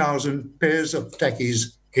 15,000 pairs of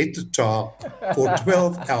tackies hit the tar for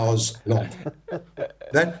 12 hours long.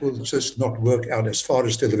 That will just not work out as far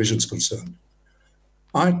as television is concerned.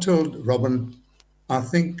 I told Robin, I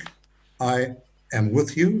think I am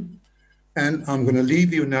with you, and I'm going to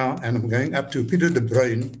leave you now, and I'm going up to Peter de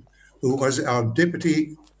Bruin, who was our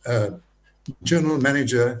deputy general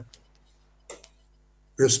manager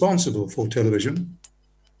responsible for television.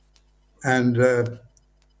 And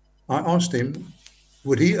I asked him,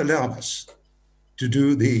 would he allow us to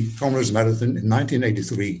do the Comrades Marathon in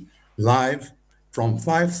 1983 live from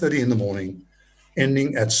 5:30 in the morning,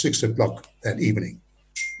 ending at 6 o'clock that evening?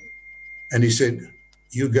 And he said,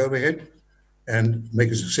 you go ahead and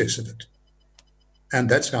make a success of it. And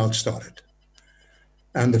that's how it started.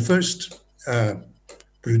 And the first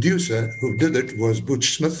producer who did it was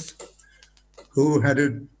Butch Smith, who had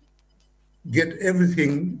to get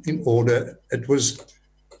everything in order. It was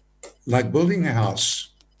like building a house.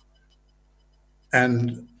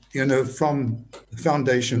 And, you know, from the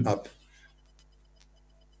foundation up.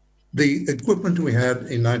 The equipment we had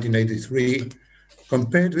in 1983,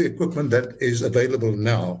 compared to the equipment that is available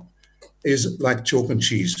now, is like chalk and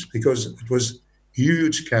cheese because it was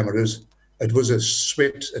huge cameras. It was a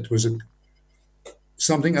sweat. It was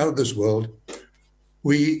something out of this world.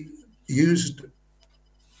 We used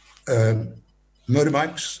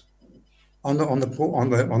motorbikes on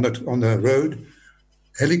the road,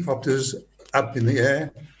 helicopters up in the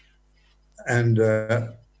air, and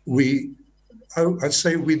I'd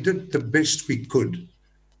say we did the best we could,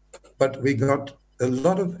 but we got a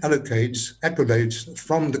lot of accolades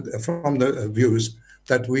from the viewers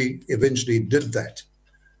that we eventually did that.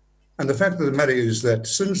 And the fact of the matter is that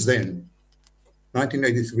since then,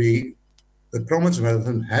 1983, the Comrades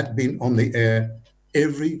Marathon had been on the air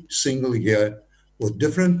every single year with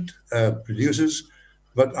different producers,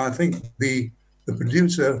 but I think the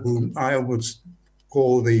producer whom I would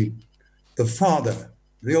call the father,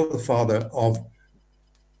 real father of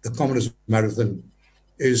the Comrades Marathon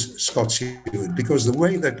is Scott Seward, because the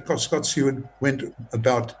way that Scott Seward went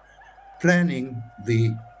about planning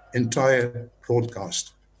the entire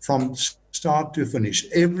broadcast from start to finish,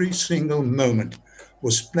 every single moment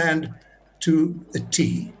was planned to a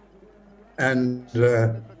T. And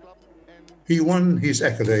he won his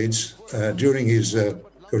accolades during his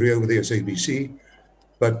career with the SABC,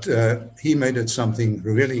 but he made it something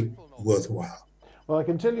really worthwhile. Well, I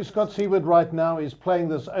can tell you Scott Seward right now is playing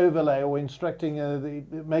this overlay or instructing,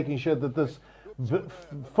 making sure that this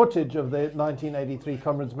footage of the 1983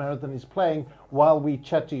 Comrades Marathon is playing while we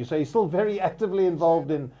chat to you. So he's still very actively involved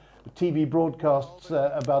in TV broadcasts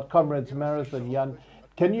about Comrades Marathon, Jan.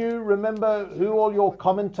 Can you remember who all your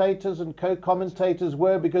commentators and co-commentators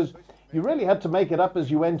were? Because you really had to make it up as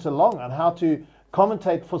you went along on how to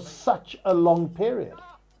commentate for such a long period.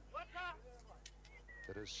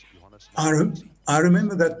 I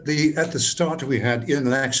remember that at the start we had Ian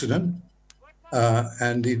Laxton,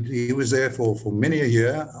 and he was there for many a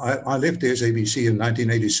year. I left the SABC in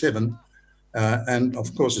 1987, and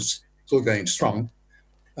of course it's still going strong.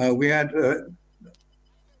 We had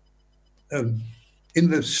in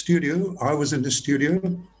the studio, I was in the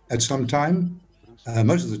studio at some time,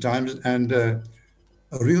 most of the times, and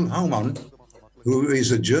Riel Houman, who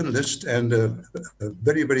is a journalist and a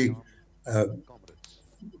very, very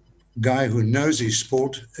guy who knows his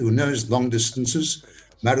sport, who knows long distances,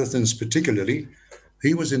 marathons particularly.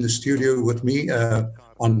 He was in the studio with me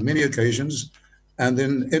on many occasions. And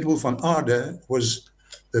then Edwin van Aarde was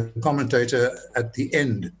the commentator at the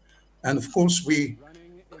end. And of course, we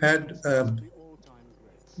had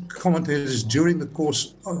commentators during the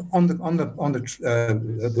course on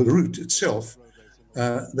the route itself.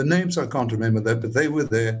 The names I can't remember that, but they were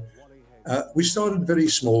there. We started very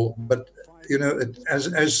small, but you know,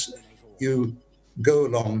 as you go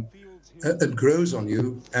along, it grows on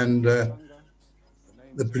you, and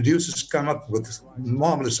the producers come up with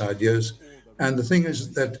marvelous ideas. And the thing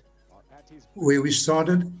is that where we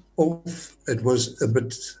started off, it was a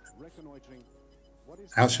bit,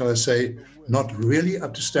 how shall I say, not really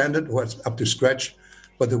up to standard or up to scratch,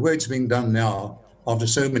 but the way it's being done now, after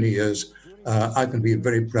so many years, I can be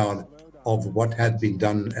very proud of what had been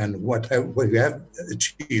done and what we have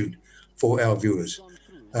achieved for our viewers.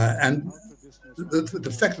 And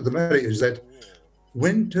the fact of the matter is that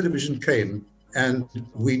when television came and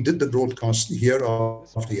we did the broadcast year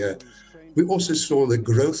after year, we also saw the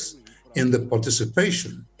growth in the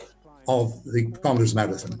participation of the Comrades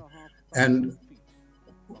Marathon. And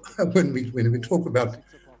when we talk about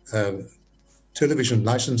television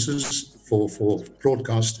licenses for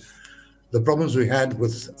broadcast, the problems we had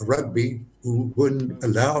with rugby, who wouldn't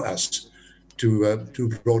allow us to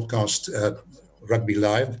broadcast rugby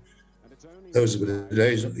live. Those were the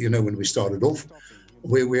days, you know, when we started off,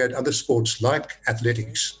 where we had other sports like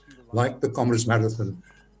athletics, like the Comrades Marathon,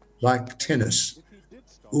 like tennis,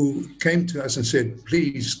 who came to us and said,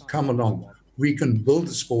 please come along, we can build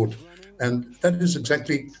the sport. And that is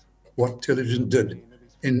exactly what television did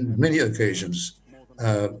in many occasions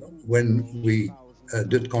when we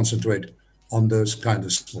did concentrate on those kind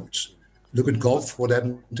of sports. Look at golf, what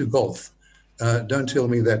happened to golf? Don't tell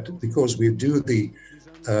me that because we do the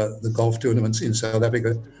golf tournaments in South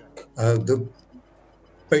Africa, the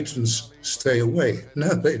patrons stay away. No,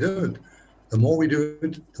 they don't. The more we do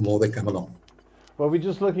it, the more they come along. Well, we're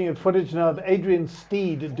just looking at footage now of Adrian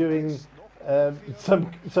Steed doing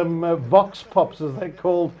some vox pops, as they're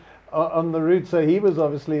called, on the route. So he was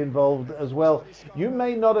obviously involved as well. You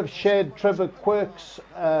may not have shared Trevor Quirk's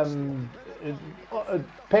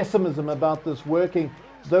pessimism about this working,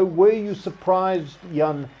 though. Were you surprised,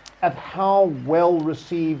 Jan, at how well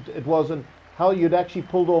received it was and how you'd actually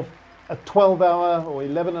pulled off a 12-hour or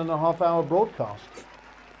 11.5-hour broadcast?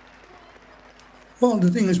 Well,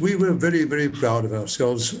 the thing is, we were very, very proud of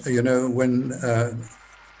ourselves. You know, when,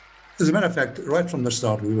 as a matter of fact, right from the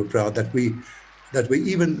start, we were proud that we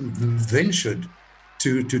even ventured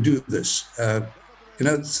to do this. You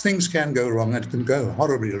know, things can go wrong and it can go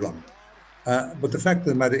horribly wrong. But the fact of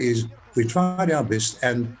the matter is, we tried our best,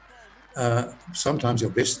 and sometimes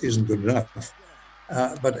your best isn't good enough.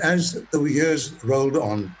 But as the years rolled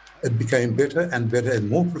on, it became better and better and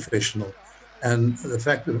more professional. And the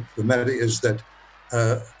fact of the matter is that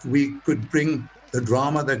we could bring the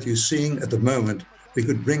drama that you're seeing at the moment, we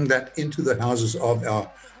could bring that into the houses of our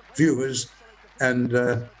viewers. And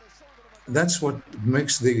that's what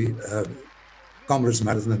makes the Comrades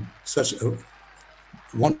Marathon such a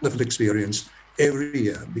wonderful experience every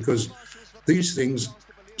year, because these things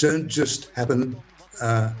don't just happen.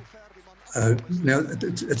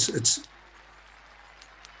 It's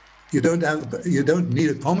you don't need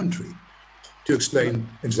a commentary to explain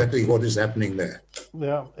exactly what is happening there.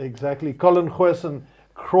 Yeah, exactly. Colin Goosen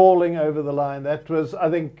crawling over the line. That was, I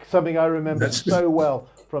think, something I remember so well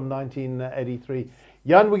from 1983.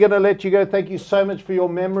 Jan, we're going to let you go. Thank you so much for your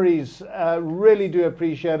memories. Really do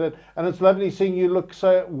appreciate it. And it's lovely seeing you look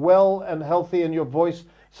so well and healthy, and your voice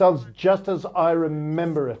sounds just as I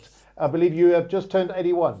remember it. I believe you have just turned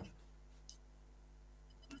 81.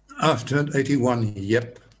 I've turned 81,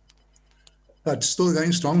 yep. But still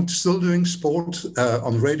going strong, still doing sport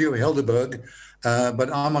on Radio Helderberg.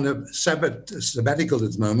 But I'm on a sabbatical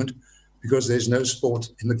at the moment because there's no sport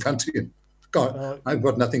in the country. God, I've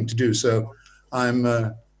got nothing to do. So I'm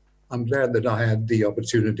glad that I had the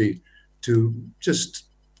opportunity to just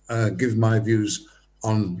give my views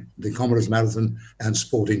on the Comrades Marathon and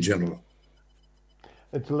sport in general.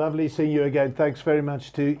 It's lovely seeing you again. Thanks very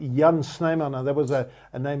much to Jan Snyman. Now, that was a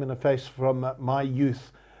name and a face from my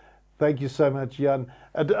youth. Thank you so much, Jan.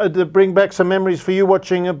 To bring back some memories for you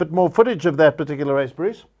watching a bit more footage of that particular race,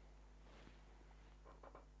 Bruce.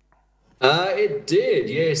 It did,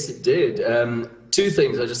 yes, it did. Two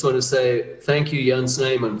things. I just want to say thank you, Jan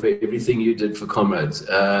Snyman, for everything you did for Comrades.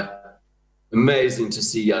 Amazing to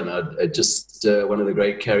see Jan, just one of the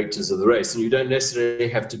great characters of the race. And you don't necessarily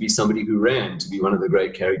have to be somebody who ran to be one of the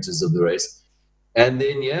great characters of the race. And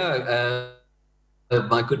then,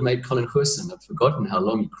 my good mate Colin Goosen. I've forgotten how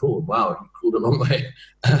long he crawled. Wow, he crawled a long way.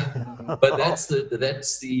 But that's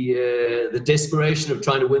the desperation of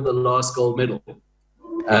trying to win the last gold medal.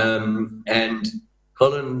 And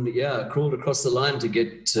Colin, crawled across the line to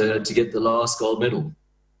get the last gold medal.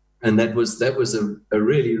 And that was a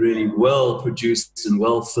really, really well produced and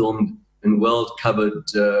well filmed and well covered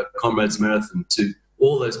Comrades Marathon. To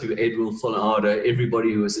all those people, Edwin Vollenharder,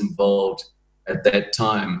 everybody who was involved at that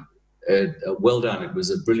time. Well done. It was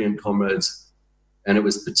a brilliant Comrades, and it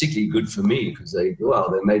was particularly good for me because they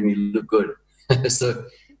made me look good. So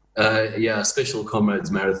special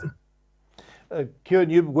Comrades Marathon. Kieran,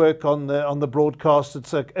 you work on the broadcast.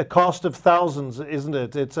 It's a cast of thousands, isn't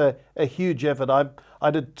it? It's a huge effort. I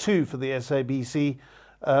did 2 for the SABC.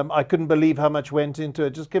 I couldn't believe how much went into it.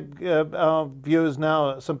 Just give our viewers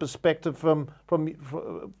now some perspective from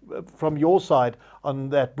your side on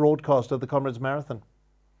that broadcast of the Comrades Marathon.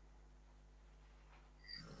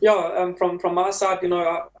 Yeah, from my side,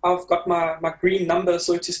 I've got my green number,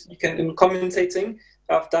 so to speak, in commentating.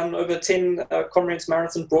 I've done over 10 Comrades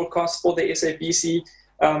Marathon broadcasts for the SABC.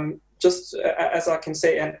 Just as I can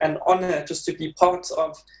say, an honor just to be part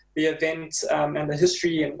of the event and the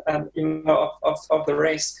history and of the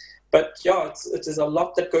race. But yeah, it is a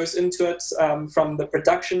lot that goes into it, from the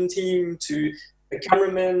production team to the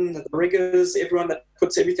cameramen, the riggers, everyone that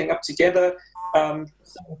puts everything up together.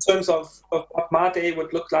 In terms of what my day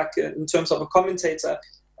would look like in terms of a commentator,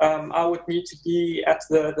 I would need to be at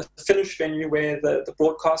the finish venue where the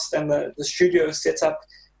broadcast and the studio is set up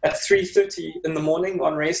at 3:30 in the morning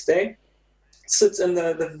on race day. Sit in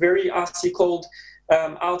the very icy cold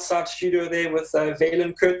outside studio there with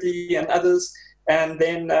Valen Kirtley and others. And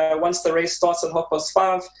then once the race starts at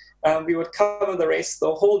 5:30, we would cover the race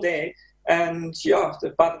the whole day. And yeah,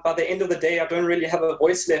 by the end of the day, I don't really have a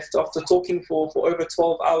voice left after talking for over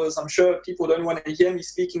 12 hours. I'm sure people don't want to hear me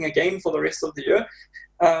speaking again for the rest of the year.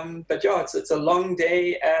 But yeah, it's a long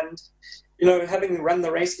day, and having run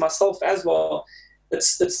the race myself as well,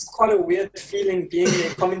 it's quite a weird feeling being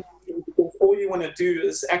there commentating, because all you want to do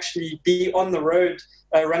is actually be on the road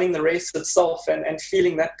running the race itself and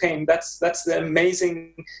feeling that pain. That's the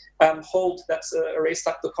amazing hold that a race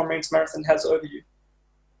like the Comrades Marathon has over you.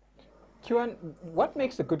 Kieran, what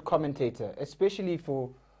makes a good commentator, especially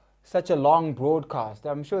for such a long broadcast?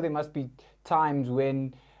 I'm sure there must be times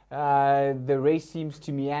when the race seems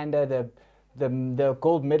to meander, the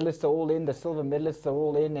gold medalists are all in, the silver medalists are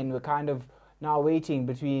all in, and we're kind of now waiting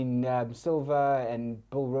between Silva and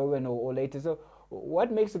Bill Rowan or later. So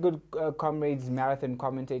what makes a good Comrades marathon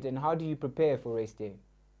commentator, and how do you prepare for race day?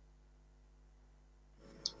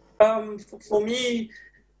 For me,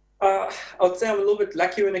 I would say I'm a little bit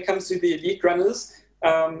lucky when it comes to the elite runners.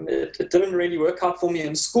 It didn't really work out for me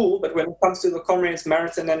in school, but when it comes to the Comrades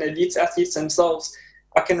Marathon and elite athletes themselves,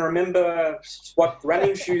 I can remember what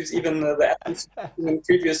running shoes even the athletes in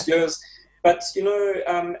previous years. But, you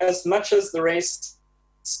know, as much as the race,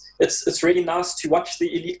 it's really nice to watch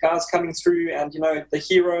the elite guys coming through, and, you know, the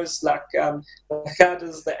heroes like the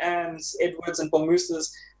Gerdes, the Anns, Edwards and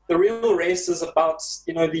Bomusas. The real race is about,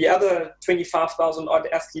 you know, the other 25,000 odd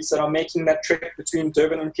athletes that are making that trek between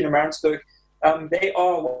Durban and Pietermaritzburg. They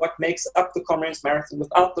are what makes up the Comrades Marathon.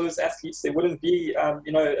 Without those athletes, there wouldn't be,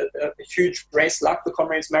 you know, a huge race like the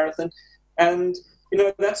Comrades Marathon. And, you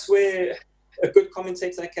know, that's where a good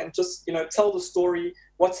commentator can just, you know, tell the story,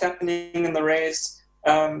 what's happening in the race.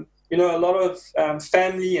 You know, a lot of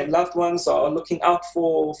family and loved ones are looking out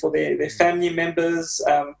for their family members,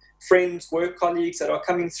 friends, work colleagues that are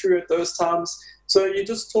coming through at those times. So you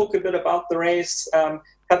just talk a bit about the race.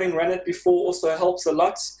 Having run it before also helps a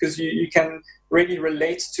lot, because you can really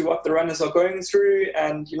relate to what the runners are going through,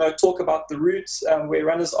 and, you know, talk about the routes where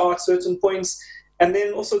runners are at certain points, and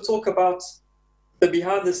then also talk about the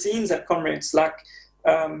behind the scenes at Comrades. Like,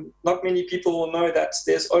 not many people will know that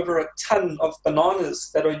there's over a ton of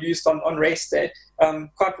bananas that are used on race day.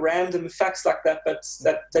 Quite random facts like that, but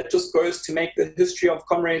that just goes to make the history of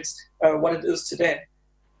Comrades what it is today.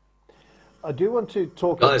 I do want to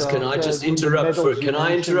talk Guys, about... can I just interrupt for a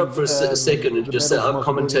second and just say I've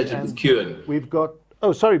commentated with Kewan. We've got...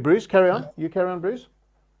 Oh, sorry, Bruce, carry on. You carry on, Bruce.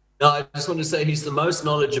 No, I just want to say he's the most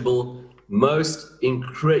knowledgeable,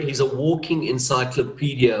 he's a walking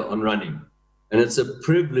encyclopedia on running. And it's a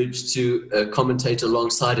privilege to commentate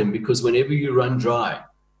alongside him, because whenever you run dry,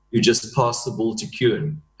 you just pass the ball to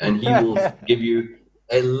Kewan, and he will give you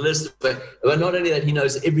a list. But not only that, he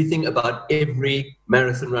knows everything about every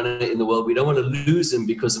marathon runner in the world. We don't want to lose him,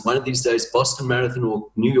 because one of these days, Boston Marathon or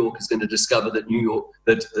New York is going to discover that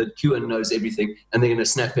that Kewan knows everything, and they're going to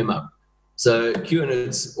snap him up. So Kewan,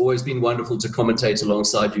 it's always been wonderful to commentate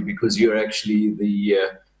alongside you, because you're actually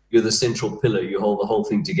you're the central pillar. You hold the whole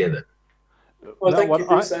thing together. Well, thank you,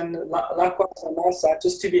 Bruce, and likewise on my side,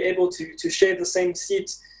 just to be able to share the same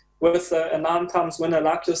seat with a 9-times winner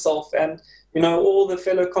like yourself, and, you know, all the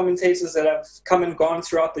fellow commentators that have come and gone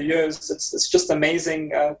throughout the years. It's just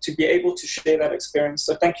amazing to be able to share that experience.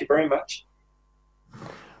 So thank you very much.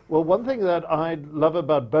 Well, one thing that I love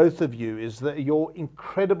about both of you is that your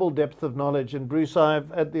incredible depth of knowledge. And Bruce,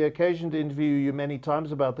 I've had the occasion to interview you many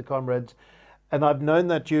times about the Comrades, and I've known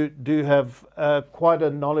that you do have quite a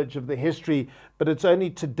knowledge of the history, but it's only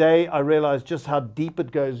today I realize just how deep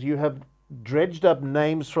it goes. You have dredged up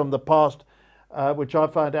names from the past, which I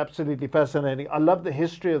find absolutely fascinating. I love the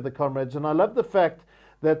history of the Comrades, and I love the fact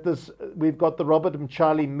that we've got the Robert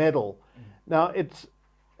Mchali medal. Now, it's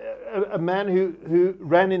a man who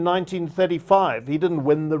ran in 1935. He didn't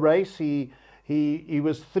win the race. He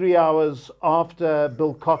was 3 hours after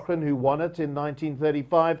Bill Cochran, who won it in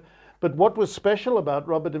 1935. But what was special about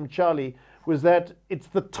Robert Mchali was that it's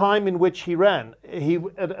the time in which he ran.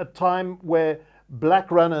 At a time where black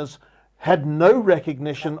runners had no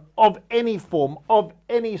recognition of any form, of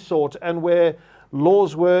any sort, and where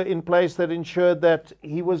laws were in place that ensured that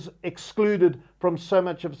he was excluded from so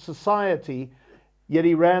much of society, yet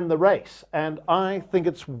he ran the race. And I think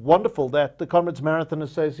it's wonderful that the Comrades Marathon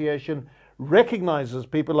Association recognizes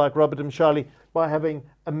people like Robert Mchali by having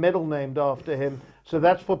a medal named after him. So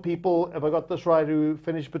that's for people, if I got this right, who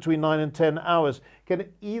finished between 9 and 10 hours. Can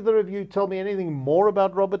either of you tell me anything more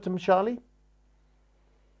about Robert Mchali?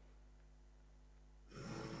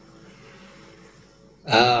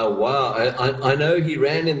 Wow. I know he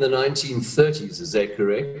ran in the 1930s, is that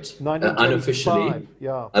correct? Unofficially.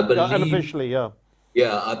 Yeah. I believe, unofficially, yeah.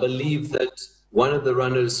 Yeah, I believe that one of the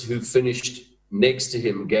runners who finished next to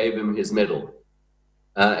him gave him his medal.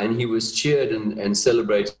 And he was cheered and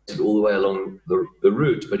celebrated all the way along the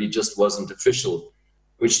route, but he just wasn't official,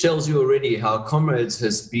 which tells you already how Comrades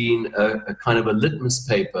has been a kind of a litmus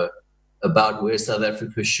paper about where South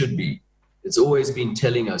Africa should be. It's always been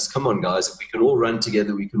telling us, come on, guys, if we can all run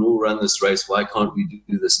together, we can all run this race, why can't we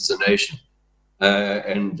do this as a nation?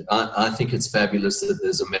 And I think it's fabulous that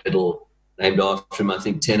there's a medal named after him. I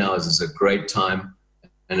think 10 hours is a great time,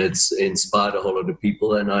 and it's inspired a whole lot of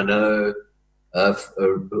people. And I know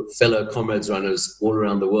fellow Comrades runners all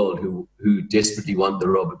around the world who desperately want the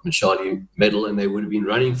Robert Mchali medal, and they would have been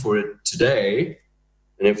running for it today.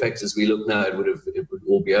 And in fact, as we look now, it would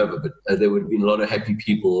all be over. But there would have been a lot of happy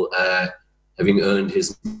people having earned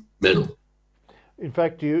his medal. In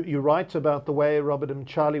fact, you write about the way Robert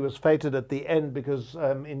Mchali was fated at the end, because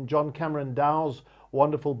in John Cameron Dow's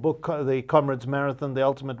wonderful book, The Comrades Marathon, The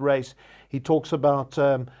Ultimate Race, he talks about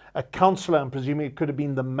a councillor, I'm presuming it could have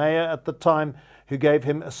been the mayor at the time, who gave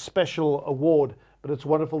him a special award. But it's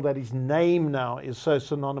wonderful that his name now is so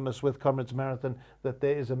synonymous with Comrades Marathon that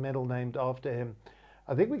there is a medal named after him.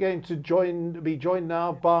 I think we're going to be joined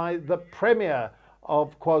now by the Premier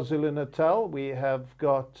of KwaZulu-Natal. We have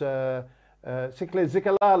got Sikle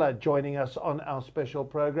Zikalala joining us on our special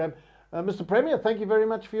program. Mr. Premier, thank you very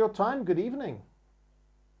much for your time. Good evening.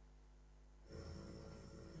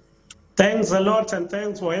 Thanks a lot, and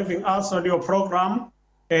thanks for having us on your program.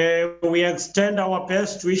 We extend our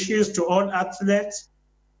best wishes to all athletes,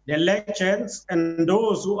 the legends, and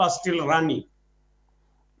those who are still running.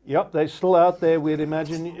 Yep, they're still out there. We'd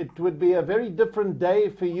imagine it would be a very different day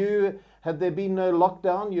for you had there been no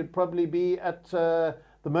lockdown. You'd probably be at the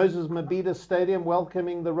Moses Mabhida Stadium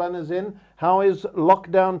welcoming the runners in. How is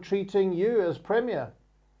lockdown treating you as Premier?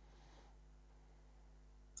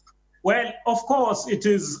 Well, of course, it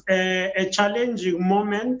is a challenging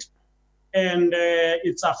moment, and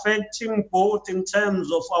it's affecting both in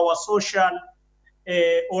terms of our social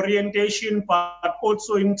orientation, but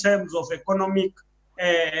also in terms of economic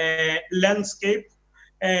landscape.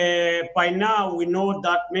 By now, we know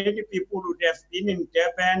that many people would have been in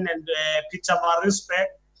Durban and Pietermaritzburg,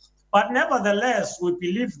 but nevertheless, we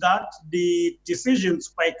believe that the decisions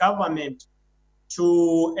by government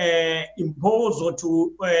to impose or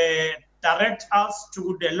to direct us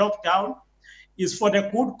to the lockdown is for the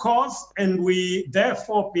good cause, and we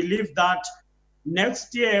therefore believe that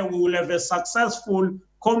next year we will have a successful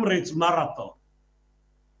Comrades Marathon.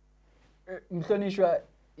 Mhlonishwa,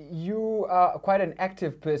 you are quite an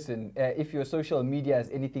active person. If your social media is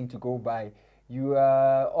anything to go by, you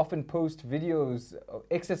often post videos of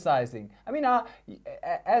exercising. I mean,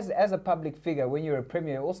 as a public figure, when you're a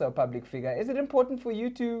premier, also a public figure, is it important for you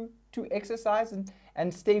to exercise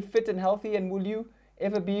and stay fit and healthy? And will you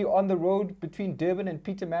ever be on the road between Durban and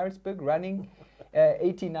Pietermaritzburg running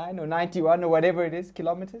 89 or 91 or whatever it is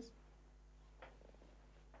kilometers?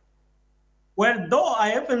 Well, though I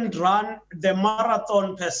haven't run the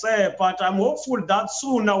marathon per se, but I'm hopeful that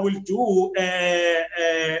soon I will do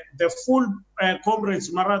the full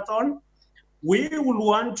Comrades Marathon. We will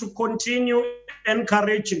want to continue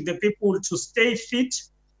encouraging the people to stay fit.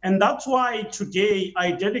 And that's why today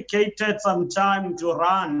I dedicated some time to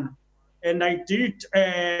run. And I did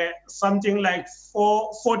something like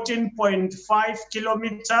 14.5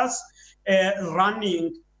 kilometers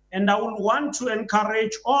running. And I would want to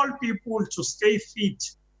encourage all people to stay fit.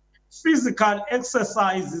 Physical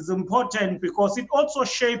exercise is important because it also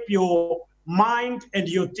shapes your mind and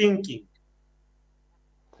your thinking.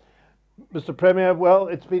 Mr. Premier, well,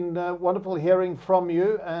 it's been wonderful hearing from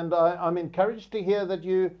you, and I'm encouraged to hear that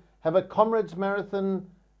you have a Comrades Marathon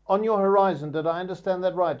on your horizon. Did I understand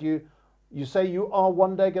that right? You say you are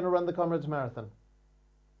one day going to run the Comrades Marathon.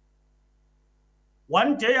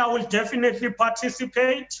 One day I will definitely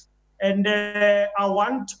participate, and I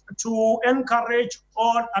want to encourage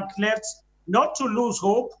all athletes not to lose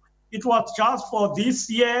hope. It was just for this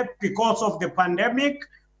year because of the pandemic,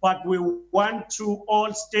 but we want to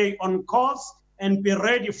all stay on course and be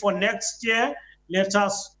ready for next year. Let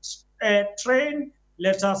us train.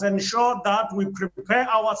 Let us ensure that we prepare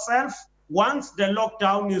ourselves. Once the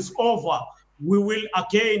lockdown is over, we will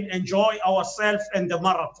again enjoy ourselves and the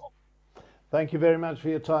marathon. Thank you very much for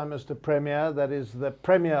your time, Mr. Premier. That is the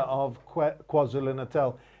Premier of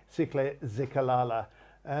KwaZulu-Natal, Sikle Zikalala.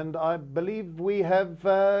 And I believe we're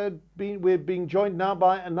being joined now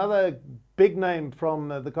by another big name from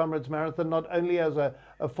the Comrades Marathon, not only as a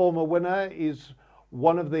former winner, is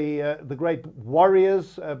one of the great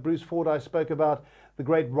warriors. Bruce Ford, I spoke about the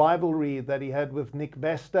great rivalry that he had with Nick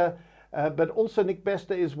Bester, but also Nick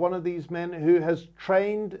Bester is one of these men who has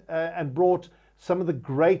trained and brought some of the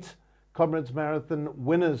great Comrades Marathon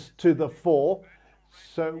winners to the fore.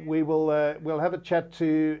 So we will we'll have a chat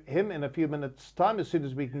to him in a few minutes' time as soon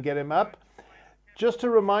as we can get him up. Just to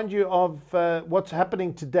remind you of what's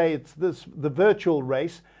happening today, it's the virtual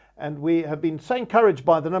race, and we have been so encouraged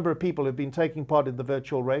by the number of people who've been taking part in the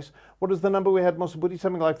virtual race. What is the number we had, Mosabudi?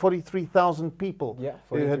 Something like 43,000 people. Yeah,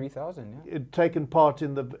 43,000. Yeah, had taken part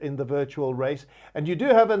in the virtual race, and you do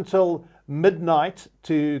have until midnight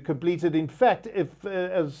to complete it. In fact, if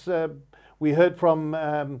as we heard from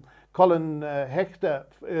Colin Hector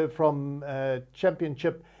from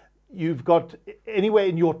Championship, you've got anywhere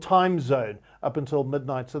in your time zone up until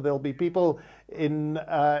midnight. So there'll be people in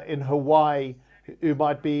Hawaii who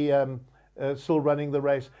might be still running the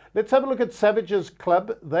race. Let's have a look at Savages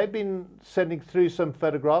Club. They've been sending through some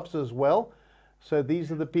photographs as well. So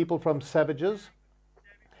these are the people from Savages.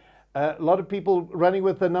 A lot of people running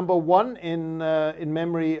with the number 1 in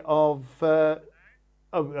memory of. Oh,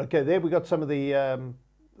 okay, there we got some of the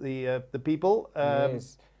people.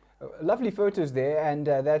 Yes. Lovely photos there, and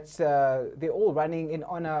they're all running in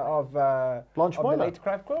honor of Blanche the Moyler. late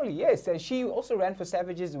Clive Crawley. Yes, she also ran for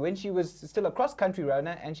Savages when she was still a cross-country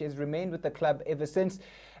runner, and she has remained with the club ever since.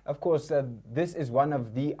 Of course, this is one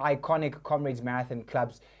of the iconic Comrades Marathon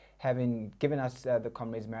clubs, having given us the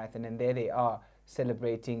Comrades Marathon, and there they are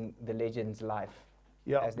celebrating the legend's life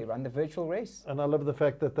as they run the virtual race. And I love the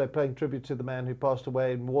fact that they're paying tribute to the man who passed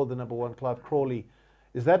away and wore the number 1, Clive Crawley.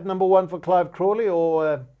 Is that number 1 for Clive Crawley,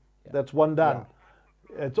 or that's one done?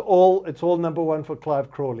 Yeah. It's all number 1 for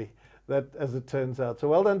Clive Crawley, that as it turns out. So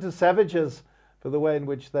well done to Savages for the way in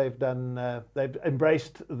which they've done. They've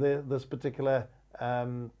embraced this particular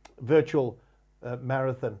virtual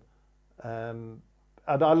marathon. And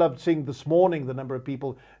I loved seeing this morning the number of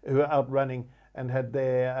people who were out running and had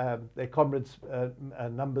their Comrades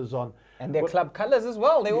numbers on. And their club colours as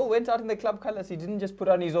well. They all went out in their club colours. He didn't just put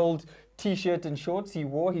on his old T-shirt and shorts. He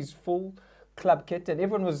wore his full club kit, and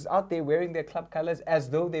everyone was out there wearing their club colours as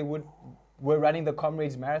though they were running the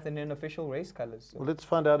Comrades Marathon in official race colours. So. Well, let's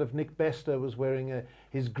find out if Nick Bester was wearing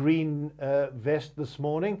his green vest this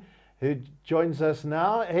morning, who joins us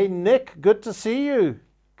now. Hey, Nick, good to see you.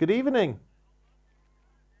 Good evening.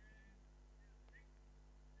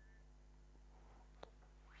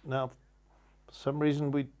 Now, for some reason,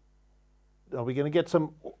 are we going to get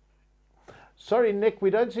some... Sorry, Nick, we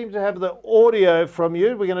don't seem to have the audio from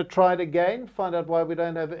you. We're going to try it again, find out why we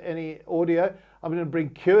don't have any audio. I'm going to bring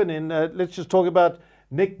Kieran in. Let's just talk about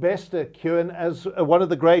Nick Bester, Kieran, as one of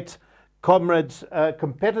the great Comrades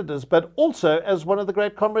competitors, but also as one of the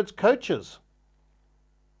great Comrades coaches.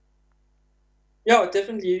 Yeah,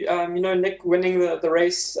 definitely. Nick winning the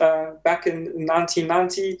race back in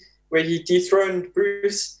 1990, where he dethroned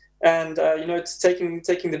Bruce, and taking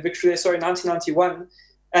the victory there. Sorry, 1991.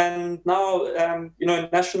 And now,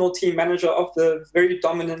 national team manager of the very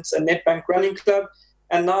dominant Nedbank running club,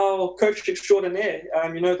 and now coach extraordinaire.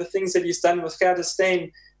 The things that he's done with Gerda Steyn,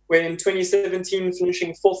 where in 2017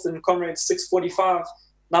 finishing 4th in Comrades 6:45,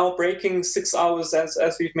 now breaking 6 hours,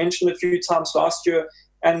 as we've mentioned a few times last year,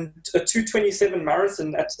 and a 2:27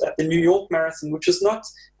 marathon at the New York Marathon, which is not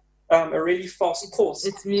a really fast course.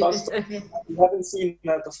 We haven't seen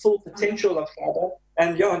the full potential of Gerda.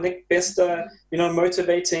 And Nick Bester,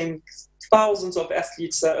 motivating thousands of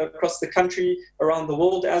athletes across the country, around the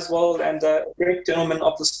world as well, and a great gentleman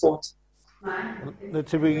of the sport. Let's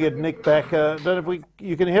see if we can get Nick back. Don't know if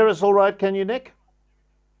you can hear us all right, can you, Nick?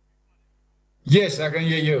 Yes, I can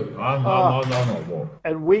hear you. I'm on board.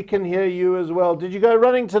 And we can hear you as well. Did you go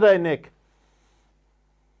running today, Nick?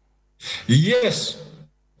 Yes,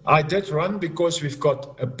 I did run because we've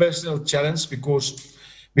got a personal challenge, because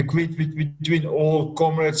between all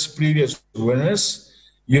Comrades previous winners,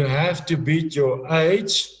 you have to beat your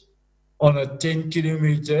age on a 10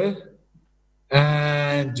 kilometer,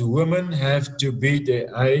 and women have to beat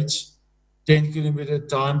their age, 10 kilometer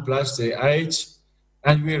time plus their age.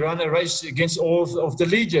 And we run a race against all of the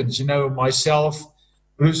legions, myself,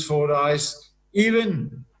 Bruce Fordyce,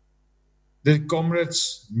 even the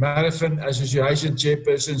Comrades Marathon Association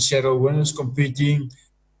chairperson, Cheryl Wynn, is competing,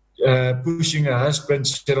 pushing her husband,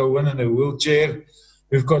 Cheryl Wynn, in a wheelchair.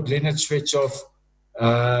 We've got Leonard Svechov,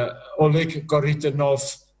 Oleg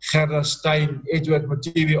Koritonov, Gerda Steyn, Edward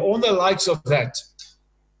Motivi, all the likes of that.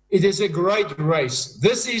 It is a great race.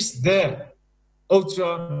 This is the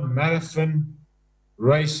ultra marathon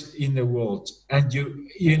race in the world. And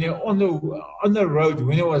on the road,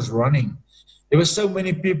 when I was running, there were so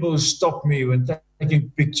many people who stopped me when taking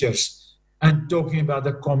pictures and talking about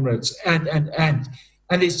the Comrades, and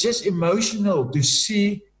it's just emotional to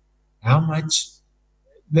see how much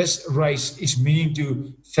this race is meaning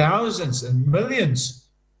to thousands and millions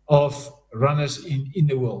of runners in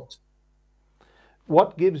the world.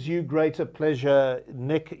 What gives you greater pleasure,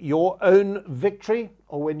 Nick, your own victory,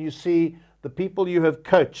 or when you see the people you have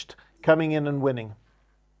coached coming in and winning?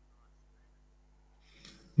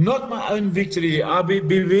 Not my own victory. I'll be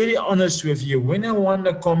very honest with you. When I won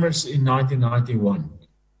the Comrades in 1991,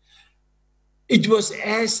 it was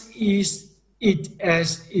as is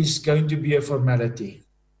going to be a formality.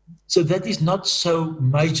 So that is not so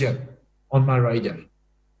major on my radar.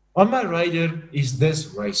 On my radar is this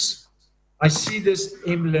race. I see this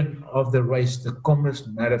emblem of the race, the Comrades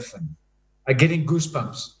Marathon. I'm getting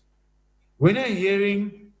goosebumps. When I'm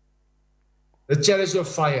hearing the chalice of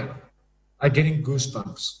fire, I'm getting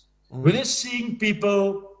goosebumps. When I'm seeing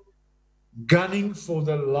people gunning for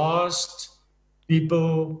the last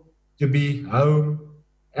people to be home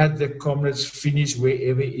at the Comrades finish,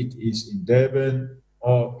 wherever it is, in Durban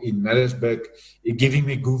or in Maritzburg, it's giving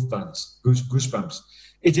me goosebumps.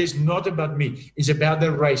 It is not about me. It's about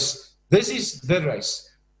the race. This is the race.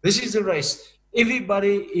 This is the race.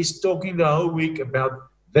 Everybody is talking the whole week about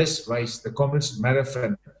this race, the Comrades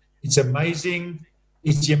Marathon. It's amazing.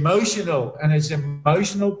 It's emotional, and it's an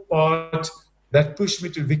emotional part that pushed me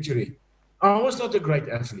to victory. I was not a great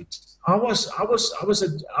athlete. I was a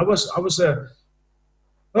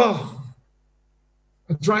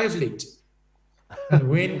triathlete. And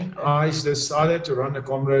when I decided to run the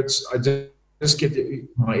Comrades, I just get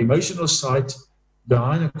my emotional side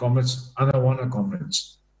behind the Comrades, and I won the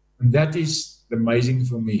Comrades. And that is amazing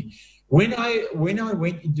for me. When I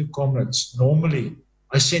went into Comrades, normally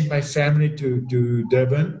I sent my family to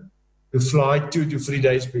Durban to fly 2 to 3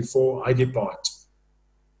 days before I depart.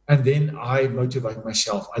 And then I motivate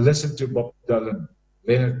myself. I listen to Bob Dylan,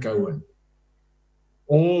 Leonard Cohen,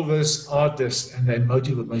 all these artists, and I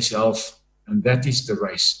motivate myself. And that is the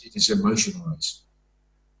race. It is an emotional race.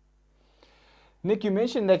 Nick, you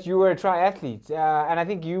mentioned that you were a triathlete, and I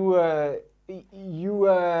think you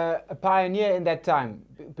were a pioneer in that time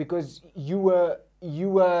because you were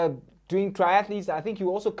doing triathletes. I think you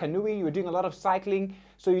were also canoeing. You were doing a lot of cycling.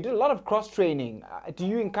 So you did a lot of cross training. Do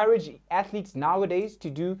you encourage athletes nowadays to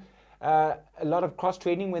do a lot of cross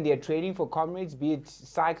training when they are training for Comrades, be it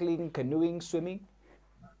cycling, canoeing, swimming?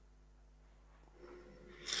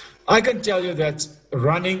 I can tell you that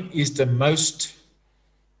running is the most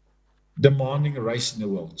demanding race in the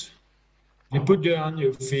world. You put down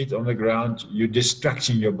your feet on the ground, you're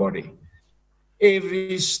distracting your body.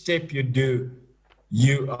 Every step you do,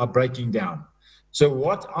 you are breaking down. So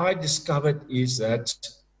what I discovered is that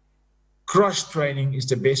cross training is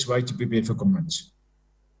the best way to prepare for Comrades.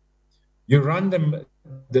 You run the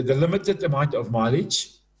limited amount of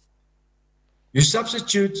mileage. You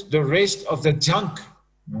substitute the rest of the junk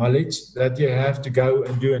mileage that you have to go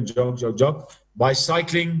and do and jog by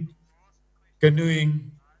cycling,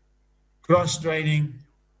 canoeing, cross training,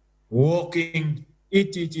 walking,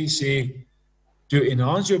 etc. To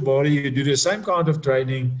enhance your body. You do the same kind of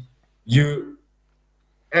training. You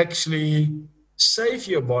actually save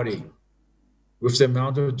your body with the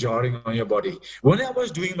amount of jarring on your body. When I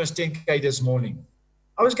was doing my 10K this morning,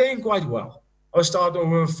 I was going quite well. I started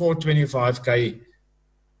over 425K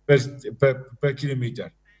per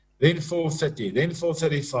kilometer, then 430, then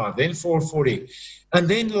 435, then 440. And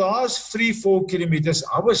then the last 3-4 kilometers,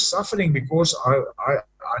 I was suffering because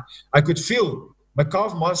I could feel my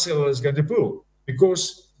calf muscle was going to pull,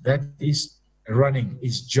 because that is running,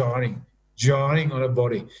 is jarring on the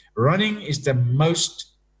body. Running is the most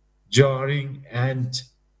jarring and,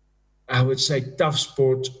 I would say, tough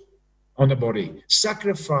sport on the body.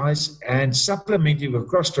 Sacrifice and supplementing with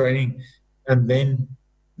cross training, and then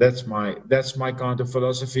that's my kind of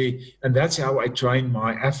philosophy, and that's how I train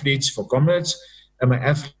my athletes for Comrades and my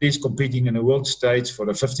athletes competing in the world stage for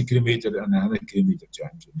the 50 kilometer and 100 kilometer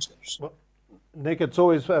championships. Well, Nick, it's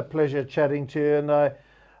always a pleasure chatting to you, and I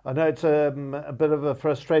know it's a bit of a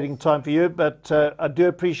frustrating time for you, but I do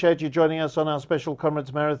appreciate you joining us on our special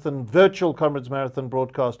Comrades Marathon, virtual Comrades Marathon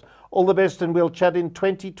broadcast. All the best, and we'll chat in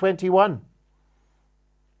 2021.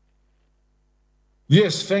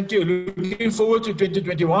 Yes, thank you. Looking forward to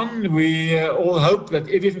 2021. We all hope that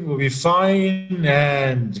everything will be fine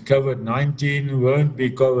and COVID-19 won't be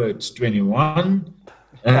COVID-21.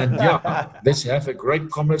 And yeah, let's have a great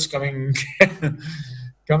Comrades coming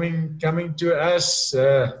to us.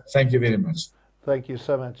 Thank you very much. Thank you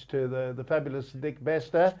so much to the fabulous Nick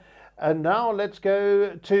Bester. And now let's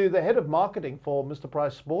go to the head of marketing for Mr.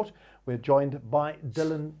 Price Sport. We're joined by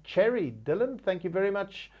Dylan Cherry. Dylan, thank you very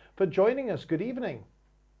much for joining us. Good evening.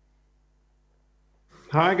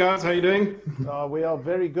 Hi guys, how are you doing? We are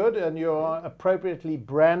very good, and you are appropriately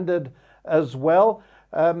branded as well.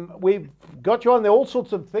 We've got you on there, all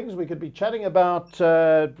sorts of things we could be chatting about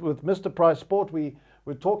with Mr. Price Sport. We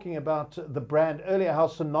were talking about the brand earlier, how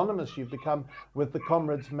synonymous you've become with the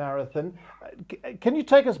Comrades Marathon. Can you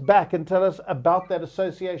take us back and tell us about that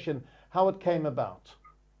association, how it came about?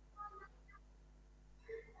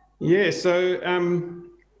 Yeah, so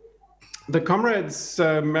the Comrades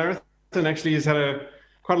Marathon actually has had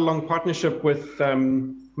quite a long partnership with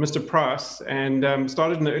Mr. Price, and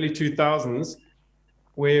started in the early 2000s,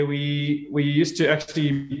 where we used to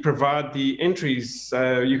actually provide the entries.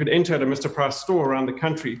 You could enter at a Mr. Price store around the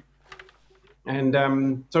country. And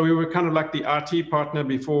so we were kind of like the RT partner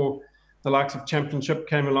before the likes of Championship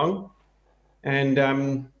came along. And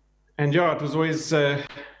yeah, it was always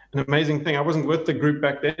an amazing thing. I wasn't with the group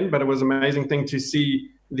back then, but it was an amazing thing to see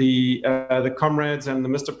the Comrades and the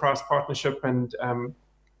Mr. Price partnership and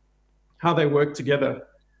how they work together.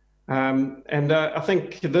 I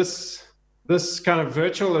think this kind of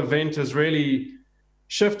virtual event has really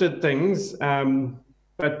shifted things.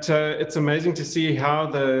 But it's amazing to see how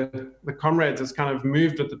the Comrades has kind of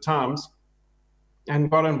moved with the times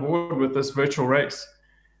and got on board with this virtual race.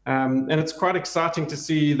 And it's quite exciting to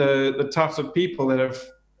see the types of people that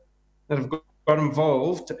have got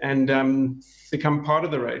involved and become part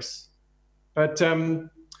of the race. But to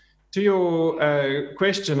your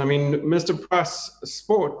question, I mean, Mr. Price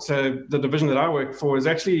Sport, the division that I work for, is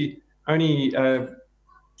actually only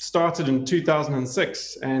started in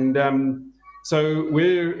 2006, and so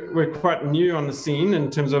we're quite new on the scene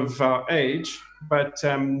in terms of our age, but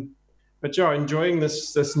yeah, enjoying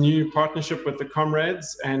this new partnership with the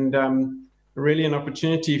Comrades, and really an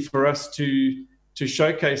opportunity for us to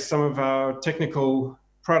showcase some of our technical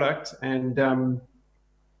product and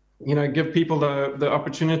give people the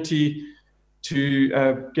opportunity to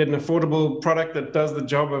get an affordable product that does the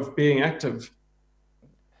job of being active.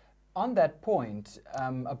 On that point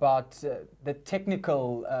about the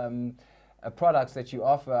technical products that you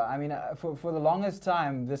offer, I mean, for the longest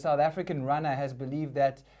time, the South African runner has believed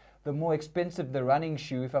that the more expensive the running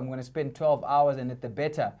shoe, if I'm going to spend 12 hours in it, the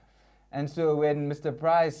better. And so when Mr.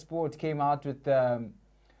 Price Sport came out with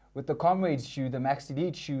the Comrades shoe, the Max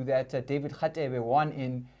Elite shoe that David Khatebe won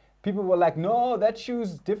in, people were like, no, that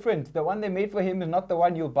shoe's different. The one they made for him is not the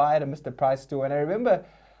one you'll buy at a Mr. Price store. And I remember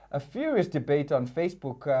a furious debate on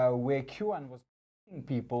Facebook where Q1 was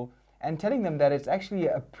people and telling them that it's actually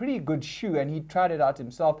a pretty good shoe, and he tried it out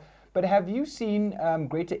himself. But have you seen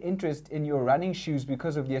greater interest in your running shoes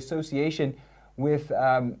because of the association with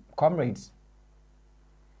Comrades?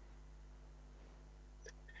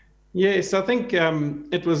 Yes, I think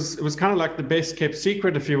it was kind of like the best kept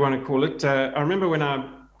secret, if you want to call it. I remember when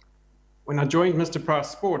I joined Mr. Price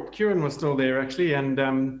Sport, Kieran was still there actually, and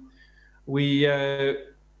I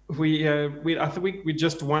think we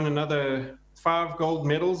just won another 5 gold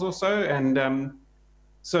medals or so, and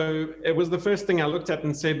so it was the first thing I looked at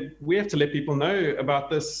and said, we have to let people know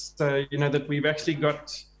about this, that we've actually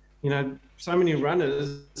got, so many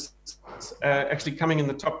runners actually coming in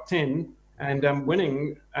the top 10 and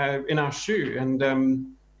winning in our shoe. And,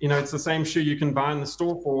 it's the same shoe you can buy in the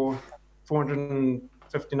store for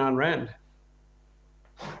 459 Rand.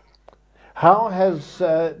 How has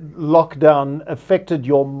lockdown affected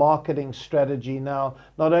your marketing strategy now,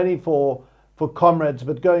 not only for Comrades,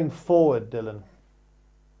 but going forward, Dylan?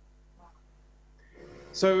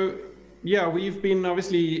 So, yeah, we've been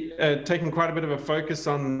obviously taking quite a bit of a focus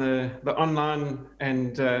on the online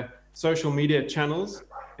and social media channels.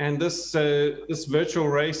 And this virtual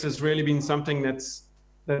race has really been something that's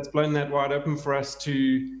blown that wide open for us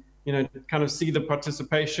to, kind of see the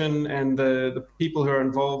participation and the people who are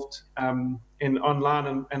involved in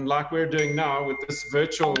online. And like we're doing now with this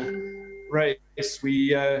virtual race,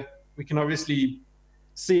 we can obviously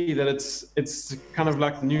see that it's kind of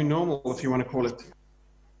like new normal, if you want to call it.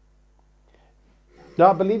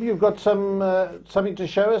 Now, I believe you've got something to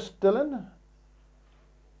show us, Dylan?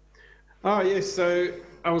 Oh, yes. So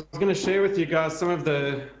I was going to share with you guys some of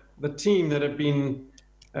the team that have been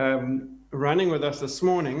running with us this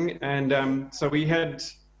morning. And so we had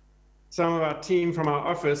some of our team from our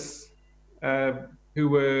office who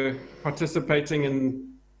were participating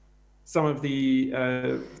in some of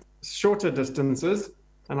the shorter distances.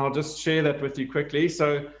 And I'll just share that with you quickly.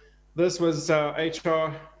 So this was our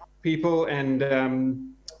HR people and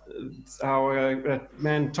our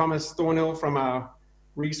man Thomas Thornhill from our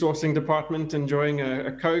resourcing department enjoying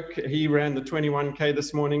a Coke. He ran the 21K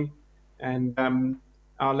this morning. And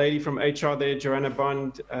our lady from HR there, Joanna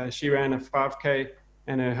Bond, she ran a 5K,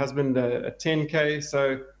 and her husband a 10K.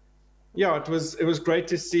 So yeah, it was great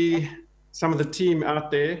to see some of the team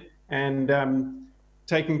out there and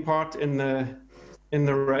taking part in the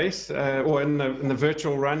race or in the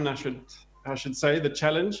virtual run, I should say, the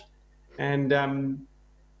challenge. And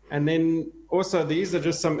then also these are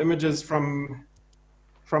just some images from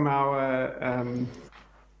our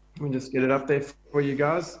let me just get it up there for you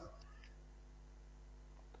guys.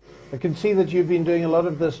 I can see that you've been doing a lot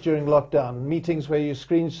of this during lockdown, meetings where you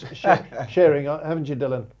screen sharing, haven't you,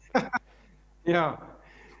 Dylan? Yeah.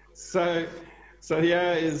 So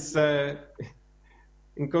here is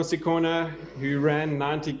Nkosi Kona, who ran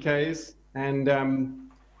 90 Ks, and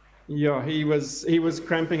yeah, he was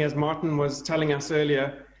cramping, as Martin was telling us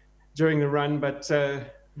earlier during the run, but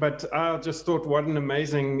I just thought what an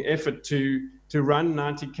amazing effort to run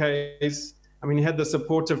 90 Ks I mean, he had the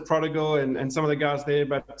supportive Prodigal and some of the guys there,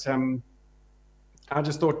 but I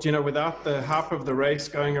just thought, without the half of the race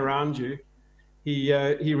going around you,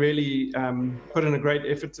 he really put in a great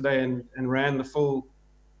effort today and ran the full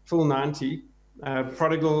 90.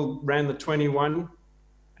 Prodigal ran the 21,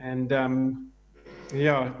 and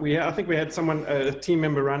I think we had a team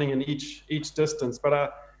member running in each distance.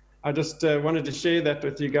 But I just wanted to share that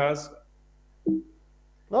with you guys.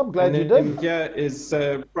 I'm glad you did. Here is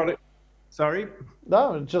Prodigal. Sorry?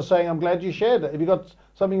 No, just saying I'm glad you shared it. Have you got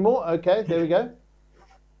something more? Okay, there we go.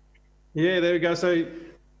 Yeah, there we go. So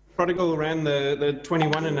Prodigal ran the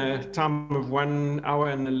 21 in a time of 1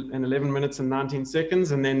 hour and 11 minutes and 19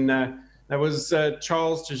 seconds. And then there was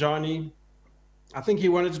Charles Tijani. I think he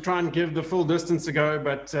wanted to try and give the full distance a go,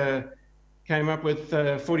 but came up with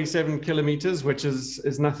 47 kilometers, which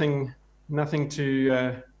is nothing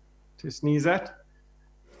to sneeze at.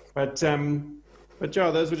 But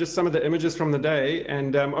yeah, those were just some of the images from the day,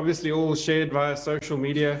 and obviously all shared via social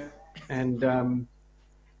media. And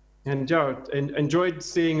yeah, enjoyed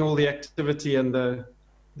seeing all the activity and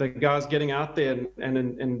the guys getting out there and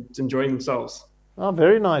enjoying themselves. Oh,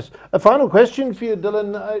 very nice. A final question for you,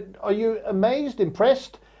 Dylan. Are you amazed,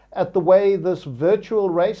 impressed at the way this virtual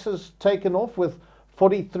race has taken off with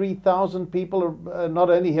 43,000 people,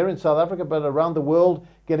 not only here in South Africa, but around the world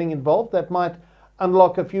getting involved? That might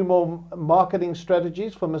unlock a few more marketing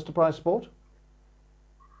strategies for Mr. Price Sport?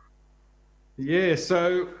 Yeah,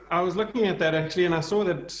 so I was looking at that actually, and I saw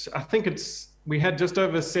that I think we had just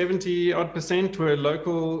over 70% were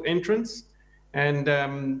local entrants, and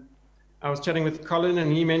I was chatting with Colin,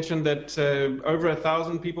 and he mentioned that over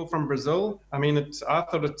 1,000 people from Brazil. I mean, I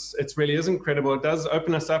thought it really is incredible. It does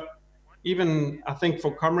open us up, even I think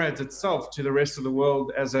for Comrades itself, to the rest of the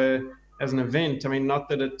world as an event. I mean, not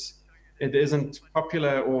that it isn't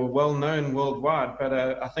popular or well known worldwide, but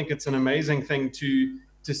I think it's an amazing thing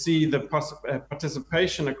to see the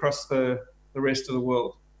participation across the rest of the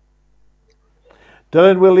world.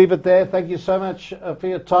 Dylan, we'll leave it there. Thank you so much for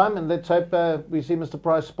your time, and let's hope we see Mr.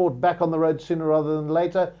 Price Sport back on the road sooner rather than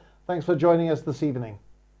later. Thanks for joining us this evening.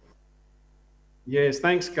 Yes,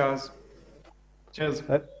 thanks, guys. Cheers.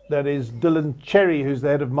 That is Dylan Cherry, who's the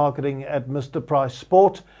head of marketing at Mr. Price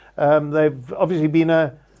Sport. They've obviously been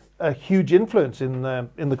a huge influence in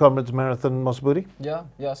the Comrades Marathon, Mosbudi.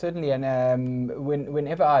 Yeah, certainly. And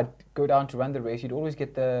whenever I'd go down to run the race, you'd always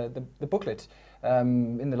get the booklet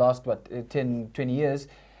in the last 10, 20 years,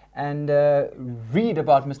 and read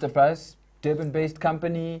about Mr. Price, Durban-based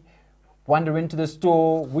company. Wander into the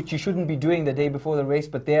store, which you shouldn't be doing the day before the race,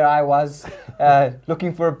 but there I was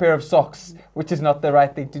looking for a pair of socks, which is not the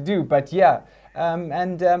right thing to do. But yeah,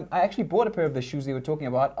 I actually bought a pair of the shoes they were talking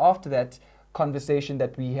about after that conversation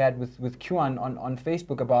that we had with Kuan on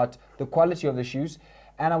Facebook about the quality of the shoes,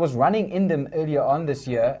 and I was running in them earlier on this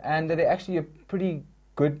year, and they're actually a pretty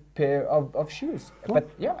good pair of shoes. But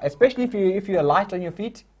yeah, especially if you're light on your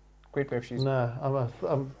feet, great pair of shoes. No,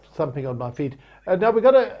 I'm thumping on my feet. Now we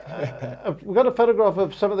got a photograph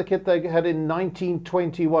of some of the kit they had in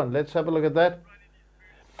 1921. Let's have a look at that.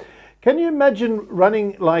 Can you imagine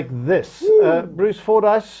running like this? Bruce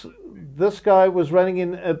Fordyce, this guy was running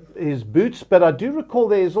in his boots, but I do recall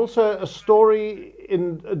there is also a story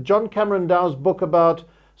in John Cameron Dow's book about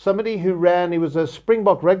somebody who ran, he was a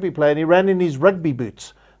Springbok rugby player, and he ran in his rugby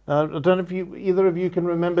boots. I don't know if either of you can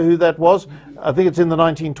remember who that was. I think it's in the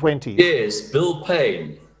 1920s. Yes, Bill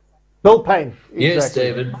Payne. Bill Payne. Exactly. Yes,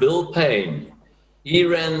 David, Bill Payne. He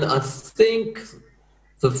ran, I think,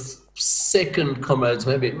 the second Comrades,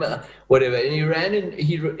 maybe, whatever. And he ran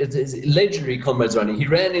it's legendary Comrades running. He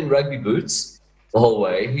ran in rugby boots the whole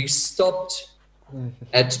way. He stopped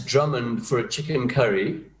at Drummond for a chicken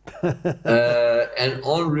curry and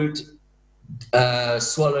en route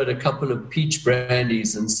swallowed a couple of peach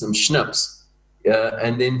brandies and some schnapps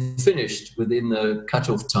and then finished within the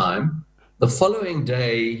cut-off time. The following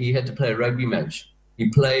day, he had to play a rugby match. He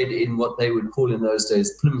played in what they would call in those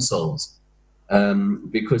days plimsolls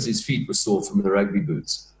because his feet were sore from the rugby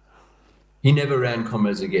boots. He never ran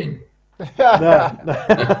Comrades again.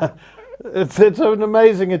 No. It's an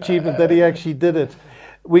amazing achievement that he actually did it.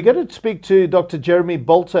 We're going to speak to Dr. Jeremy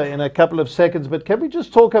Bolter in a couple of seconds, but can we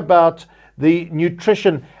just talk about the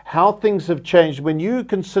nutrition, how things have changed when you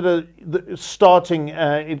consider starting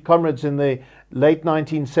in Comrades in the late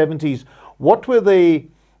 1970s? What were the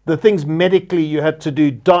things medically you had to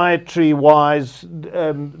do, dietary-wise,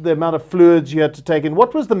 the amount of fluids you had to take in?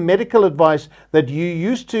 What was the medical advice that you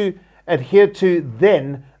used to adhere to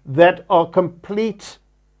then that are complete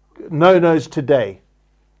no-nos today?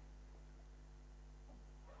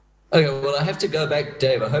 Okay, well, I have to go back,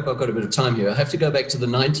 Dave. I hope I've got a bit of time here. I have to go back to the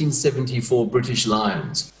 1974 British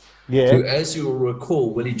Lions. Yeah. Who, as you'll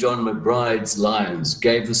recall, Willie John McBride's Lions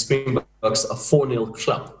gave the Springboks a 4-0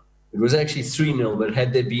 club. It was actually 3-0, but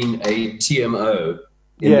had there been a TMO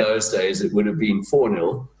in those days, it would have been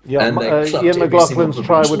 4-0. Yeah, and they clubbed Ian every single McLaughlin's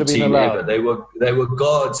try would have been team allowed. ever. They were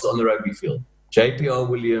guards on the rugby field. JPR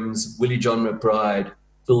Williams, Willie John McBride,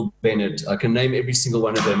 Phil Bennett. I can name every single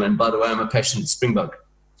one of them. And by the way, I'm a passionate Springbok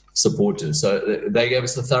supporter. So they gave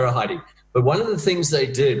us a thorough hiding. But one of the things they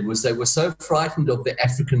did was they were so frightened of the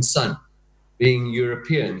African sun, being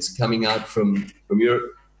Europeans coming out from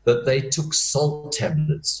Europe, that they took salt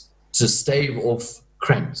tablets to stave off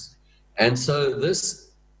cramps. And so this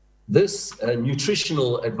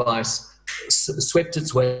nutritional advice swept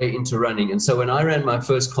its way into running. And so when I ran my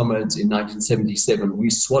first Comrades in 1977, we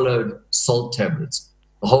swallowed salt tablets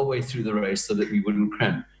the whole way through the race so that we wouldn't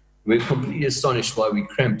cramp. We were completely astonished why we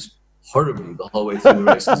cramped horribly the whole way through the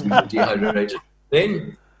race because we were dehydrated.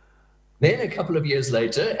 Then a couple of years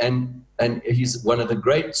later, and he's one of the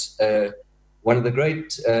great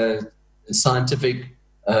scientific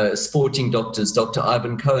sporting doctors, Dr.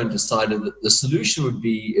 Ivan Cohen, decided that the solution would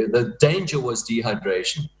be, the danger was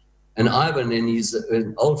dehydration. And Ivan, and he's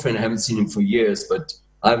an old friend, I haven't seen him for years, but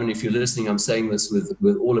Ivan, if you're listening, I'm saying this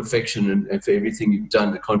with all affection and for everything you've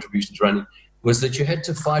done, the contribution to running, was that you had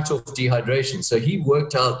to fight off dehydration. So he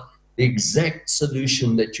worked out the exact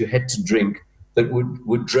solution that you had to drink that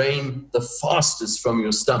would drain the fastest from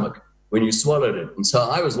your stomach when you swallowed it. And so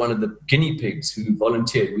I was one of the guinea pigs who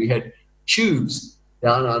volunteered. We had tubes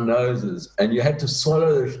down our noses, and you had to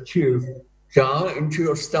swallow this tube down into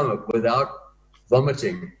your stomach without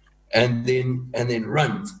vomiting, and then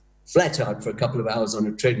run flat out for a couple of hours on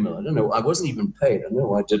a treadmill. I don't know. I wasn't even paid. I don't know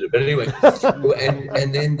why I did it. But anyway,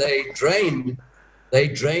 and then they drained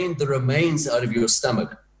the remains out of your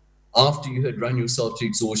stomach after you had run yourself to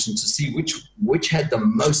exhaustion to see which had the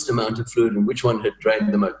most amount of fluid and which one had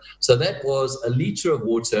drained the most. So that was a liter of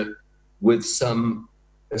water with some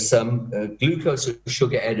glucose or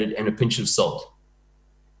sugar added and a pinch of salt.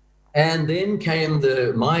 And then came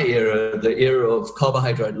my era, the era of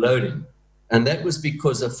carbohydrate loading. And that was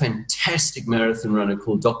because a fantastic marathon runner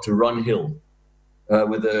called Dr. Ron Hill,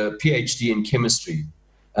 with a PhD in chemistry,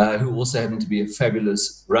 who also happened to be a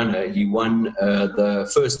fabulous runner. He won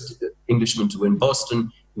the first Englishman to win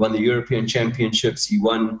Boston. He won the European Championships. He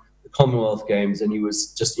won the Commonwealth Games, and he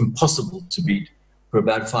was just impossible to beat for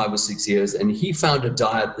about 5 or 6 years. And he found a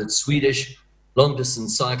diet that Swedish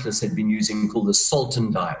long-distance cyclists had been using called the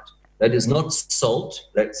Salton diet. That is not salt.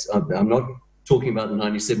 I'm not talking about the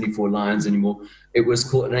 1974 Lions anymore. It was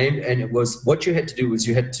called, and it was, what you had to do was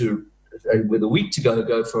you had to, with a week to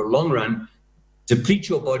go for a long run, deplete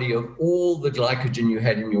your body of all the glycogen you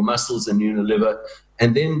had in your muscles and in your liver,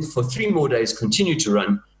 and then for 3 more days continue to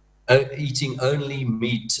run, eating only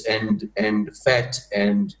meat and fat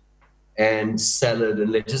and salad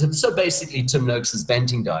and lettuce. So basically Tim Noakes'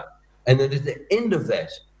 Banting diet. And then at the end of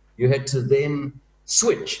that, you had to then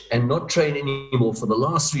switch and not train anymore for the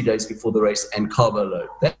last 3 days before the race and carbo load.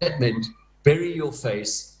 That meant bury your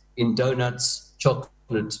face in donuts,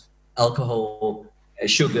 chocolate, alcohol,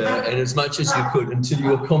 sugar, and as much as you could until you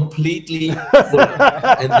were completely full.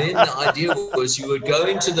 And then the idea was you would go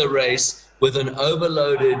into the race with an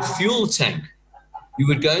overloaded fuel tank. You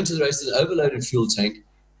would go into the race with an overloaded fuel tank.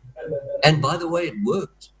 And by the way, it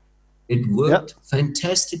worked. It worked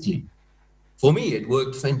fantastically. For me, it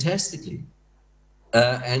worked fantastically.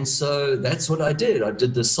 And so that's what I did. I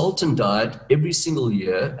did the Salton diet every single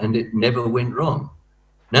year, and it never went wrong.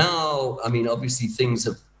 Now, I mean, obviously things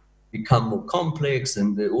have become more complex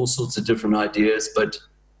and there are all sorts of different ideas, but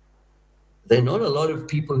there are not a lot of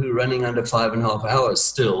people who are running under 5.5 hours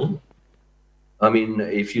still. I mean,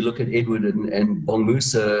 if you look at Edward and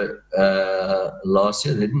Bongmusa last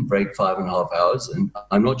year, they didn't break 5.5 hours, and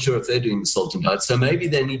I'm not sure if they're doing the Salton diet. So maybe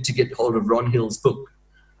they need to get hold of Ron Hill's book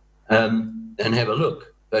and have a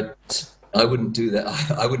look. But I wouldn't do that.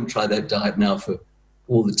 I wouldn't try that diet now for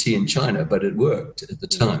all the tea in China, but it worked at the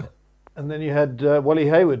time. And then you had Wally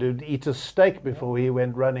Hayward, who'd eat a steak before he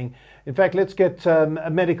went running. In fact, let's get a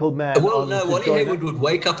medical man. Well, no, Wally Hayward would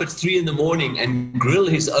wake up at 3 in the morning and grill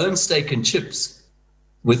his own steak and chips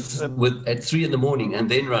at 3 in the morning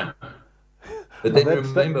and then run. But then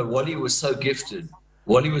remember, Wally was so gifted.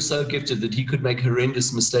 Wally was so gifted that he could make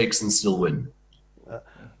horrendous mistakes and still win.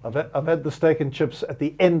 I've had the steak and chips at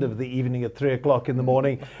the end of the evening at 3 o'clock in the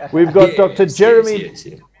morning. We've got Dr. Jeremy. Yes.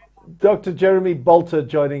 Dr. Jeremy Bolter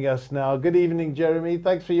joining us now. Good evening, Jeremy.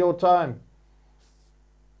 Thanks for your time.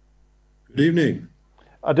 Good evening.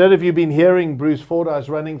 I don't know if you've been hearing Bruce Fordyce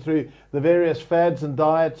running through the various fads and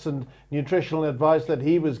diets and nutritional advice that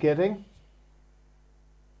he was getting.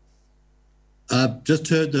 I've just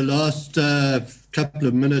heard the last couple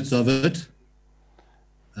of minutes of it.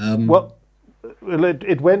 Well,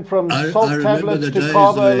 it went from salt tablets to days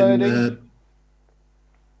carbo when, loading.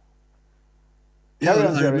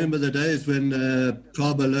 I remember the days when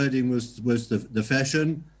carbo loading was the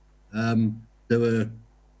fashion. There were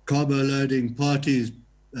carbo loading parties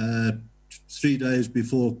 3 days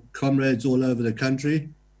before Comrades all over the country.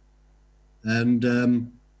 And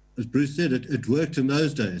as Bruce said, it worked in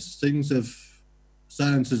those days.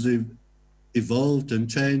 Science has evolved and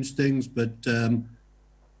changed things, but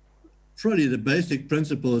probably the basic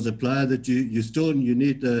principles apply, that you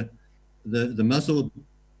need the muscle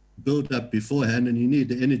build up beforehand, and you need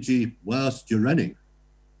the energy whilst you're running.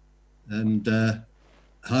 And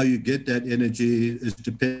how you get that energy is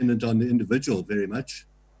dependent on the individual very much.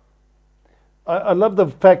 I love the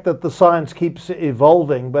fact that the science keeps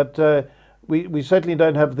evolving, but we certainly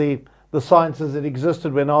don't have the science as it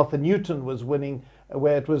existed when Arthur Newton was winning,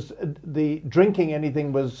 where it was the drinking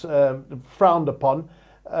anything was frowned upon.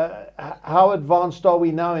 How advanced are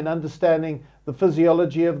we now in understanding the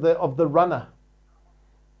physiology of the runner?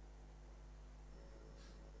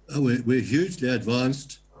 Oh, we're hugely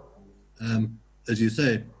advanced. As you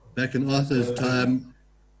say, back in Arthur's time,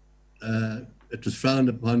 it was frowned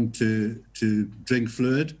upon to drink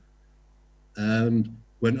fluid. And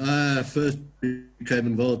when I first became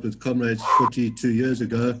involved with Comrades 42 years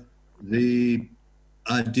ago, the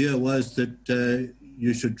idea was that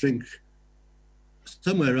you should drink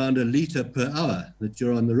somewhere around 1 litre per hour that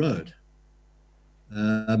you're on the road.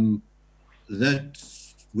 That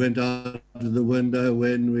went out of the window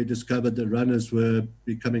when we discovered that runners were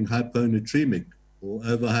becoming hyponatremic, or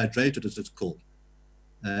overhydrated as it's called.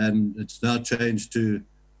 And it's now changed to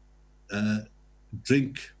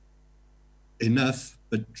drink enough,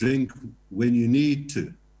 but drink when you need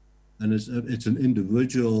to. And it's an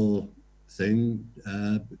individual thing.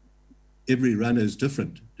 Every runner is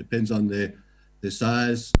different. Depends on their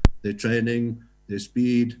size, their training, their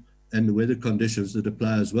speed, and the weather conditions that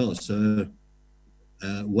apply as well. So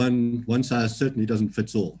one size certainly doesn't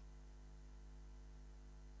fit all.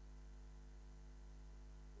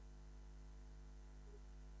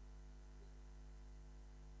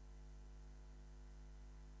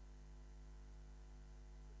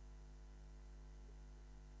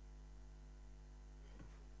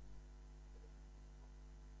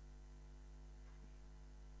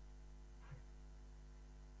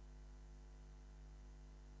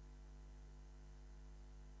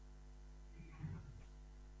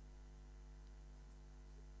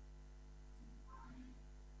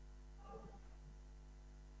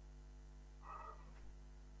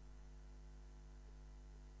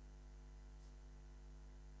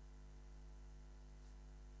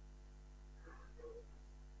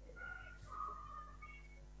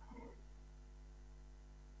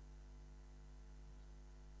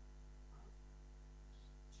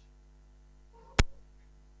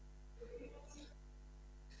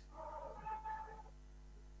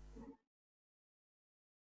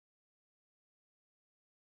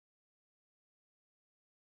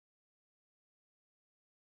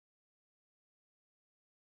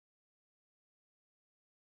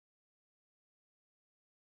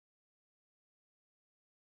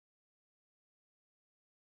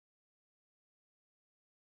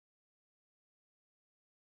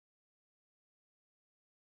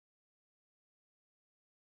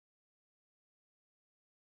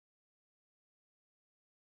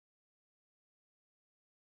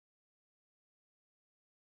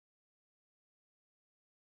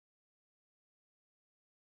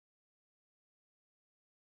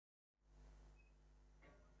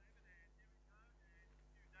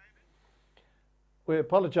 We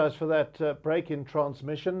apologise for that break in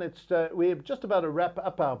transmission. We're just about to wrap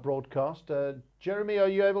up our broadcast. Jeremy, are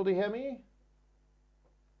you able to hear me?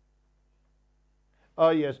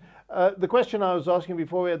 Oh, yes. The question I was asking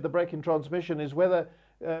before we had the break in transmission is whether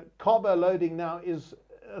carbo loading now is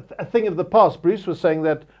a thing of the past. Bruce was saying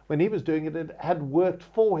that when he was doing it, it had worked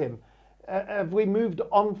for him. Have we moved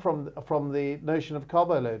on from the notion of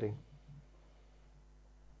carbo loading?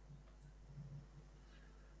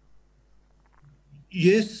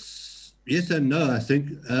 Yes and no, I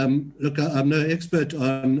think. Look, I'm no expert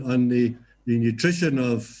on the nutrition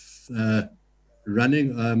of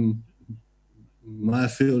running. My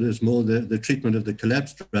field is more the treatment of the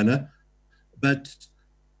collapsed runner. But,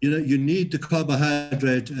 you need the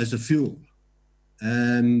carbohydrate as a fuel.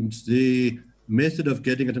 And the method of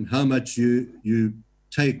getting it and how much you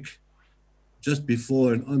take just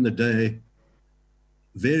before and on the day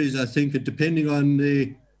varies, I think, depending on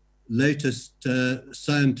the latest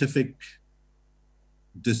scientific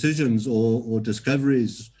decisions or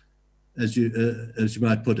discoveries, as you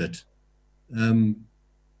might put it.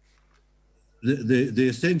 The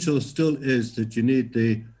essential still is that you need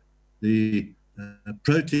the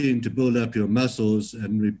protein to build up your muscles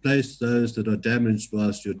and replace those that are damaged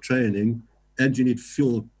whilst you're training, and you need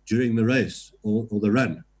fuel during the race or the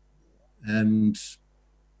run. And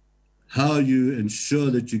how you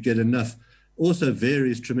ensure that you get enough also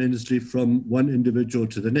varies tremendously from one individual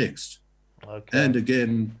to the next. Okay. And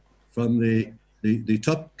again, from the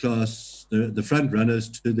top class, the front runners,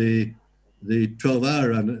 to the 12-hour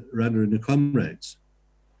runner in the Comrades.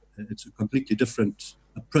 It's a completely different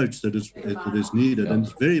approach that is needed, and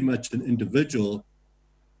it's very much an individual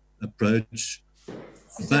approach,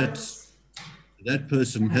 but that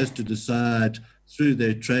person has to decide through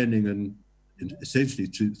their training and essentially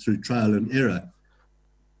through trial and error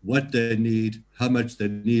what they need, how much they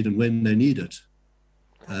need, and when they need it.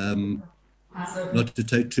 Not to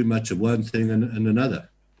take too much of one thing and another.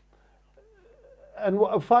 And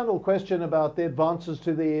a final question about the advances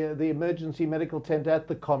to the emergency medical tent at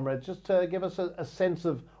the Comrades. Just to give us a sense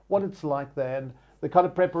of what it's like there and the kind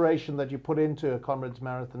of preparation that you put into a Comrades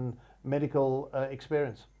Marathon medical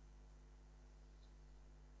experience.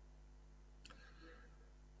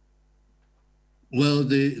 Well,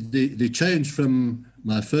 the change from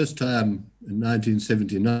my first time in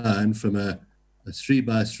 1979 from a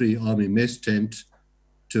 3x3 army mess tent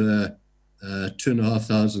to a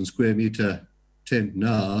 2,500 square meter tent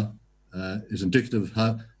now is indicative of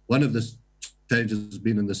how one of the changes has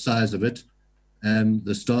been in the size of it and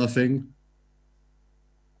the staffing.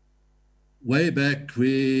 Way back,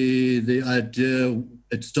 the idea,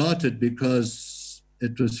 it started because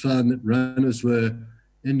it was found that runners were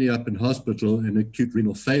ending up in hospital in acute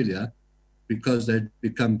renal failure because they'd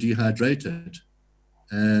become dehydrated.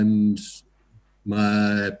 And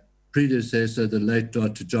my predecessor, the late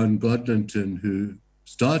Dr. John Godlington, who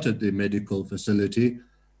started the medical facility,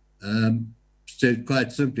 said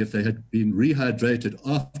quite simply, if they had been rehydrated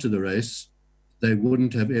after the race, they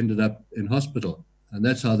wouldn't have ended up in hospital. And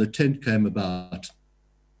that's how the tent came about.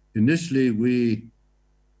 Initially, we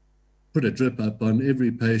put a drip up on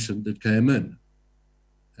every patient that came in.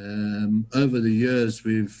 Over the years,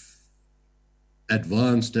 we've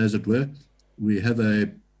advanced, as it were. We have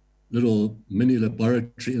a little mini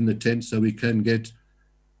laboratory in the tent so we can get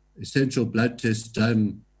essential blood tests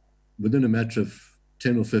done within a matter of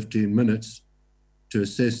 10 or 15 minutes to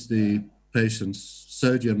assess the patient's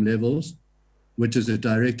sodium levels, which is a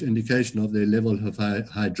direct indication of their level of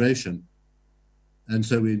hydration. And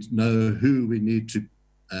so we know who we need to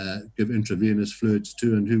give intravenous fluids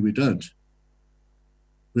to and who we don't.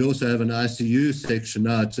 We also have an ICU section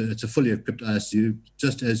now. It's a fully equipped ICU,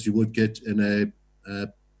 just as you would get in a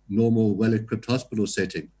normal, well-equipped hospital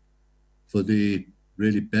setting for the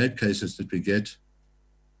really bad cases that we get.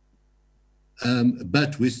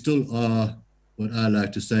 But we still are, what I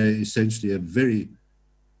like to say, essentially a very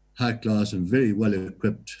high-class and very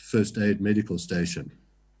well-equipped first aid medical station.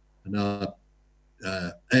 And our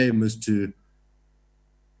aim is to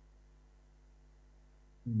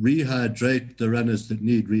rehydrate the runners that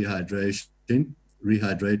need rehydrating,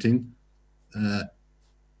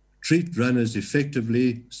 treat runners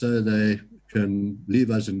effectively so they can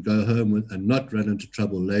leave us and go home and not run into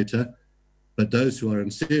trouble later. But those who are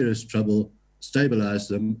in serious trouble, stabilize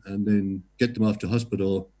them and then get them off to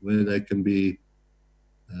hospital where they can be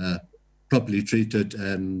properly treated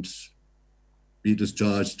and be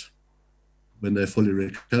discharged when they're fully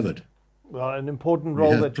recovered. Well, an important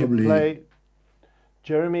role that you play,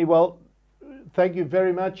 Jeremy. Well, thank you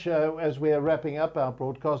very much. As we are wrapping up our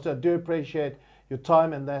broadcast, I do appreciate your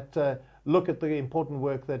time and that look at the important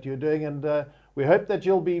work that you're doing. And we hope that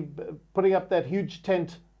you'll be putting up that huge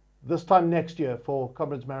tent this time next year for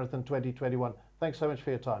Comrades Marathon 2021. Thanks so much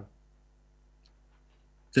for your time.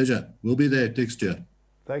 Pleasure. We'll be there next year.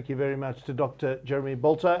 Thank you very much to Dr. Jeremy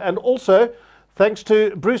Bolter. And also, thanks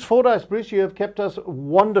to Bruce Fordyce. Bruce, you have kept us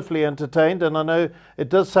wonderfully entertained. And I know it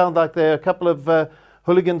does sound like there are a couple of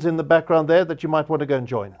hooligans in the background there that you might want to go and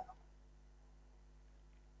join.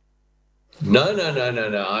 No.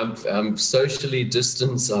 I'm socially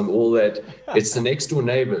distanced. I'm all that. It's the next door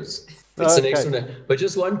neighbors. It's the next one. But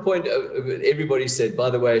just one point everybody said,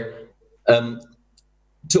 by the way,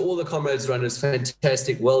 to all the Comrades runners,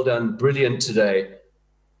 fantastic, well done, brilliant today.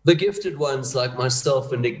 The gifted ones like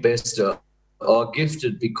myself and Nick Bester are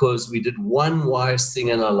gifted because we did one wise thing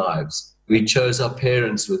in our lives. We chose our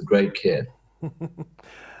parents with great care.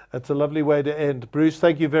 That's a lovely way to end. Bruce,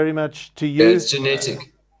 thank you very much to you. It's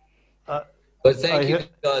genetic. But thank you,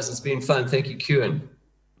 guys. It's been fun. Thank you, Kieran.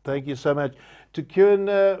 Thank you so much. To Kieran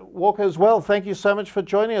Walker as well, thank you so much for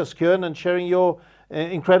joining us, Kieran, and sharing your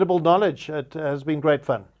incredible knowledge. It has been great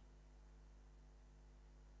fun.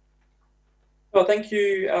 Well, thank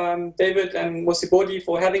you, David and Mosibodi,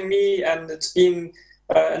 for having me, and it's been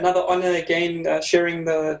another honor again sharing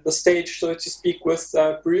the stage, so to speak, with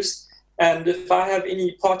Bruce. And if I have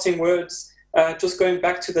any parting words, just going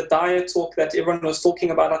back to the diet talk that everyone was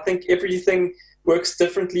talking about, I think everything works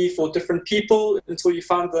differently for different people until you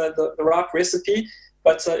find the right recipe.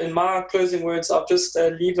 But in my closing words, I'll just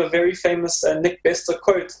leave a very famous Nick Bester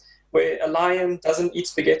quote, where a lion doesn't eat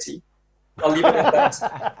spaghetti. I'll leave it at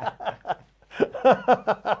that.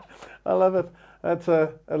 I love it. That's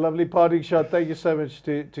a lovely parting shot. Thank you so much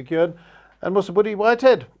to Kieran. And Mosibodi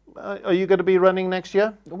Whitehead, are you going to be running next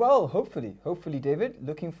year? Well, hopefully, David.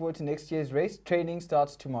 Looking forward to next year's race. Training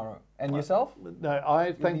starts tomorrow. And yourself?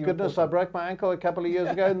 No, thank goodness I broke my ankle a couple of years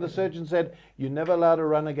ago, and the surgeon said, you're never allowed to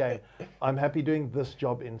run again. I'm happy doing this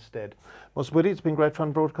job instead. Mosibodi, it's been great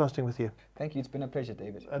fun broadcasting with you. Thank you. It's been a pleasure,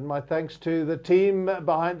 David. And my thanks to the team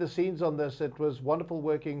behind the scenes on this. It was wonderful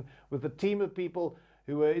working with a team of people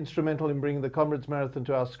who were instrumental in bringing the Comrades Marathon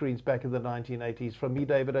to our screens back in the 1980s. From me,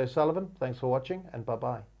 David O'Sullivan, thanks for watching, and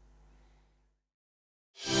bye-bye.